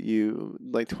you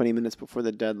like 20 minutes before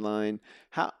the deadline,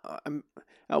 at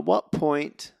what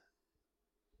point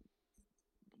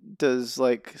does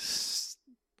it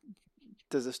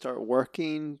start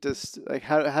working? Does like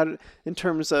how in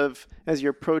terms of as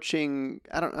you're approaching,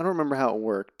 I don't remember how it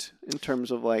worked in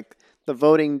terms of like the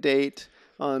voting date.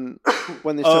 on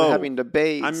when they started having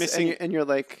debates. I'm missing, and you're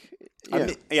like,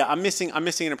 yeah. I'm missing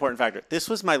an important factor. This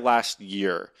was my last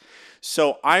year.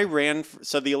 So I ran,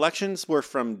 so the elections were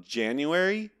from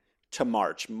January to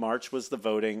March. March was the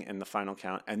voting and the final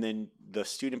count. And then the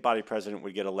student body president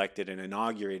would get elected and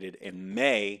inaugurated in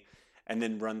May and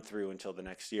then run through until the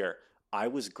next year. I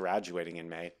was graduating in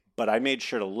May, but I made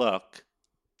sure to look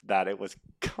that it was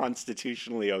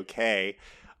constitutionally okay.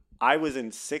 I was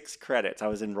in 6 credits. I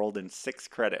was enrolled in 6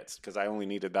 credits because I only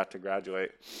needed that to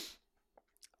graduate.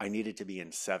 I needed to be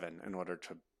in 7 in order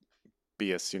to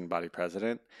be a student body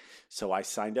president. So I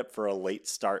signed up for a late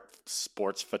start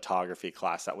sports photography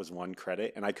class. That was 1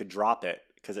 credit, and I could drop it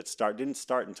because it didn't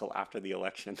start until after the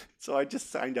election. So I just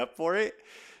signed up for it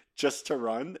just to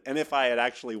run. And if I had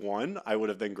actually won, I would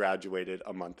have then graduated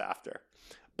a month after.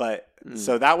 But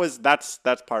so that's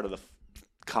part of the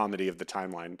comedy of the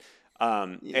timeline.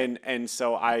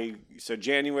 So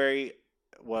January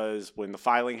was when the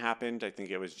filing happened. I think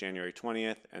it was January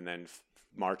 20th, and then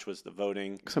March was the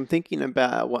voting. So I'm thinking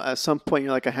about, well, at some point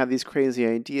you're like, I have these crazy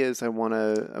ideas.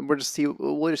 We'll just see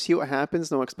what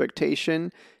happens. No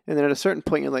expectation. And then at a certain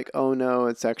point you're like, oh no,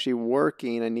 it's actually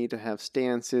working. I need to have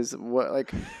stances. What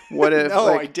if?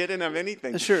 No, I didn't have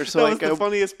anything. Sure. So that was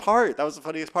the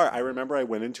funniest part. I remember I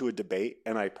went into a debate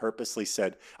and I purposely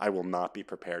said, I will not be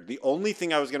prepared. The only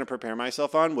thing I was going to prepare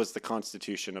myself on was the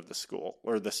constitution of the school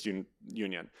or the student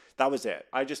union. That was it.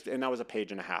 And that was a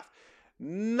page and a half.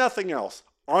 Nothing else,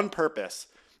 on purpose.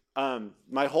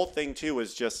 My whole thing too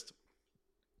was just,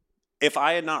 if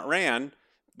I had not ran,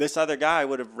 this other guy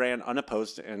would have ran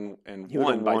unopposed and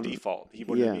won by default. He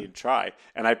wouldn't have needed to try.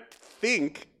 And I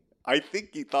think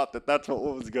he thought that that's what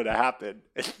was going to happen.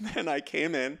 And then I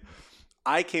came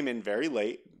in very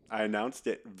late. I announced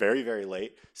it very, very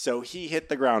late. So he hit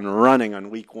the ground running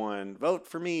on week 1. Vote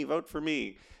for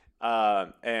me.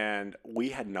 And we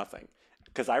had nothing.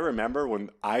 Because I remember when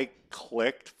I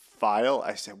clicked file,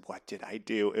 I said, what did I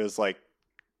do? It was like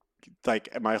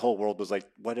my whole world was like,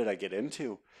 what did I get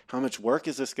into? How much work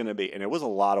is this going to be? And it was a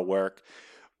lot of work.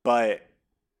 But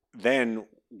then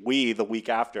the week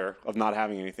after of not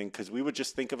having anything, because we would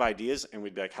just think of ideas and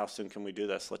we'd be like, how soon can we do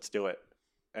this? Let's do it.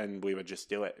 And we would just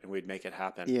do it and we'd make it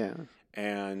happen. Yeah.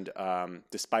 And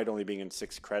despite only being in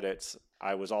 6 credits,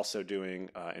 I was also doing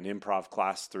an improv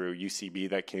class through UCB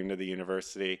that came to the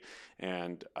university,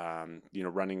 and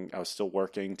running. I was still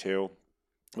working too.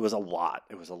 It was a lot.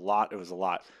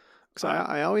 So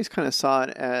I always kind of saw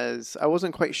it as, I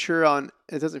wasn't quite sure on.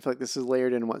 It doesn't feel like this is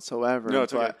layered in whatsoever. No,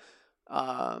 it's okay.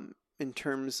 In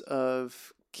terms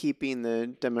of keeping the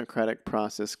democratic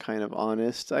process kind of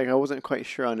honest, like I wasn't quite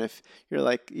sure on if you're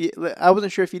like, I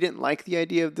wasn't sure if you didn't like the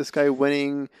idea of this guy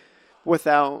winning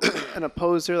without an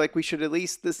opposer. Like, we should at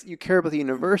least, you care about the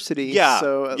university. Yeah.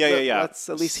 So yeah. let's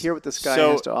at least hear what this guy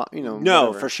has to, No,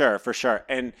 whatever. for sure.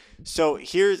 And so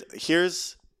here's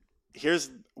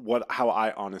how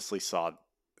I honestly saw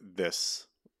this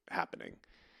happening.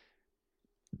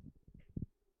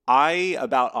 I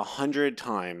about 100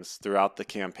 times throughout the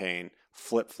campaign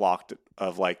flip-flopped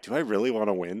of like, do I really want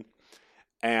to win?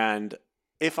 And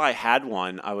if I had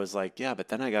one, I was like, yeah, but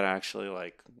then I got to actually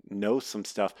like know some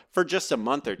stuff for just a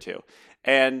month or two.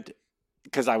 And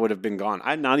because I would have been gone.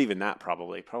 Not even that,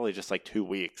 probably just like 2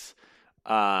 weeks.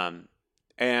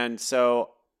 And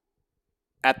so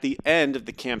at the end of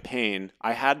the campaign,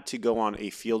 I had to go on a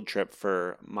field trip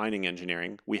for mining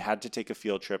engineering. We had to take a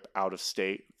field trip out of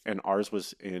state, and ours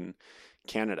was in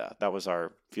Canada. That was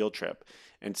our field trip.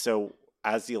 And so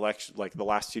as the election, like the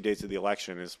last 2 days of the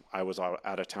election, I was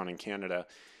out of town in Canada.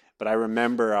 But I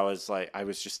remember I was like,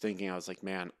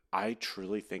 man, I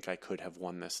truly think I could have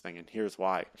won this thing. And here's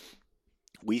why.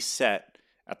 We set,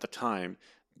 at the time,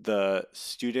 the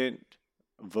student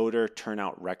voter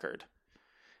turnout record.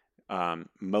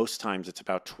 Most times it's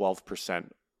about 12%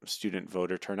 student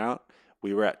voter turnout.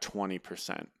 We were at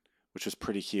 20%, which was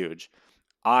pretty huge.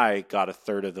 I got a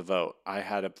third of the vote. I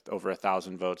had over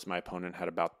 1,000 votes. My opponent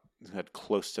had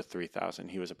close to 3,000.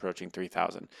 He was approaching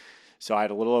 3,000. So I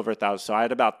had a little over 1,000. So I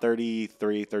had about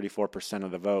 34% of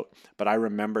the vote. But I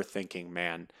remember thinking,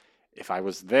 man, if I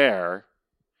was there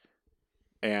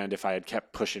and if I had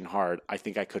kept pushing hard, I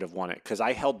think I could have won it. Because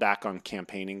I held back on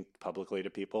campaigning publicly to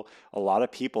people. A lot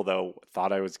of people, though,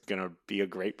 thought I was going to be a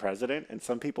great president. And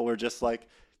some people were just like,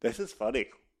 this is funny.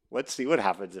 Let's see what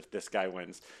happens if this guy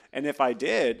wins. And if I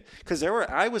did, because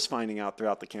I was finding out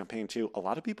throughout the campaign too, a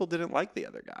lot of people didn't like the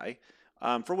other guy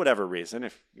for whatever reason.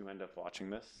 If you end up watching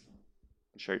this,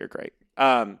 I'm sure you're great.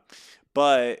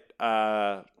 But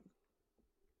a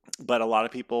lot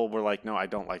of people were like, no, I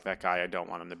don't like that guy. I don't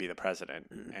want him to be the president.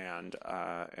 And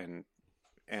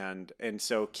And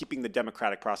so keeping the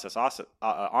democratic process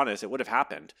honest, it would have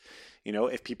happened.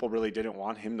 If people really didn't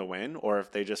want him to win, or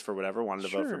if they just for whatever wanted to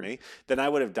vote for me, then I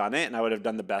would have done it, and I would have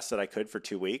done the best that I could for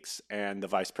 2 weeks. And the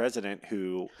vice president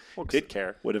who did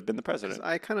care would have been the president.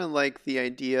 I kind of like the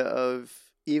idea of,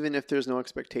 even if there's no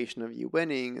expectation of you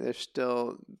winning, there's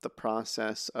still the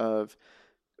process of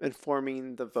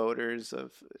informing the voters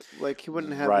of, like, he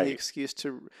wouldn't have the excuse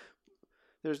to.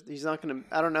 He's not going to.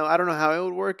 I don't know how it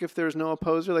would work if there's no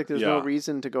opposer. Like, there's no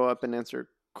reason to go up and answer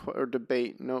or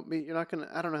debate. No, you're not going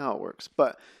to. I don't know how it works,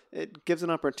 but it gives an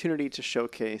opportunity to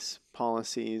showcase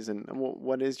policies and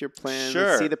what is your plan.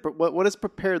 Sure. See what does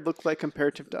prepared look like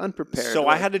comparative to unprepared. So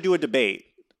I had to do a debate.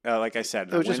 Like I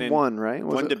said, it was just one, right?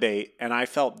 One debate, and I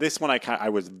felt this one. I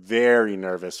was very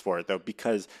nervous for it though,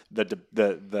 because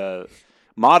the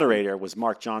moderator was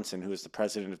Mark Johnson, who was the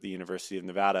president of the University of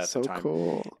Nevada at the time. So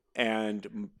cool.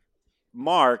 And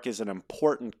Mark is an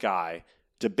important guy,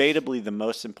 debatably the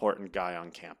most important guy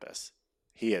on campus.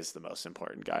 He is the most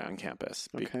important guy on campus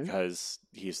because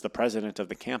he's the president of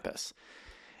the campus.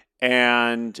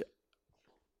 And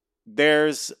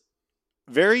there's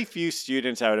very few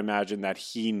students, I would imagine, that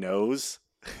he knows,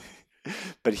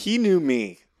 but he knew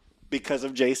me because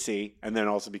of JC and then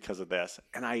also because of this.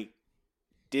 And I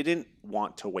didn't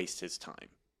want to waste his time.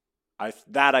 I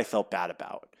felt bad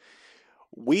about.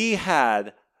 We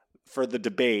had, for the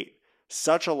debate,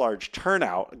 such a large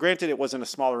turnout. Granted, it was in a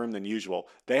smaller room than usual.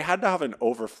 They had to have an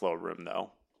overflow room,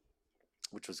 though,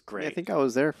 which was great. Yeah, I think I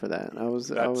was there for that. I was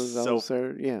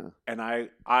there, yeah. And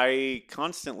I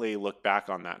constantly look back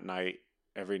on that night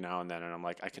every now and then, and I'm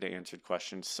like, I could have answered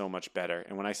questions so much better.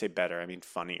 And when I say better, I mean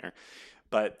funnier.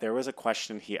 But there was a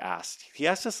question he asked. He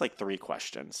asked us like 3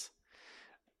 questions.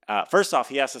 First off,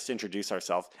 he asked us to introduce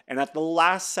ourselves. And at the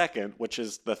last second, which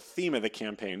is the theme of the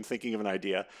campaign, thinking of an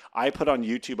idea, I put on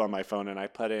YouTube on my phone and I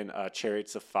put in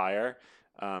Chariots of Fire.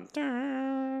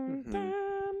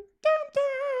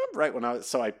 Right when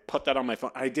so I put that on my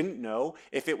phone. I didn't know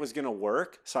if it was going to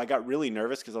work. So I got really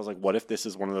nervous because I was like, what if this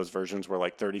is one of those versions where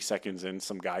like 30 seconds in,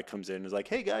 some guy comes in and is like,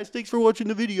 hey guys, thanks for watching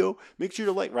the video. Make sure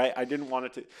to like, right? I didn't want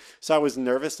it to. So I was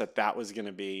nervous that was going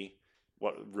to be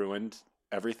what ruined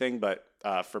everything. But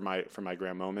for my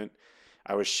grand moment,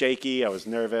 I was shaky. I was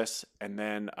nervous. And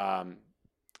then I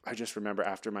just remember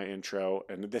after my intro,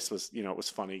 and this was, it was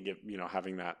funny,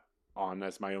 having that on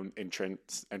as my own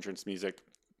entrance music.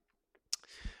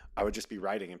 I would just be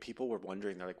writing, and people were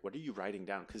wondering, they're like, what are you writing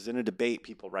down? Because in a debate,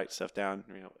 people write stuff down,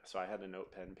 so I had a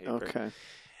note, pen, paper. Okay.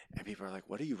 And people are like,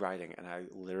 what are you writing? And I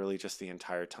literally just the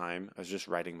entire time, I was just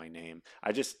writing my name.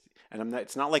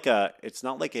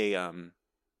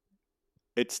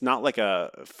 It's not like a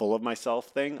full of myself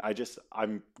thing.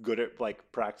 I'm good at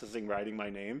like practicing writing my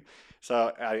name.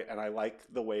 So I like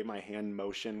the way my hand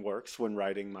motion works when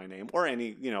writing my name, or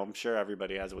any, I'm sure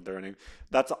everybody has with their name.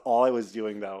 That's all I was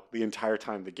doing though, the entire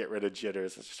time, to get rid of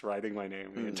jitters. It's just writing my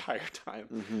name the entire time.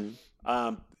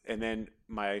 Mm-hmm. And then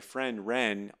my friend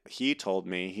Ren, he told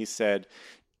me, he said,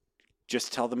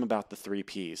 just tell them about the 3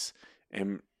 Ps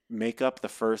and make up the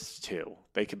first 2.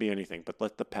 They could be anything, but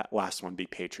let the last one be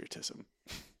patriotism.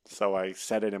 So I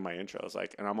said it in my intro. I was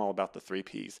like, and I'm all about the 3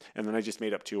 Ps. And then I just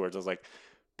made up 2 words. I was like,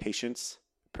 patience,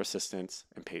 persistence,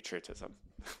 and patriotism.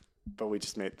 But we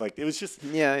just made, like, it was just,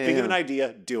 think of an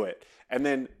idea, do it. And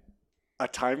then a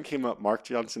time came up, Mark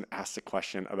Johnson asked a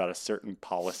question about a certain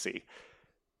policy.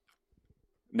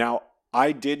 Now,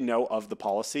 I did know of the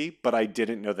policy, but I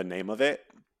didn't know the name of it.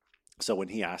 So when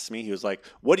he asked me, he was like,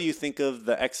 what do you think of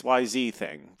the XYZ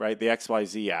thing, right? The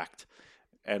XYZ Act.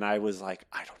 And I was like,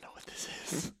 I don't know what this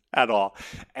is at all.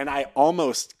 And I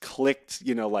almost clicked,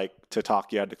 like to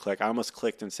talk, you had to click. I almost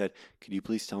clicked and said, could you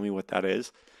please tell me what that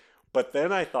is? But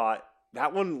then I thought,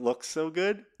 that one looks so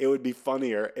good. It would be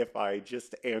funnier if I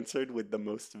just answered with the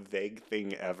most vague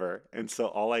thing ever. And so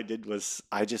all I did was,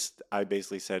 I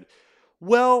basically said,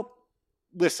 well,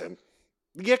 listen,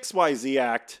 the XYZ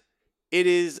Act, it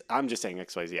is, I'm just saying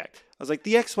XYZ Act. I was like,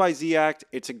 the XYZ Act,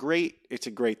 it's a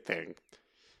great thing.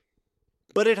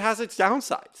 But it has its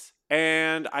downsides.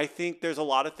 And I think there's a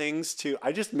lot of things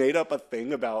I just made up a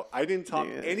thing about, I didn't talk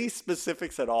any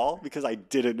specifics at all because I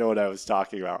didn't know what I was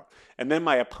talking about. And then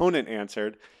my opponent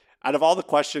answered, out of all the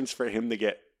questions for him to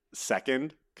get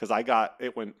second, because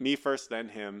it went me first, then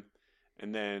him,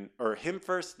 and then, or him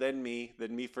first, then me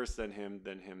first, then him,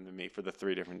 then me for the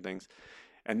 3 different things.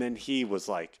 And then he was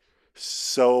like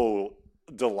so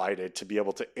delighted to be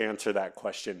able to answer that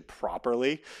question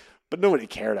properly. But nobody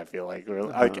cared, I feel like.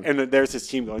 And then there's his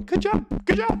team going, good job,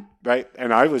 right?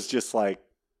 And I was just like,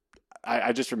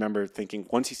 I just remember thinking,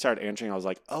 once he started answering, I was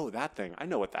like, oh, that thing, I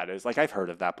know what that is. Like, I've heard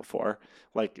of that before.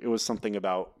 Like, it was something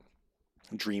about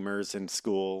dreamers in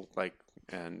school, like,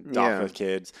 and DACA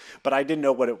kids. But I didn't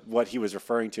know what he was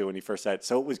referring to when he first said it.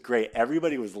 So it was great.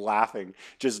 Everybody was laughing,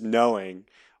 just knowing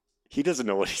he doesn't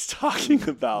know what he's talking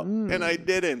about. And I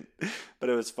didn't. But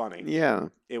it was funny. Yeah.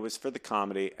 It was for the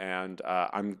comedy. And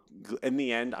in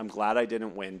the end, I'm glad I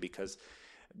didn't win, because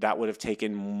that would have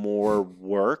taken more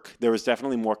work. There was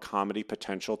definitely more comedy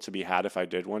potential to be had if I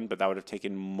did one, but that would have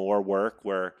taken more work,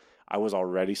 where I was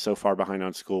already so far behind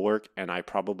on schoolwork, and I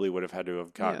probably would have had to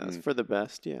have gotten. Yeah, it's for the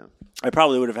best. Yeah, I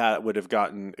probably would have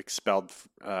gotten expelled.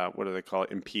 What do they call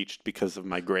it? Impeached, because of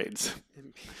my grades,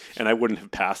 and I wouldn't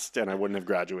have passed, and I wouldn't have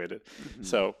graduated. Mm-hmm.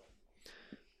 So,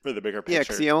 for the bigger picture,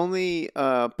 because the only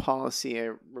policy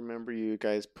I remember you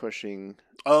guys pushing.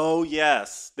 Oh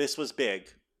yes, this was big.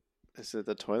 Is it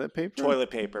the toilet paper? Toilet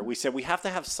paper. We said we have to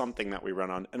have something that we run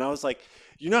on. And I was like,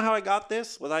 you know how I got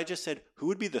this? Well, I just said, who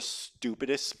would be the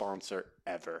stupidest sponsor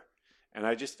ever? And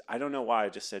I don't know why. I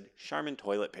just said, Charmin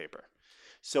toilet paper.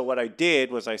 So what I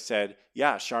did was I said,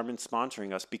 yeah, Charmin's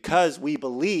sponsoring us because we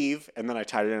believe, and then I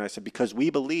tied it in. I said, because we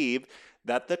believe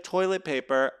that the toilet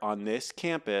paper on this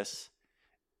campus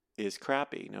is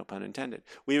crappy. No pun intended.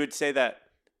 We would say that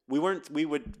we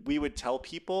would tell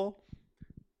people.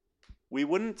 We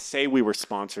wouldn't say we were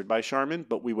sponsored by Charmin,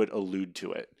 but we would allude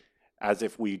to it as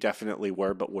if we definitely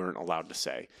were, but weren't allowed to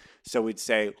say. So we'd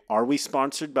say, are we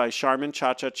sponsored by Charmin?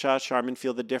 Cha-cha-cha, Charmin,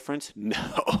 feel the difference?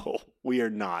 No, we are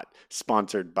not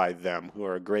sponsored by them, who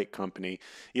are a great company.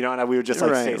 You know, and we would just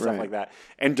say stuff like that.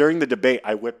 And during the debate,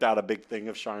 I whipped out a big thing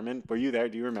of Charmin. Were you there?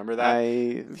 Do you remember that?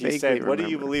 He said, what do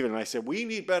you believe in? And I said, we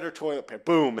need better toilet paper.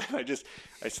 Boom. I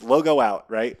said, logo out,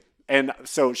 right? And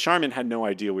so Charmin had no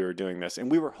idea we were doing this.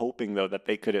 And we were hoping, though, that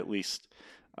they could at least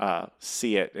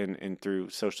see it in through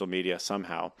social media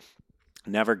somehow.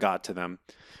 Never got to them.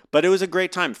 But it was a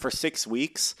great time. For 6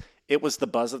 weeks, it was the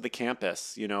buzz of the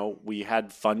campus. You know, we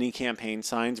had funny campaign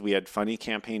signs. We had funny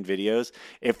campaign videos.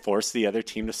 It forced the other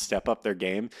team to step up their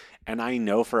game. And I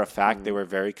know for a fact they were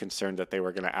very concerned that they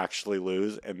were going to actually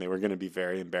lose, and they were going to be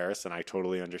very embarrassed. And I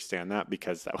totally understand that,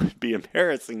 because that would be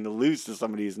embarrassing to lose to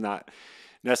somebody who's not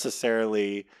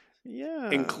necessarily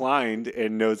inclined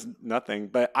and knows nothing.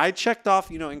 But I checked off,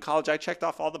 in college, I checked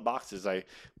off all the boxes. I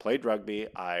played rugby.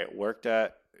 I worked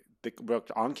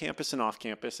on campus and off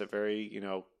campus at very,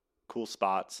 cool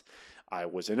spots. I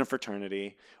was in a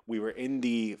fraternity. We were in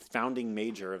the founding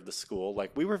major of the school. I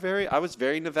was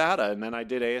very Nevada. And then I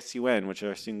did ASUN, which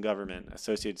are student government,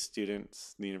 Associated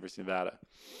Students, the University of Nevada.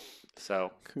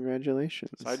 So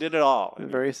congratulations. So I did it all.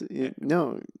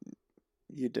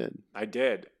 You did. I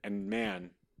did, and man,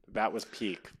 that was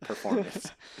peak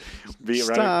performance.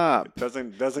 Stop.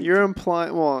 Right? Doesn't. You're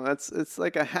implying. Well, it's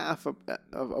like a half of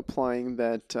applying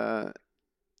that.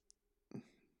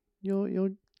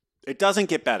 You'll. It doesn't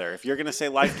get better. If you're gonna say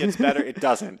life gets better, it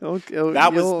doesn't.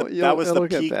 That was the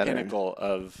peak pinnacle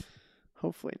of.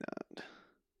 Hopefully not.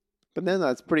 But then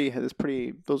those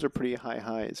are pretty high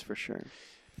highs for sure.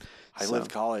 I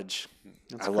lived college.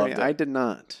 I loved it. I did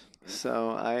not. So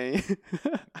I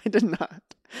did not,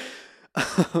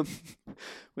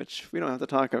 which we don't have to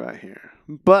talk about here.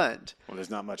 But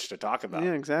there's not much to talk about.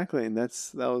 Yeah, exactly, and that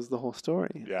was the whole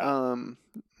story. Yeah.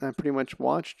 I pretty much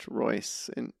watched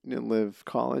Royce in Live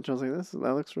College. I was like,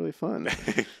 that looks really fun.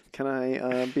 Can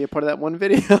I be a part of that one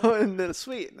video? And then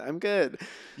sweet, I'm good.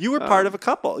 You were part of a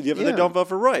couple. You ever Don't Vote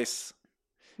for Royce?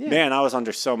 Yeah. Man, I was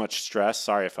under so much stress.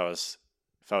 Sorry if I was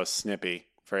snippy.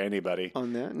 For anybody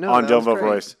on that, Don't Vote for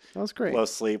Royce. That was great. Low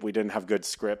sleep. We didn't have good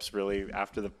scripts really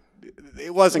after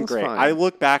it wasn't great. Fun. I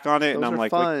look back on it and I'm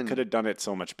like, we could have done it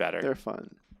so much better. They're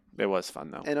fun. It was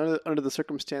fun though. And under the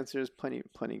circumstances, plenty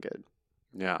good.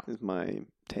 Yeah, is my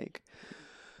take.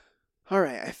 All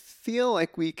right, I feel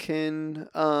like we can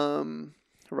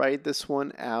write this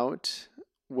one out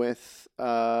with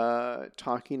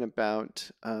talking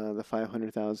about the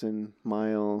 500,000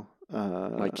 mile.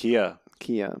 My Kia.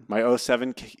 My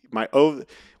 07.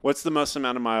 What's the most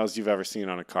amount of miles you've ever seen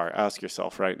on a car? Ask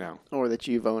yourself right now. Or that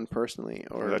you've owned personally,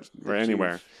 or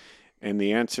anywhere. And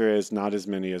the answer is not as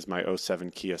many as my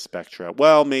 07 Kia Spectra.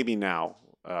 Well, maybe now.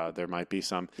 There might be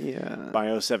some. Yeah.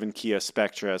 My 07 Kia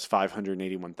Spectra has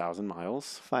 581,000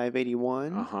 miles.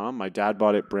 581? Uh-huh. My dad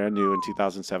bought it brand new in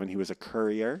 2007. He was a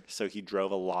courier, so he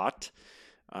drove a lot.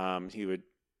 He would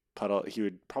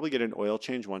probably get an oil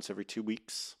change once every 2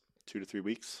 weeks, 2 to 3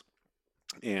 weeks.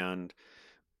 And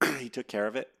he took care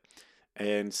of it.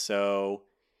 And so,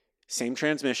 same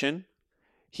transmission.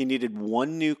 He needed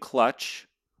one new clutch,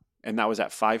 and that was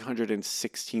at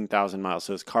 516,000 miles.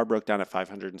 So his car broke down at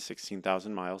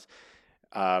 516,000 miles.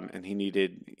 And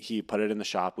he put it in the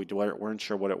shop. We weren't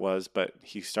sure what it was, but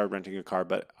he started renting a car.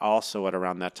 But also at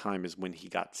around that time is when he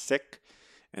got sick.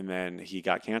 And then he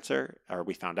got cancer, or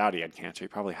we found out he had cancer. He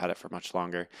probably had it for much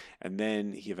longer. And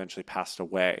then he eventually passed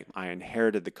away. I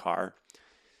inherited the car.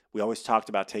 We always talked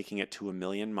about taking it to 1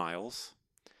 million miles.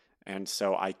 And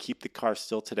so I keep the car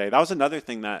still today. That was another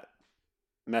thing that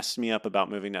messed me up about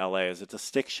moving to LA is it's a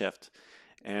stick shift.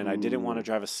 And I didn't want to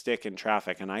drive a stick in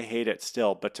traffic, and I hate it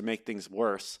still. But to make things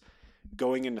worse,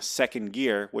 going into second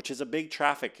gear, which is a big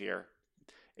traffic gear,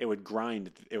 it would grind.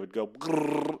 It would go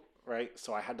grrr, right.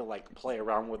 So I had to like play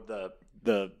around with the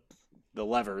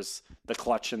levers, the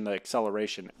clutch, and the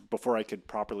acceleration before I could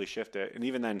properly shift it. And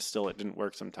even then, still, it didn't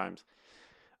work sometimes.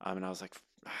 And I was like,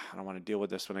 I don't want to deal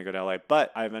with this when I go to LA.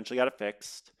 But I eventually got it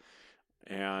fixed,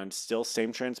 and still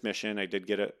same transmission. I did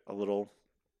get it a little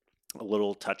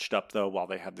touched up though while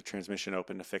they had the transmission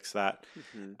open to fix that.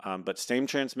 But same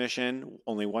transmission,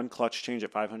 only one clutch change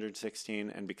at 516.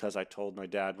 And because I told my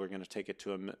dad we're going to take it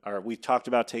to we talked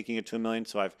about taking it to 1 million,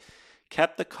 so I've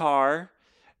kept the car,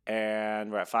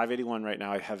 and we're at 581 right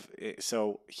now.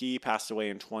 So he passed away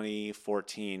in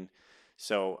 2014.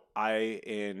 So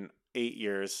in 8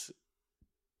 years,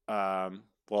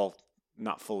 well,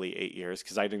 not fully 8 years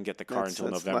because I didn't get the car until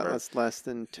November. That's less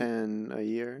than 10 a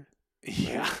year.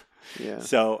 Yeah. Yeah.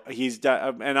 So he's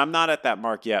done, and I'm not at that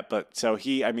mark yet, but so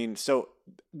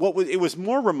it was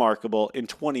more remarkable in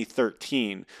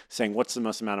 2013 saying, what's the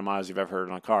most amount of miles you've ever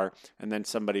heard on a car? And then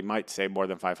somebody might say more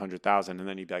than 500,000. And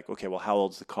then you'd be like, okay, well, how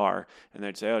old's the car? And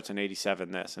they'd say, oh, it's an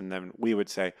 87 this. And then we would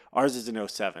say, ours is an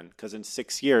 07. Because in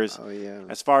 6 years,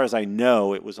 as far as I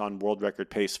know, it was on world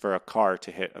record pace for a car to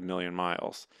hit 1 million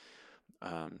miles.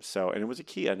 And it was a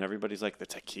Kia, and everybody's like,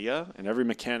 that's a Kia? And every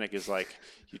mechanic is like,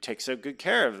 you take such good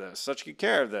care of this.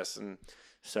 And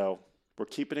so we're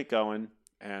keeping it going,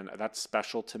 and that's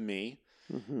special to me.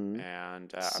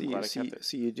 And I'm glad I kept it.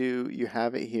 So you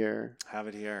have it here. Have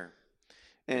it here.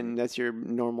 And that's your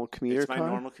normal commuter car? It's my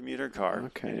normal commuter car.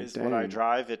 Okay, it is what I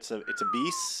drive. It's a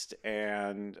beast,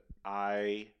 and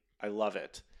I love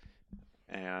it.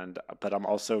 But I'm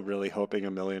also really hoping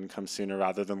 1 million comes sooner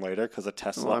rather than later because a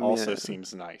Tesla also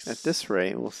seems nice. At this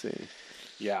rate, we'll see.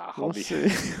 Yeah, we'll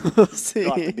see. We'll see.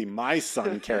 It'll have to be my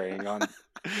son carrying on.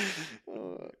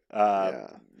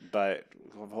 But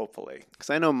hopefully,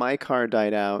 because I know my car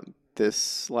died out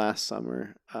this last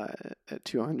summer at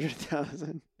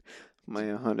 200,000.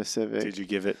 My Honda Civic. Did you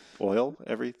give it oil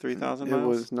every 3,000 miles? It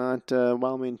was not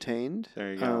well maintained.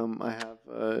 There you go. I have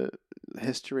a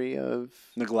history of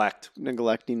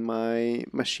neglecting my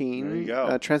machine. There you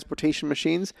go. Transportation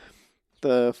machines.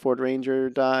 The Ford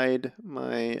Ranger died.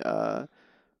 The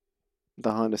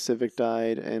Honda Civic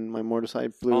died, and my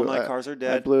motorcycle blew. All my cars are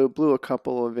dead. I blew a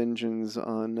couple of engines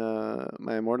on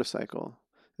my motorcycle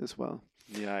as well.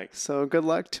 Yikes. So good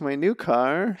luck to my new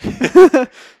car.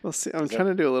 We'll see. I'm trying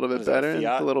to do a little bit better.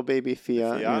 The little baby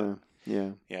Fiat. Fiat?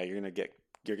 Yeah. Yeah, you're gonna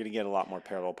get a lot more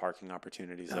parallel parking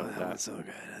opportunities out of that. That's so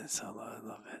good. I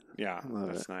love it. Yeah,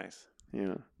 that's nice.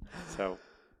 Yeah. So,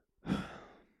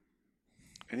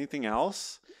 anything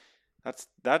else?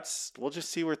 That's. We'll just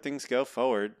see where things go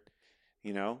forward.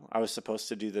 You know, I was supposed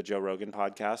to do the Joe Rogan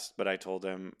podcast, but I told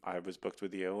him I was booked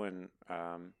with you, and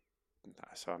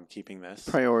so I'm keeping this.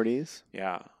 Priorities.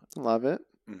 Yeah. Love it.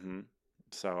 Mm-hmm.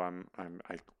 So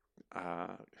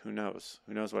who knows?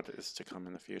 Who knows what is to come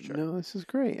in the future? No, this is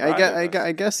great. I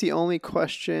guess the only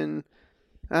question,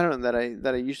 I don't know,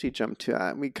 that I usually jump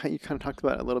to, you kind of talked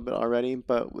about it a little bit already,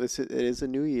 but it is a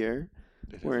new year.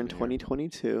 We're in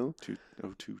 2022.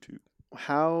 2022.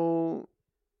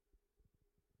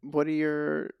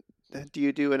 Do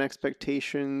you do an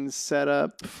expectations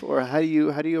setup, or how do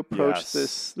you approach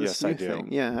this yes, new I do.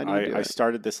 thing? Yeah, how do you do it? I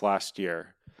started this last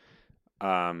year,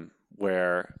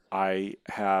 where I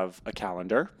have a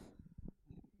calendar,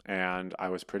 and I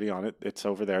was pretty on it. It's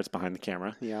over there. It's behind the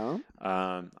camera. Yeah.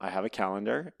 I have a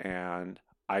calendar, and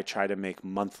I try to make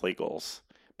monthly goals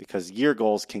because year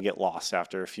goals can get lost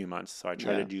after a few months. So I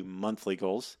try to do monthly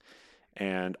goals.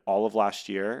 And all of last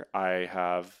year, I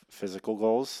have physical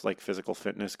goals, like physical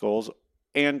fitness goals,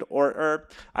 or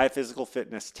I have physical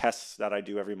fitness tests that I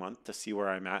do every month to see where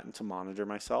I'm at and to monitor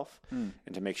myself and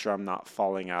to make sure I'm not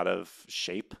falling out of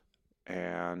shape.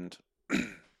 And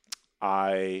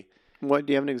What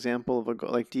do you have an example of a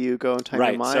goal? Like, do you go and time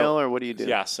a mile, or what do you do?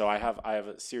 Yeah, so I have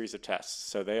a series of tests.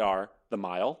 So they are the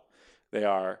mile, they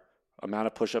are amount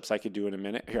of push-ups I could do in a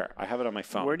minute. Here, I have it on my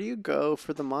phone. Where do you go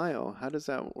for the mile? How does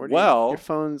that work? Your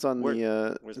phone's on where's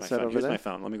the my set phone? over Here's there? my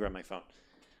phone. Let me grab my phone.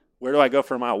 Where do I go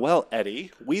for a mile? Well,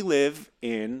 Eddie, we live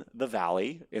in the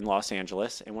Valley in Los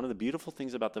Angeles, and one of the beautiful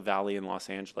things about the Valley in Los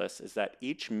Angeles is that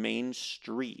each main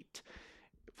street,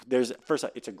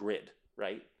 it's a grid,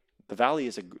 right? the valley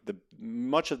is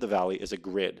much of the valley is a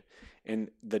grid, and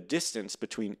the distance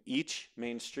between each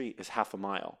main street is half a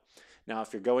mile. Now,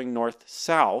 if you're going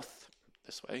north-south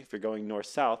this way, if you're going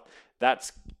north-south,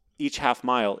 that's each half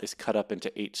mile is cut up into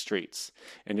 8 streets.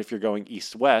 And if you're going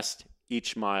east-west,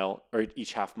 each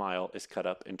half mile is cut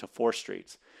up into 4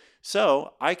 streets.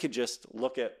 So I could just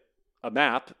look at a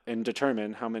map and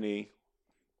determine how many,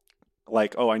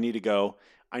 like, I need to go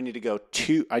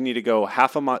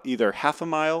half a mile, either half a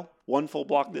mile, 1 full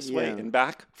block this way and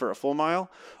back for a full mile,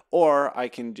 or I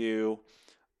can do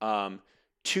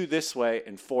 2 this way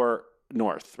and 4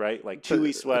 north, right? Like 2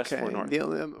 east, west, 4 north.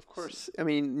 Of course, I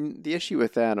mean, the issue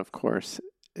with that, of course,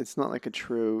 it's not like a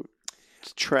true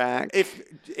track. If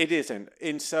it isn't,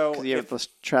 and so because you have those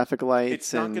traffic lights,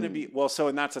 it's not going to be so.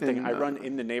 And that's the thing. I run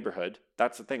in the neighborhood.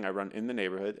 That's the thing. I run in the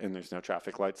neighborhood, and there's no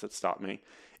traffic lights that stop me.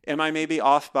 Am I maybe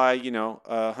off by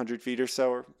 100 feet or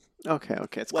so? Or okay,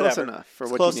 it's whatever. Close enough for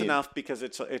it's what close you need. enough because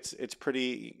it's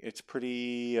pretty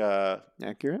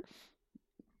accurate.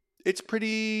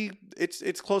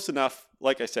 It's close enough.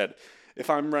 Like I said, if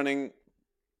I'm running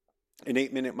an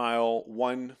 8-minute mile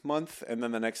 1 month and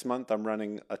then the next month I'm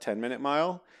running a 10-minute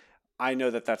mile, I know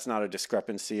that that's not a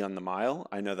discrepancy on the mile.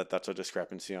 I know that that's a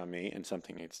discrepancy on me, and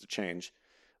something needs to change.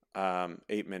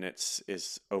 8 minutes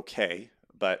is okay,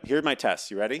 but here are my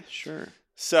tests. You ready? Sure.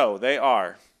 So they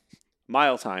are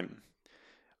mile time.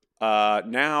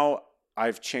 Now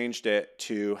I've changed it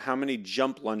to how many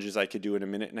jump lunges I could do in a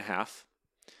minute and a half,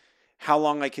 how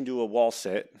long I can do a wall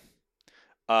sit,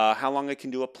 how long I can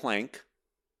do a plank,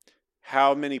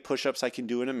 how many push-ups I can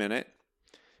do in a minute,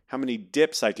 how many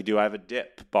dips I could do. I have a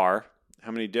dip bar.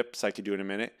 How many dips I could do in a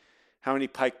minute, how many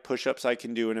pike push-ups I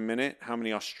can do in a minute, how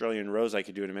many Australian rows I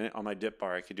could do in a minute. On my dip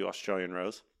bar, I could do Australian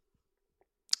rows.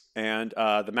 And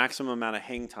the maximum amount of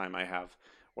hang time I have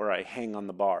where I hang on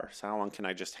the bar. So how long can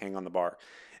I just hang on the bar?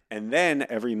 And then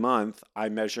every month, I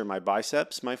measure my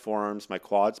biceps, my forearms, my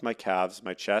quads, my calves,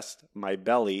 my chest, my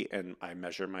belly, and I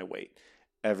measure my weight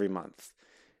every month.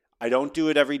 I don't do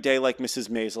it every day like Mrs.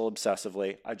 Maisel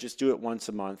obsessively. I just do it once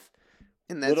a month.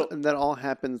 And that all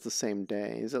happens the same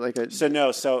day. Is it like a... So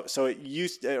no, so it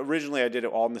used... Originally, I did it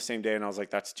all in the same day, and I was like,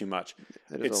 that's too much.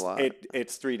 It's a lot.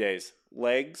 It's 3 days.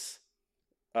 Legs,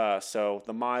 so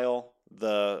the mile,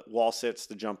 the wall sits,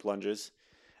 the jump lunges.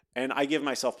 And I give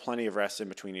myself plenty of rest in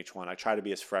between each one. I try to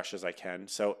be as fresh as I can.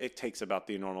 So it takes about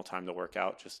the normal time to work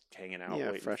out, just hanging out.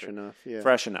 Yeah, fresh enough. Yeah.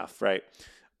 Fresh enough, right.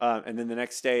 And then the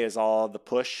next day is all the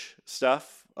push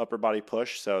stuff, upper body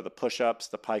push. So the push-ups,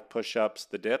 the pike push-ups,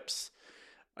 the dips,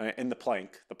 and the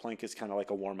plank. The plank is kind of like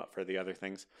a warm-up for the other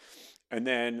things. And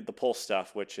then the pull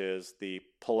stuff, which is the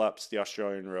pull-ups, the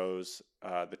Australian rows,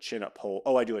 the chin-up hold.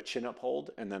 Oh, I do a chin-up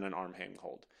hold and then an arm hang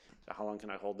hold. So how long can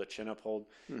I hold the chin-up hold?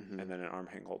 Mm-hmm. And then an arm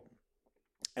hang hold.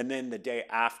 And then the day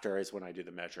after is when I do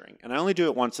the measuring. And I only do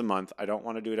it once a month. I don't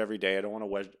want to do it every day. I don't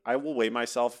want to I will weigh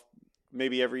myself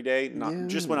maybe every day, not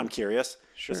just when I'm curious.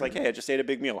 Sure. Just like, hey, I just ate a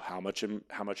big meal. How much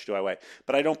do I weigh?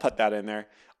 But I don't put that in there.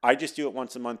 I just do it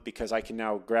once a month because I can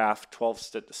now graph 12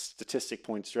 statistic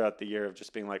points throughout the year of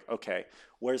just being like, okay,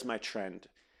 where's my trend?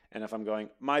 And if I'm going,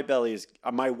 my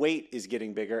weight is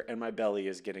getting bigger and my belly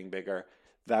is getting bigger,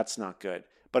 that's not good.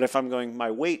 But if I'm going,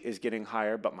 my weight is getting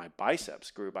higher, but my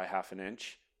biceps grew by half an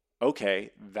inch, okay,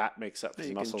 that makes up.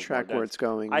 You can track where it's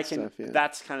going. Stuff, yeah.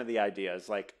 That's kind of the idea. Is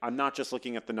like I'm not just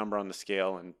looking at the number on the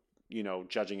scale and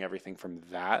judging everything from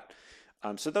that.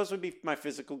 So those would be my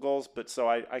physical goals. But so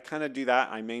I kind of do that.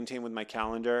 I maintain with my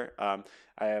calendar.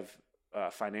 I have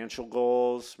financial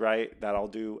goals, right? That I'll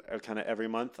do kind of every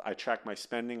month. I track my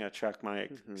spending. I track my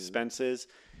expenses,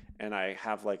 and I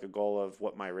have like a goal of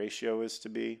what my ratio is to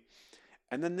be.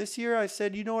 And then this year I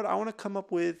said, you know what? I want to come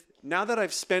up with, now that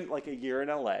I've spent like a year in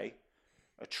LA,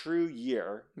 a true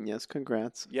year. Yes,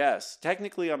 congrats. Yes.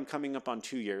 Technically, I'm coming up on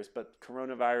 2 years, but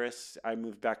coronavirus, I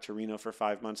moved back to Reno for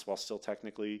 5 months while still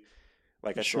technically,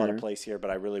 like I still had a place here,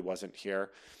 but I really wasn't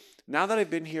here. Now that I've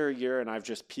been here a year and I've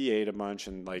just PA'd a bunch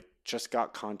and like just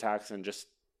got contacts and just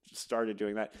started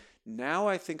doing that, now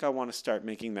I think I want to start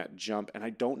making that jump. And I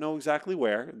don't know exactly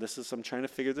where. I'm trying to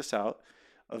figure this out,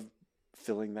 of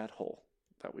filling that hole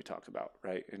that we talk about,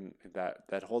 right? And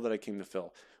that hole that I came to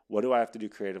fill. What do I have to do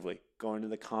creatively? Going to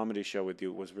the comedy show with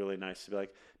you was really nice to be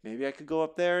like, maybe I could go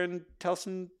up there and tell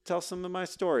some of my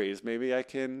stories. Maybe I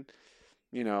can,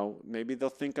 maybe they'll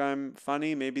think I'm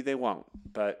funny. Maybe they won't.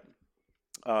 But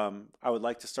I would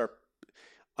like to start.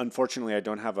 Unfortunately, I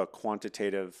don't have a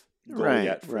quantitative goal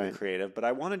yet for the creative, but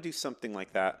I want to do something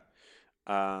like that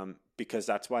because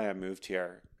that's why I moved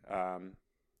here.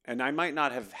 And I might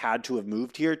not have had to have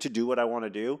moved here to do what I want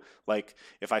to do. Like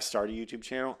if I start a YouTube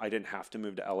channel, I didn't have to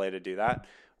move to LA to do that.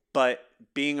 but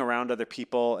being around other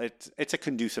people, it's a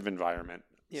conducive environment.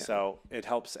 Yeah. So it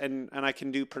helps, and I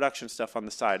can do production stuff on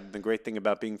the side. The great thing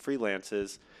about being freelance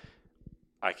is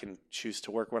I can choose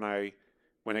to work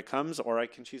when it comes, or I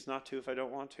can choose not to if I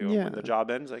don't want to. Yeah. And when the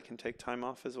job ends, I can take time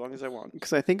off as long as I want.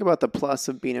 Because I think about the plus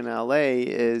of being in LA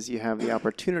is you have the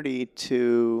opportunity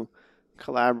to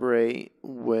collaborate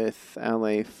with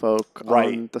LA folk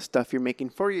on the stuff you're making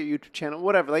for your YouTube channel,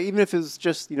 whatever. Like even if it's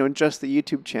just just the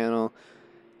YouTube channel,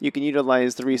 you can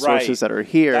utilize the resources that are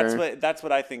here. That's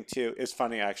what I think too. It's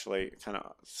funny actually, kind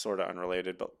of sort of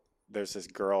unrelated, but there's this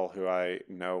girl who I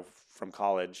know from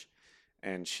college,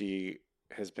 and she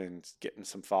has been getting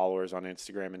some followers on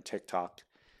Instagram and TikTok.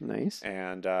 Nice.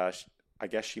 And I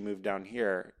guess she moved down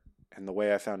here. And the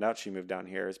way I found out she moved down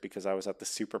here is because I was at the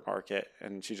supermarket,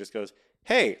 and she just goes,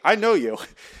 "Hey, I know you."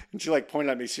 And she like pointed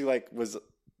at me. She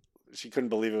couldn't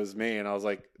believe it was me. And I was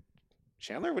like,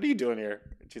 "Chandler, what are you doing here?"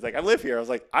 And she's like, "I live here." I was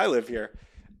like, "I live here."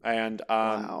 And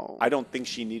Wow. I don't think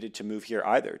she needed to move here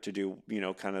either to do,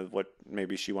 kind of what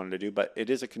maybe she wanted to do. But it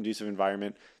is a conducive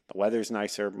environment. The weather's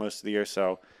nicer most of the year,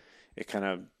 so it kind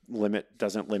of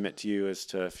doesn't limit you as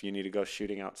to if you need to go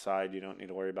shooting outside. You don't need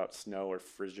to worry about snow or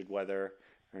frigid weather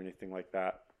or anything like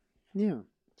that. Yeah.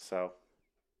 So.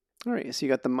 All right. So you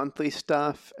got the monthly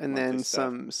stuff, and then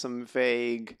some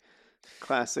vague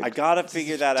classic. I gotta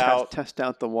figure that out. Test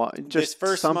out the water. Just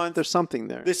this month, there's something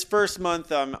there. This first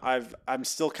month, I'm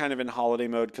still kind of in holiday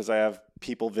mode because I have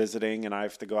people visiting and I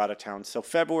have to go out of town. So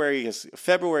February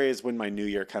is when my new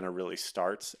year kind of really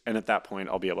starts, and at that point,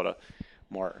 I'll be able to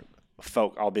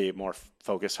I'll be more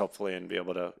focused, hopefully, and be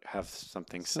able to have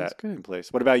something set in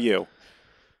place. What about you?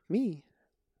 Me.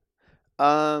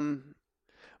 The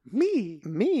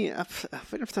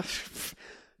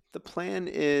plan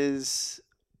is,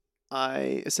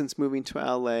 since moving to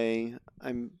LA,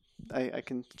 I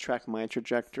can track my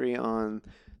trajectory on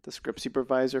the script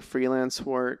supervisor freelance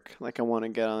work. Like I want to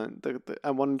get on I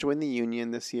want to join the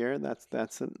union this year. That's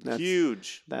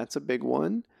huge. That's a big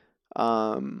one.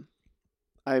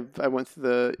 I went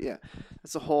through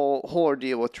it's a whole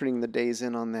ordeal with turning the days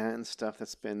in on that and stuff.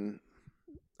 That's been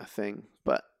a thing,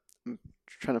 but I'm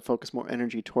trying to focus more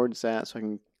energy towards that so I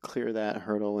can clear that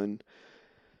hurdle and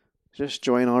just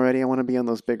join already. I want to be on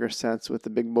those bigger sets with the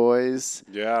big boys.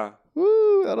 Yeah.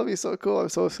 Woo, that'll be so cool. I'm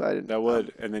so excited. That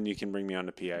would. And then you can bring me on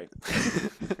to PA.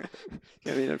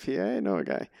 You need a PA? I know a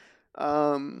guy.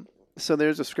 So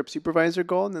there's a script supervisor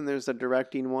goal, and then there's a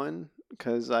directing one,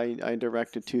 because I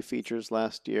directed 2 features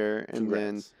last year. And Congrats.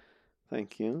 Then,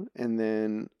 thank you. And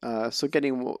then, so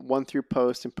getting one through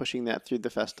post and pushing that through the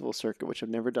festival circuit, which I've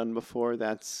never done before.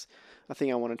 That's a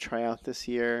thing I want to try out this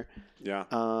year. Yeah.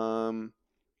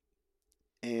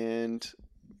 And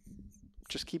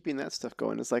just keeping that stuff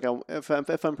going. It's like if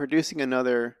I'm producing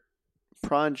another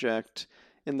project,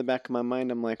 in the back of my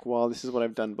mind, I'm like, well, this is what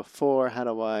I've done before. How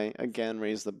do I again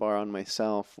raise the bar on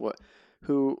myself?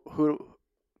 Who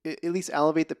at least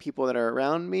elevate the people that are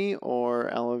around me, or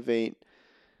elevate,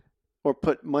 or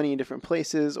put money in different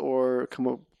places, or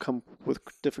come with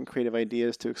different creative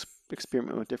ideas to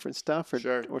experiment with different stuff,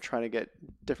 or try to get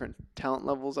different talent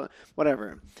levels on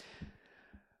whatever.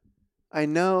 I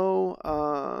know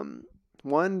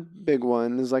one big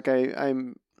one is like I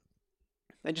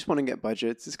just want to get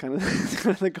budgets. It's kind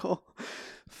of the goal.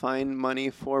 Find money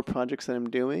for projects that I'm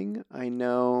doing. I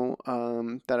know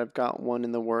that I've got one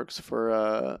in the works for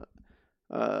a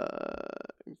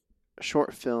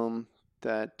short film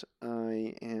that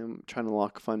I am trying to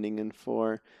lock funding in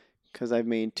for, because I've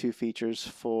made 2 features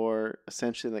for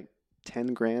essentially like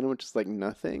 $10,000, which is like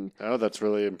nothing. Oh, that's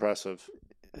really impressive.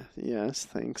 Yes,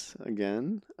 thanks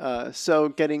again. So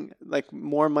getting like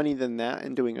more money than that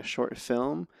and doing a short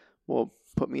film will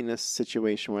put me in a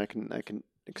situation where I can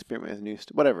experiment with new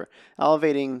stuff, whatever.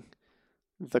 Elevating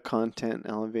the content,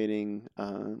 elevating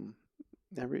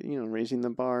raising the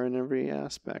bar in every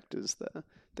aspect is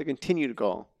the continued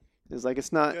goal. It's like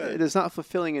it is not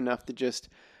fulfilling enough to just,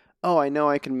 I know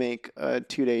I can make a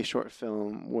 2-day short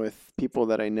film with people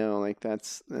that I know. Like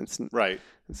that's right.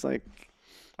 It's like,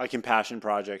 I can passion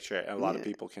project. Sure. A lot of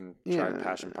people can try a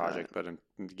passion project, but in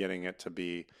getting it to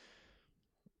be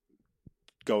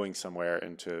going somewhere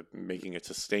and to making it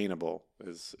sustainable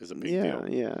is a big deal.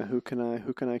 Yeah. Who can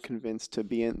I convince to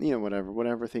be in,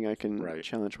 whatever thing I can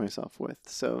challenge myself with.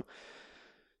 So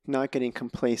not getting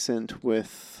complacent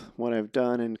with what I've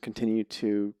done, and continue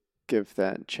to give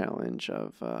that challenge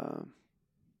of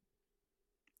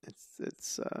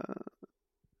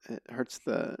it hurts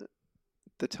the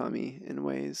tummy in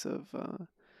ways of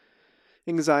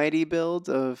anxiety builds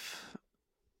of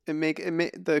it make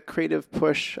the creative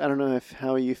push. I don't know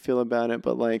how you feel about it,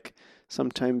 but like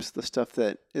sometimes the stuff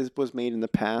that was made in the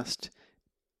past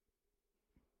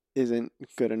isn't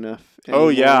good enough anymore. Oh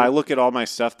yeah, I look at all my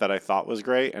stuff that I thought was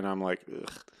great, and I'm like,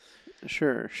 ugh.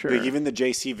 Sure. Like even the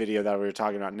JC video that we were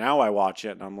talking about, now I watch it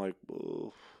and I'm like,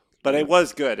 ugh. But it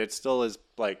was good. It still is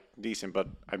like decent, but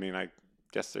I mean, I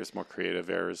guess there's more creative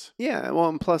errors. Yeah, well,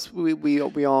 and plus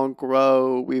we all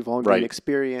grow, we've all gained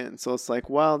experience, so it's like,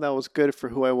 wow, that was good for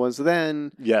who I was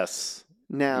then. Yes.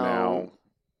 Now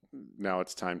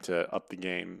it's time to up the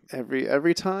game.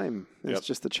 Every time. It's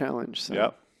just the challenge.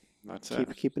 So that's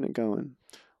keeping it going.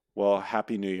 Well,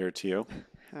 Happy New Year to you.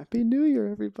 Happy New Year,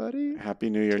 everybody. Happy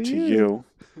New Year to you.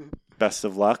 Best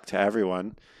of luck to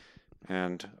everyone.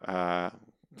 And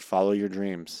follow your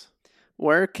dreams.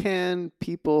 Where can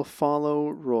people follow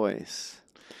Royce?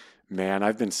 Man,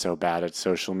 I've been so bad at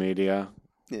social media.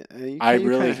 Yeah, I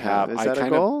really have. Is that a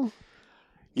goal?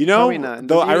 You know,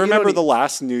 though I remember the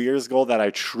last New Year's goal that I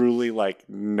truly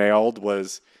nailed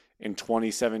was in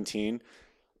 2017.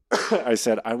 I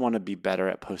said, I want to be better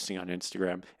at posting on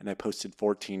Instagram. And I posted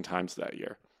 14 times that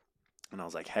year. And I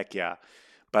was like, heck yeah.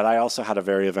 But I also had a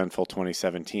very eventful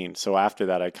 2017. So after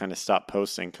that, I kind of stopped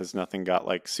posting because nothing got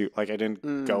I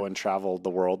didn't go and travel the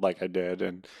world like I did.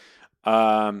 And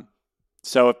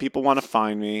so if people want to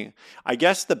find me, I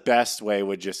guess the best way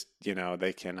would just, they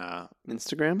can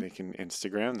Instagram. They can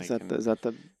Instagram. Is that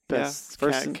the best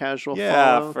casual follow?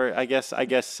 Yeah, I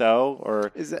guess so.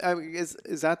 Or is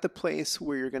that the place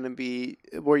where you're going to be,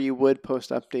 where you would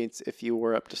post updates if you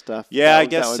were up to stuff? Yeah, I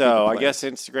guess so. I guess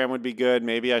Instagram would be good.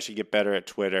 Maybe I should get better at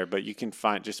Twitter, but you can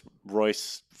find just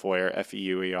Royce Feuer,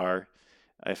 Feuer.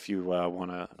 If you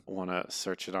wanna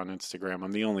search it on Instagram,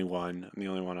 I'm the only one. I'm the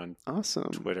only one on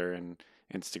Twitter and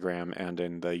Instagram and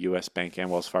in the U.S. Bank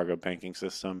and Wells Fargo banking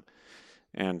system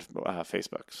and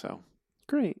Facebook. So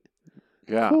great,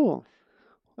 yeah, cool.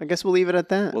 I guess we'll leave it at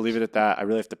that. I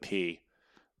really have to pee,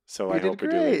 so I hope we're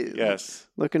doing. Yes,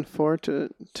 looking forward to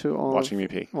all watching me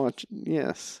pee.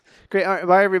 Yes, great. All right,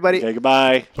 bye everybody. Okay,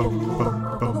 goodbye.